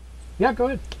to? Yeah, go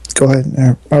ahead. Go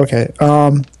ahead. Okay.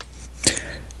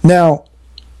 Now,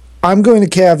 I'm going to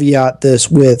caveat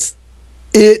this with,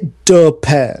 it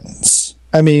depends.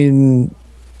 I mean,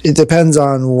 it depends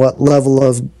on what level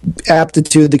of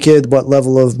aptitude the kid, what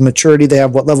level of maturity they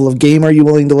have, what level of game are you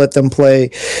willing to let them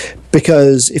play.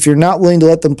 Because if you're not willing to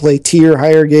let them play tier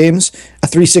higher games, a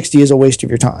 360 is a waste of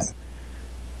your time.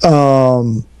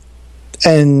 So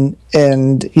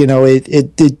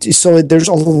there's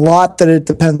a lot that it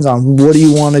depends on. What do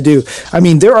you want to do? I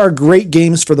mean, there are great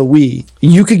games for the Wii.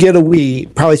 You could get a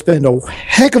Wii, probably spend a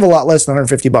heck of a lot less than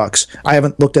 $150. I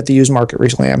haven't looked at the used market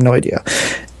recently. I have no idea.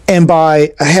 And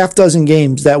buy a half dozen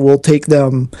games that will take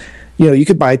them, You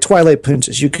could buy Twilight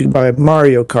Princess, you could buy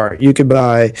Mario Kart, you could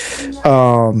buy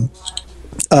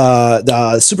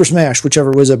the Super Smash,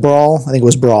 whichever was a Brawl. I think it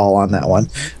was Brawl on that one.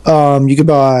 You could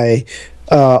buy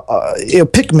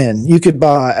Pikmin. You could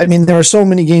buy. I mean, there are so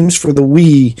many games for the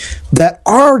Wii that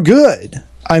are good.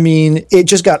 I mean, it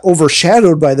just got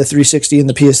overshadowed by the 360 and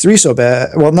the PS3 so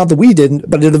bad. Well, not the Wii didn't,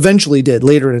 but it eventually did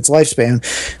later in its lifespan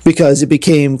because it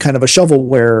became kind of a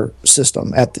shovelware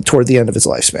system toward the end of its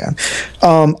lifespan.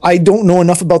 I don't know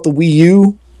enough about the Wii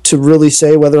U to really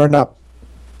say whether or not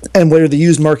and where the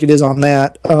used market is on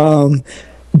that.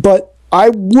 But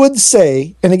I would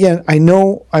say, and again, I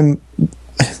know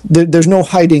there's no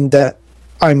hiding that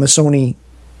I'm a Sony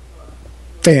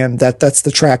fan, that's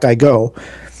the track I go.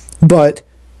 But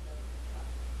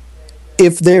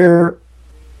if they're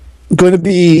going to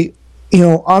be,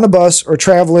 on a bus or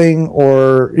traveling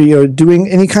or, doing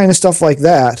any kind of stuff like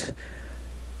that,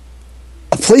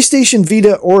 a PlayStation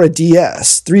Vita or a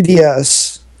DS,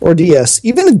 3DS or DS,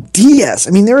 even a DS. I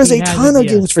mean, there is a ton of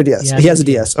games for DS. He has a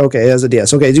DS. Okay, he has a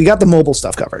DS. Okay, so you got the mobile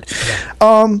stuff covered.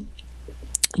 Yeah.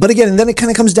 But again, then it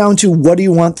kind of comes down to what do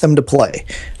you want them to play?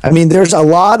 I mean, there's a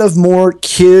lot of more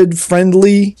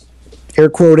kid-friendly, air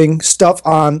quoting, stuff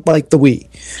on like the Wii.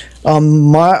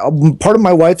 Part of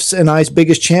my wife's and I's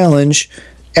biggest challenge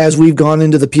as we've gone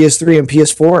into the PS3 and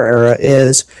PS4 era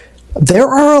is there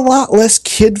are a lot less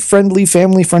kid-friendly,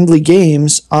 family-friendly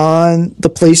games on the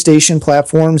PlayStation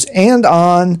platforms and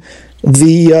on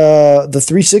the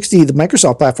 360, the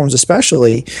Microsoft platforms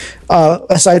especially,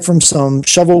 aside from some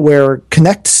shovelware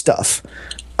Connect stuff.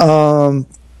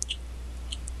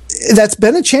 That's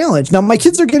been a challenge. Now, my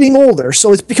kids are getting older,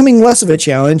 so it's becoming less of a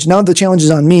challenge. Now the challenge is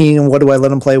on me, and what do I let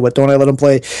them play? What don't I let them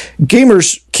play?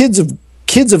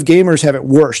 Kids of gamers have it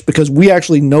worse because we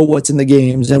actually know what's in the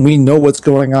games and we know what's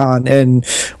going on, and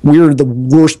we're the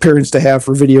worst parents to have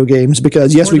for video games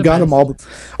because yes, we've got them all,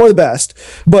 or the best,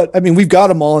 but I mean we've got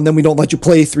them all, and then we don't let you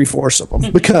play 3/4 of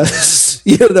them because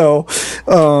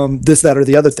this, that, or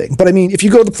the other thing. But I mean, if you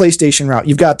go the PlayStation route,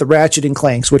 you've got the Ratchet and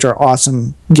Clanks, which are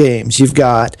awesome games. You've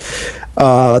got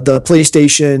the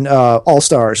PlayStation All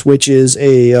Stars, which is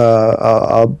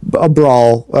a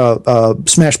Brawl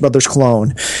Smash Brothers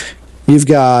clone. You've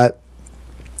got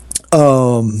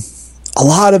a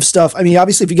lot of stuff. I mean,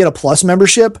 obviously, if you get a Plus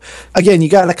membership, again, you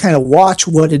got to kind of watch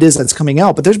what it is that's coming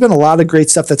out. But there's been a lot of great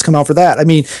stuff that's come out for that. I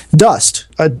mean, Dust.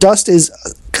 Dust is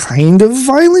a kind of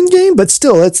violent game, but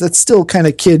still, that's still kind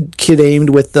of kid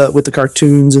aimed with the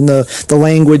cartoons, and the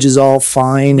language is all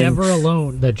fine. Never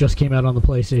Alone that just came out on the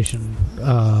PlayStation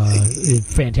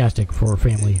is fantastic for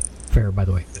family fare, by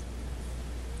the way.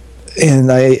 And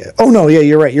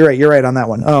you're right on that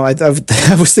one. Oh, I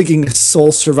was thinking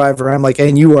Soul Survivor. I'm like,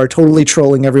 and you are totally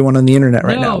trolling everyone on the internet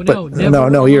right now. But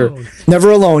no, you're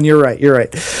never alone. You're right.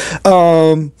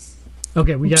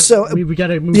 Okay, we got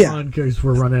to move on because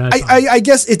we're running out of time. I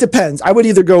guess it depends. I would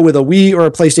either go with a Wii or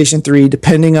a PlayStation 3,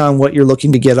 depending on what you're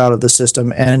looking to get out of the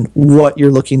system and what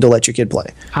you're looking to let your kid play.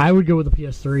 I would go with the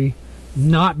PS3,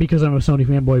 not because I'm a Sony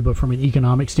fanboy, but from an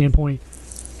economic standpoint.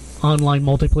 Online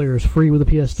multiplayer is free with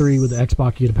the PS3. With the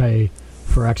Xbox, you have to pay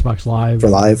for Xbox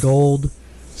Live Gold.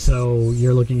 So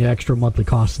you're looking at extra monthly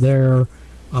costs there.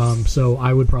 So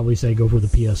I would probably say go for the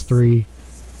PS3.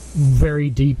 Very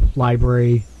deep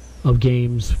library of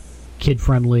games,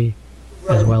 kid-friendly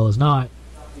as well as not.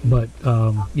 But,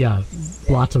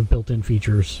 lots of built-in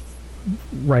features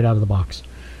right out of the box.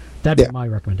 That'd be my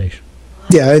recommendation.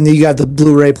 Yeah, and you got the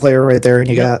Blu-ray player right there, and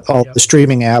you got all the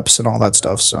streaming apps and all that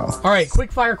stuff. So, all right,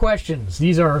 quick fire questions.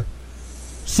 These are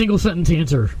single sentence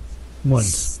answer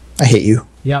ones. I hate you.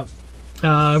 Yep.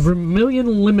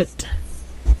 Vermilion Limit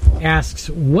asks,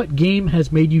 "What game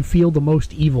has made you feel the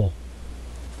most evil?"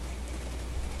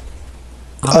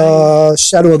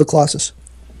 Shadow of the Colossus.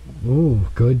 Ooh,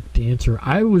 good answer.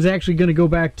 I was actually going to go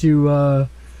back to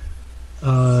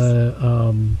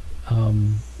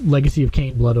Legacy of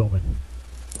Kain: Blood Omen.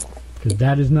 Because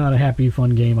that is not a happy,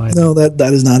 fun game either. No,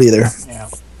 that is not either. Yeah.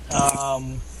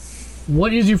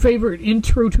 What is your favorite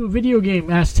intro to a video game?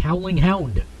 Asked Howling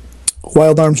Hound.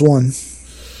 Wild Arms 1.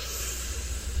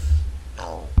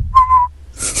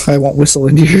 I won't whistle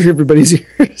into everybody's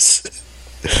ears.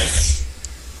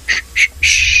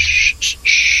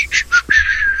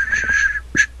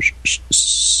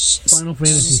 Final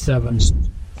Fantasy VII.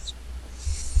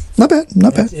 Not bad.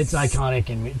 It's iconic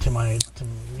in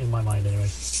my mind, anyway.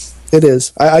 It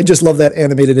is. I just love that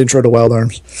animated intro to Wild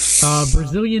Arms.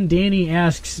 Brazilian Danny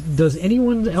asks, "Does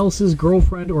anyone else's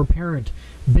girlfriend or parent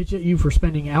bitch at you for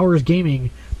spending hours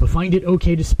gaming, but find it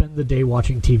okay to spend the day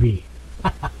watching TV?"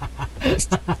 He's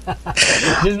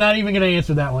not even going to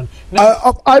answer that one.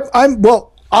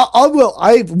 No.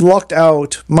 I lucked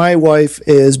out. My wife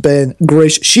has been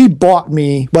gracious. She bought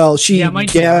me. Well, she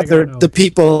gathered the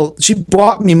people. She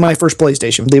bought me my first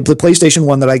PlayStation. The PlayStation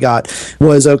 1 that I got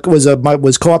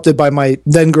was co-opted by my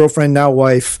then girlfriend, now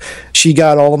wife. She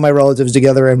got all of my relatives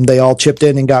together, and they all chipped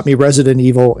in and got me Resident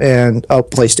Evil and a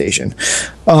PlayStation.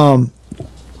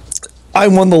 I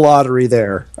won the lottery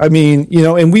there. I mean,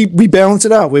 and we balance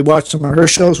it out. We watch some of her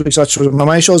shows. We watch some of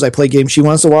my shows. I play games she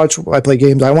wants to watch. I play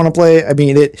games I want to play. I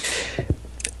mean,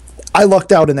 I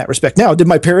lucked out in that respect. Now, did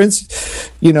my parents,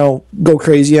 go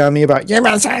crazy on me about, you've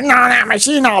been sitting on that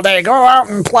machine all day, go out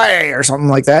and play, or something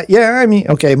like that? Yeah, I mean,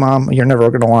 okay, Mom, you're never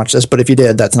going to watch this, but if you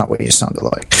did, that's not what you sounded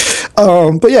like.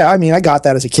 But yeah, I mean, I got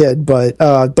that as a kid, but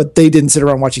they didn't sit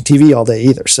around watching TV all day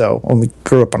either, so when we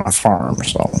grew up on a farm,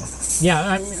 so... Yeah,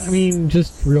 I mean,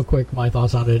 just real quick, my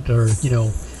thoughts on it are,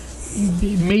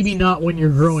 maybe not when you're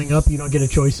growing up, you don't get a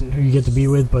choice in who you get to be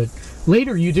with, but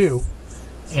later you do.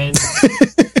 And,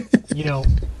 you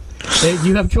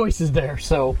have choices there,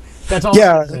 so that's all I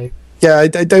can say. Yeah, I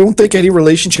don't think any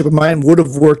relationship of mine would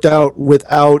have worked out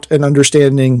without an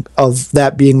understanding of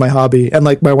that being my hobby. And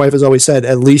like my wife has always said,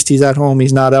 at least he's at home.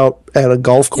 He's not out at a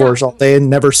golf course all day and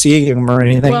never seeing him or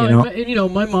anything. Well,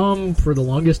 and my mom for the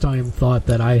longest time thought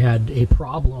that I had a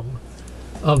problem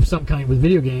of some kind with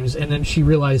video games, and then she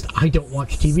realized I don't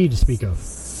watch TV to speak of.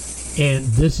 And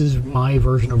this is my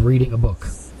version of reading a book.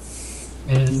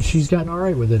 And she's gotten all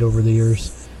right with it over the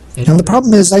years. And the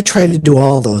problem is, I try to do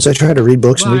all those. I try to read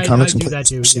books and read comics and play. I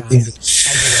do that too. Yeah, I do that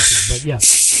too. But yeah,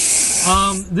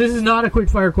 this is not a quick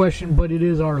fire question, but it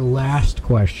is our last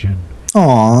question.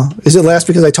 Aw, is it last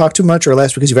because I talk too much, or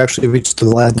last because you've actually reached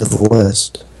the end of the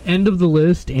list? End of the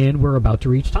list, and we're about to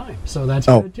reach time, so that's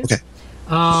good too. Okay.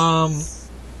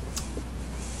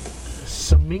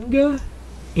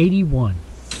 Saminga81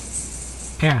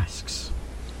 asks,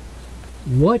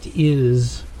 "What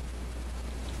is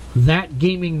that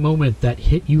gaming moment that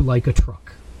hit you like a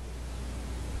truck?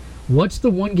 What's the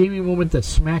one gaming moment that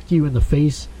smacked you in the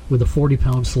face with a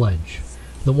 40-pound sledge?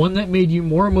 The one that made you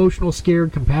more emotional,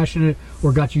 scared, compassionate,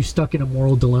 or got you stuck in a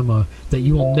moral dilemma that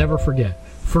you will never forget?"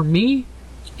 For me,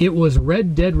 it was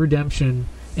Red Dead Redemption,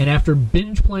 and after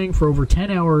binge playing for over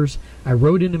 10 hours, I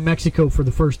rode into Mexico for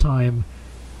the first time.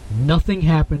 Nothing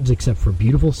happens except for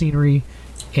beautiful scenery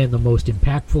and the most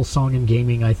impactful song in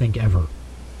gaming, I think, ever.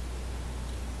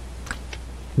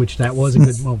 Which that was a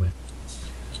good moment.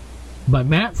 But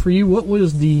Matt, for you, what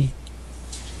was the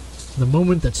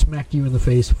moment that smacked you in the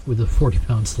face with a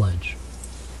 40-pound sledge?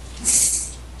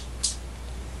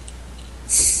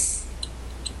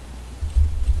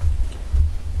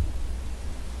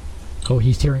 Oh,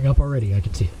 he's tearing up already. I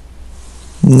can see it.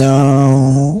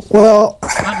 No. Well,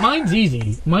 mine's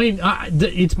easy. Mine,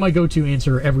 it's my go-to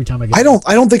answer every time I get. I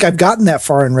don't think I've gotten that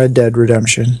far in Red Dead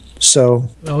Redemption. So.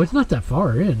 Oh, it's not that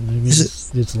far in. I mean,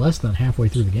 it's less than halfway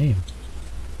through the game.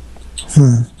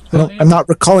 I'm not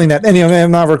recalling that. Anyway,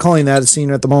 I'm not recalling that scene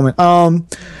at the moment.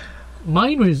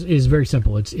 Mine is very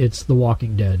simple. It's The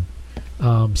Walking Dead,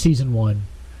 season 1.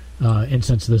 And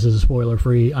since this is a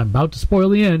spoiler-free, I'm about to spoil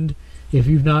the end. If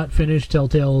you've not finished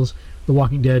Telltale's The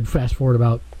Walking Dead, fast forward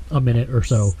about a minute or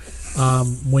so.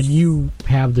 When you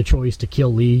have the choice to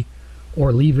kill Lee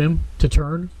or leave him to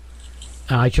turn,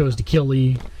 I chose to kill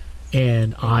Lee,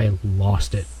 and I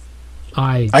lost it.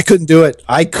 I couldn't do it.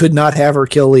 I could not have her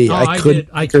kill Lee. I couldn't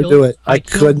do it. I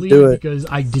couldn't do it because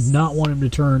I did not want him to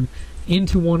turn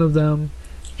into one of them,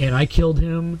 and I killed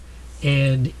him,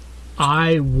 and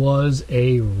I was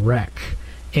a wreck.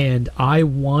 And I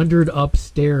wandered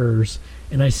upstairs,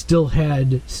 and I still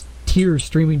had tears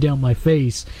streaming down my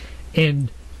face,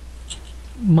 and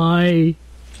my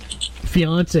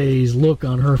fiance's look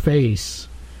on her face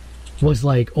was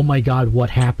like, "Oh my God,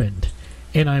 what happened?"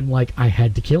 And I'm like, "I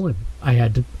had to kill him. I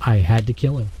had to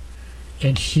kill him."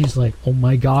 And she's like, "Oh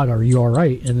my God, are you all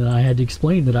right?" And then I had to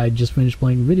explain that I had just finished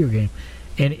playing a video game.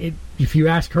 And if you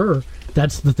ask her,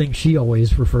 that's the thing she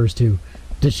always refers to.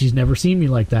 That she's never seen me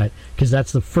like that, because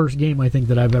that's the first game I think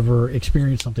that I've ever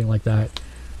experienced something like that,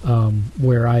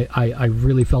 where I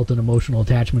really felt an emotional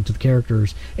attachment to the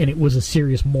characters, and it was a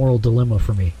serious moral dilemma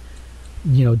for me.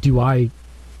 Do I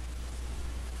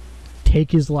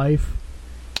take his life,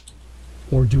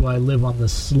 or do I live on the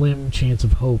slim chance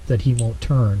of hope that he won't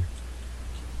turn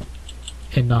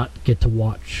and not get to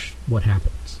watch what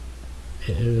happens?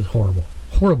 It was horrible.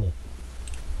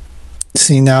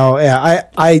 See, now, yeah,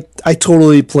 I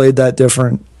totally played that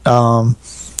different.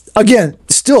 Again,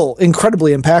 still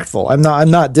incredibly impactful.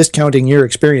 I'm not discounting your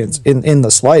experience in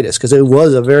the slightest, because it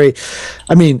was a very,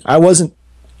 I wasn't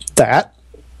that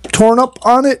torn up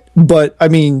on it, but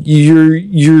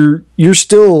you're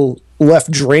still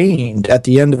left drained at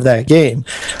the end of that game.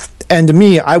 And to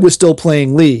me, I was still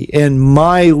playing Lee, and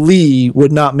my Lee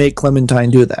would not make Clementine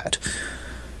do that.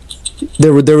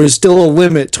 There was still a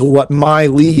limit to what my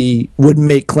Lee would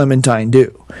make Clementine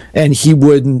do, and he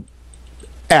wouldn't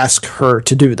ask her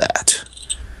to do that.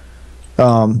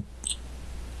 But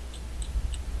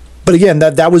again,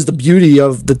 that was the beauty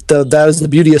of that is the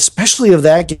beauty, especially of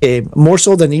that game, more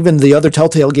so than even the other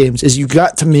Telltale games, is you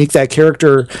got to make that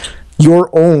character your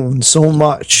own so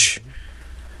much.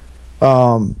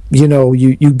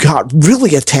 You got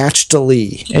really attached to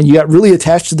Lee, and you got really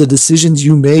attached to the decisions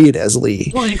you made as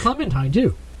Lee. Well, and Clementine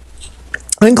too.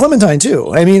 And Clementine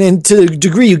too. I mean, and to a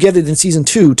degree, you get it in season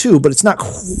 2 too, but it's not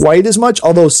quite as much.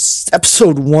 Although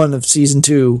episode 1 of season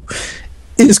 2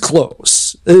 is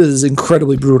close. It is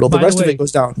incredibly brutal. The rest of it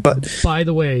goes down. But by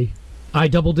the way, I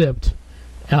double dipped.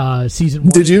 Season 1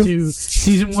 Did you? and 2,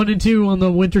 season 1 and 2 on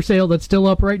the winter sale that's still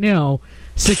up right now.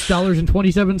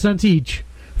 $6.27 each.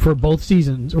 For both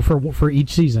seasons, or for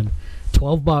each season,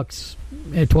 $12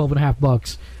 at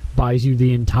 $12.50 buys you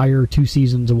the entire 2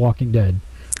 seasons of Walking Dead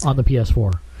on the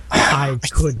PS4. I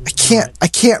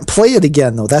can't play it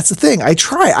again though. That's the thing. I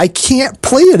can't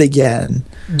play it again.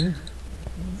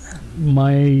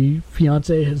 My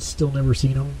fiance has still never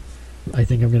seen them. I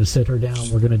think I'm going to sit her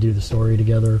down. We're going to do the story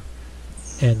together,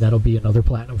 and that'll be another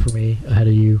platinum for me ahead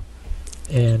of you.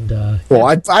 And well,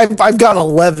 I've got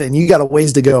 11. You got a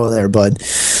ways to go there, bud.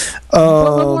 What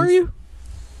level are you?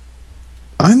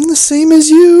 I'm the same as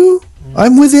you.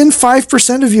 I'm within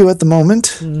 5% of you at the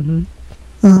moment.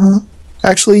 Mm-hmm.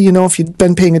 Actually, if you've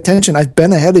been paying attention, I've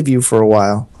been ahead of you for a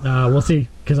while. We'll see,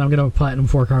 because I'm going to platinum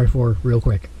 4 real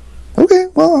quick. Okay,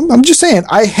 well, I'm just saying,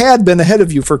 I had been ahead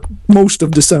of you for most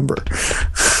of December.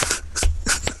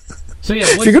 So yeah,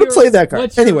 if you're going to play that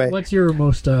card. Anyway. What's your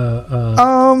most... I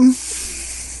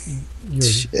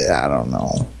don't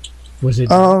know. Was it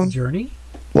Journey?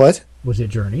 What? Was it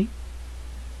Journey?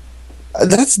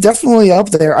 That's definitely up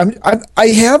there. I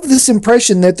have this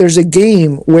impression that there's a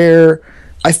game where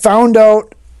I found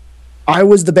out I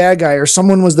was the bad guy or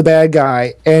someone was the bad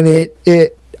guy, and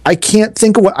I can't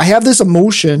think of what... I have this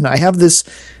emotion, I have this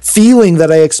feeling that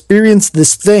I experienced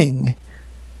this thing,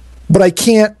 but I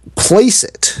can't place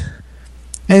it.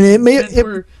 And it may...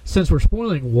 Since we're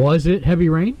spoiling, was it Heavy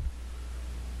Rain?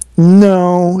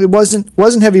 No, it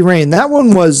wasn't Heavy Rain. That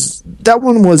one was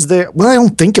there. Well, I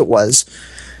don't think it was.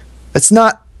 It's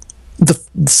not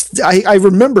I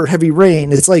remember Heavy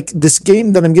Rain. It's like this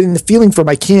game that I'm getting the feeling from.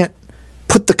 I can't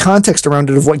put the context around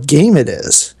it of what game it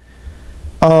is.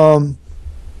 But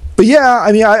yeah,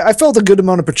 I mean, I felt a good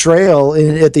amount of betrayal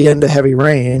at the end of Heavy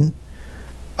Rain.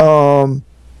 But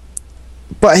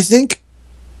I think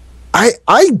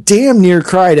I damn near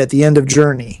cried at the end of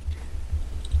Journey.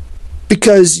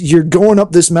 Because you're going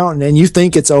up this mountain and you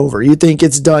think it's over. You think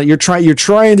it's done. You're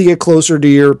trying to get closer to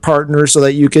your partner so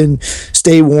that you can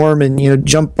stay warm and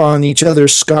jump on each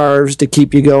other's scarves to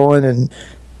keep you going. And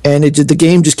the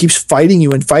game just keeps fighting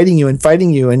you and fighting you and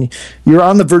fighting you, and you're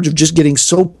on the verge of just getting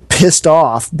so pissed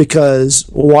off because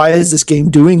why is this game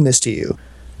doing this to you?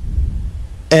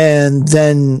 And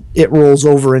then it rolls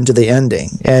over into the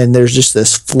ending, and there's just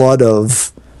this flood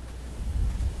of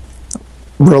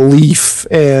relief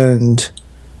and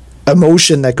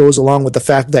emotion that goes along with the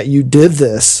fact that you did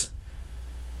this,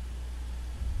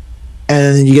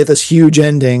 and then you get this huge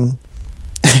ending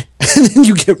and then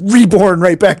you get reborn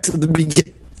right back to the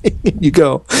beginning and you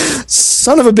go,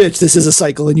 son of a bitch, this is a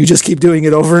cycle, and you just keep doing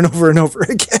it over and over and over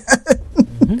again.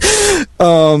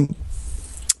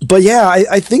 But yeah,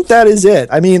 I think that is it.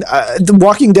 I mean, the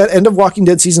Walking Dead, end of Walking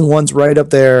Dead season 1's right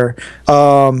up there.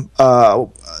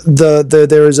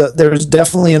 There's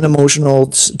definitely an emotional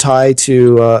tie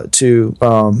to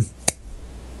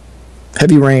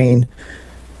Heavy Rain.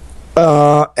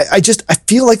 I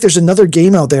feel like there's another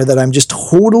game out there that I'm just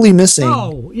totally missing.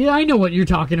 Oh, yeah, I know what you're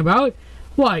talking about.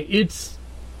 Why,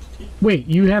 wait,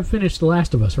 you have finished The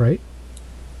Last of Us, right?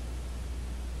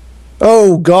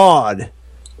 Oh, God.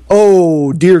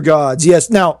 Oh, dear gods, yes.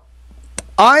 Now,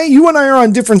 you and I are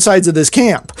on different sides of this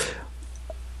camp.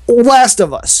 Last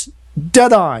of Us,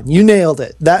 dead on. You nailed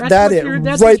it. That's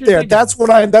right there. That's what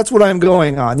I'm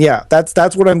going on. Yeah,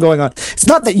 that's what I'm going on. It's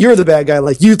not that you're the bad guy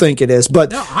like you think it is,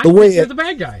 but no, I think you're the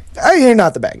bad guy. You're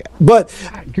not the bad guy, but the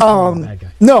bad guy.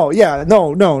 No,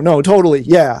 totally.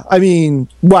 Yeah, I mean,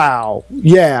 wow.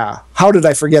 Yeah, how did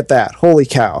I forget that? Holy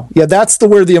cow. Yeah, that's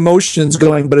where the emotion's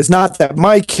going, but it's not that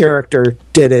my character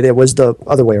did it. It was the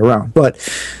other way around. But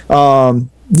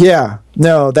yeah,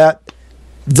 no, that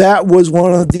was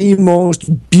one of the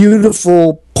most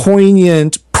beautiful,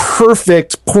 poignant,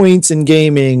 perfect points in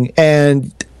gaming,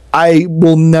 and I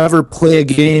will never play a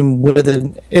game with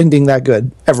an ending that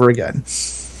good ever again.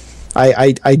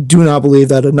 I do not believe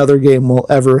that another game will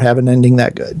ever have an ending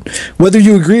that good. Whether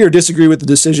you agree or disagree with the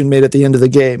decision made at the end of the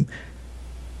game,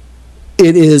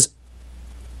 it is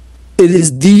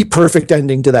the perfect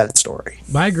ending to that story.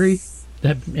 I agree.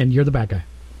 And you're the bad guy.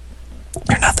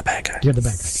 You're not the bad guy. You're the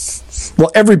bad guy.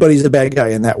 Well, everybody's a bad guy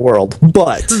in that world,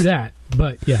 but... True that,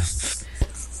 but yeah.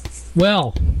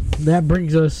 Well, that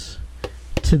brings us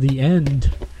to the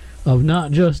end of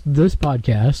not just this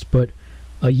podcast, but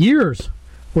a year's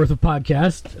worth of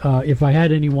podcast. If I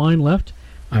had any wine left,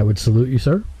 I would salute you,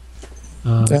 sir.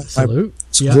 Salute.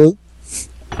 Salute.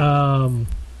 Yeah.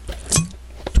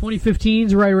 2015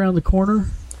 is right around the corner.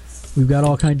 We've got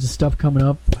all kinds of stuff coming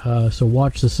up, so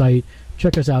watch the site.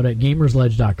 Check us out at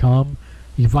gamersledge.com.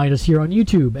 You can find us here on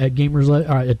YouTube at at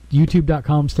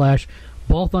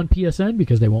youtube.com/BalthonPSN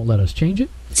because they won't let us change it.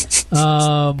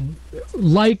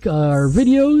 Like our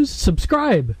videos,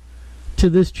 subscribe to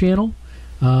this channel.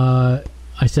 I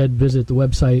said visit the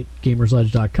website,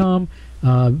 gamersledge.com.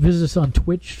 Visit us on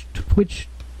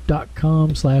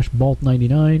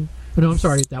twitch.com/Balt99. Oh, no, I'm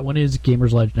sorry. That one is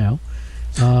Gamersledge now.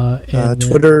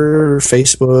 Twitter,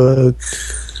 Facebook.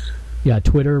 Yeah,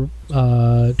 Twitter,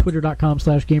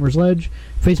 twitter.com/Gamersledge,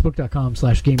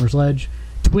 facebook.com/Gamersledge.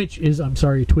 Twitch is,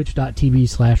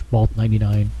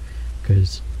 twitch.tv/Balt99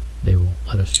 because they won't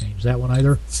let us change that one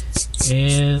either.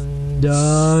 And,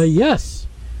 yes.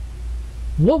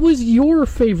 What was your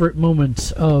favorite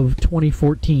moments of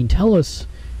 2014? Tell us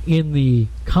in the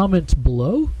comments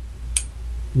below.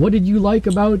 What did you like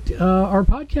about our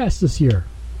podcast this year?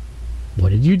 What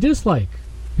did you dislike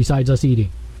besides us eating,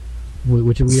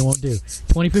 which we won't do?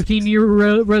 2015 year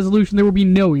resolution: there will be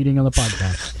no eating on the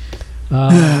podcast.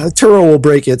 Turo will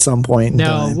break at some point.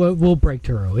 No, we'll break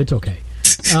Turo. It's okay.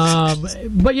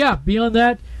 But yeah, beyond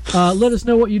that, let us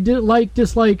know what you did like,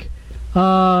 dislike.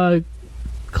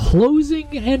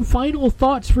 Closing and final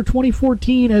thoughts for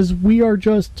 2014, as we are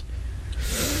just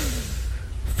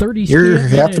 30. You're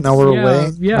half an hour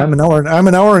away. Yeah, I'm an hour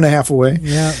and a half away.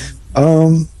 Yeah.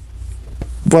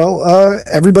 Well,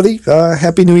 everybody,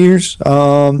 Happy New Year's.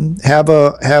 Have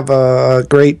a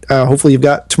great. Hopefully, you've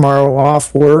got tomorrow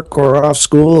off work or off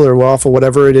school or off of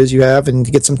whatever it is you have, and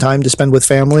get some time to spend with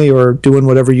family or doing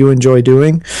whatever you enjoy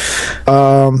doing.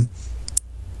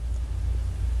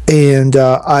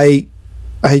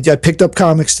 I picked up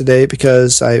comics today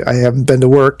because I haven't been to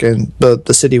work, and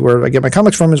the city where I get my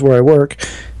comics from is where I work.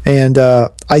 And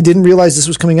I didn't realize this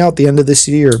was coming out the end of this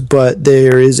year, but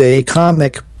there is a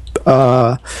comic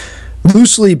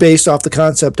loosely based off the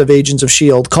concept of Agents of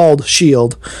S.H.I.E.L.D. called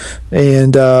S.H.I.E.L.D.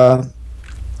 And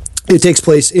it takes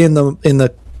place in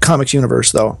the comics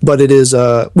universe, though. But it is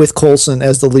with Coulson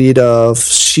as the lead of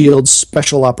S.H.I.E.L.D.'s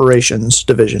Special Operations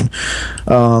Division.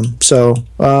 So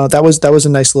that was a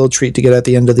nice little treat to get at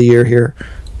the end of the year here.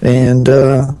 And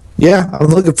yeah, I'm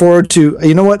looking forward to,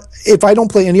 you know what, if I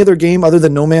don't play any other game other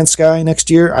than No Man's Sky next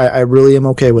year, I really am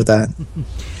okay with that.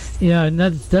 Yeah, and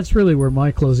that's really where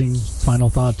my closing final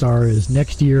thoughts are, is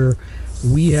next year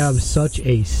we have such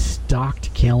a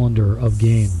stocked calendar of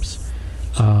games.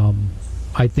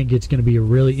 I think it's going to be a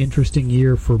really interesting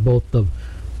year for both the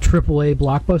AAA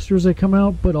blockbusters that come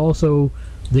out, but also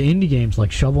the indie games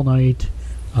like Shovel Knight,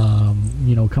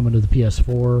 coming to the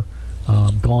PS4,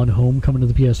 Gone Home coming to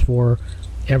the PS4.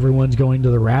 Everyone's going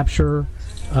to the Rapture.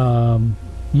 The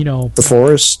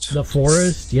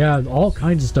Forest. Yeah, all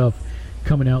kinds of stuff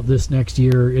coming out this next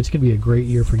year. It's going to be a great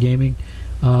year for gaming.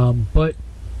 But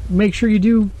make sure you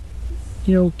do,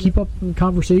 keep up the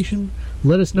conversation.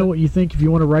 Let us know what you think. If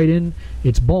you want to write in,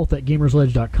 it's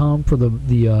Balt@Gamersledge.com for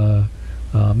the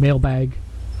mailbag.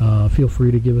 Feel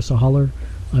free to give us a holler.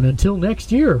 And until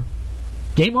next year,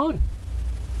 game on.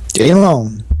 Game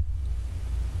on.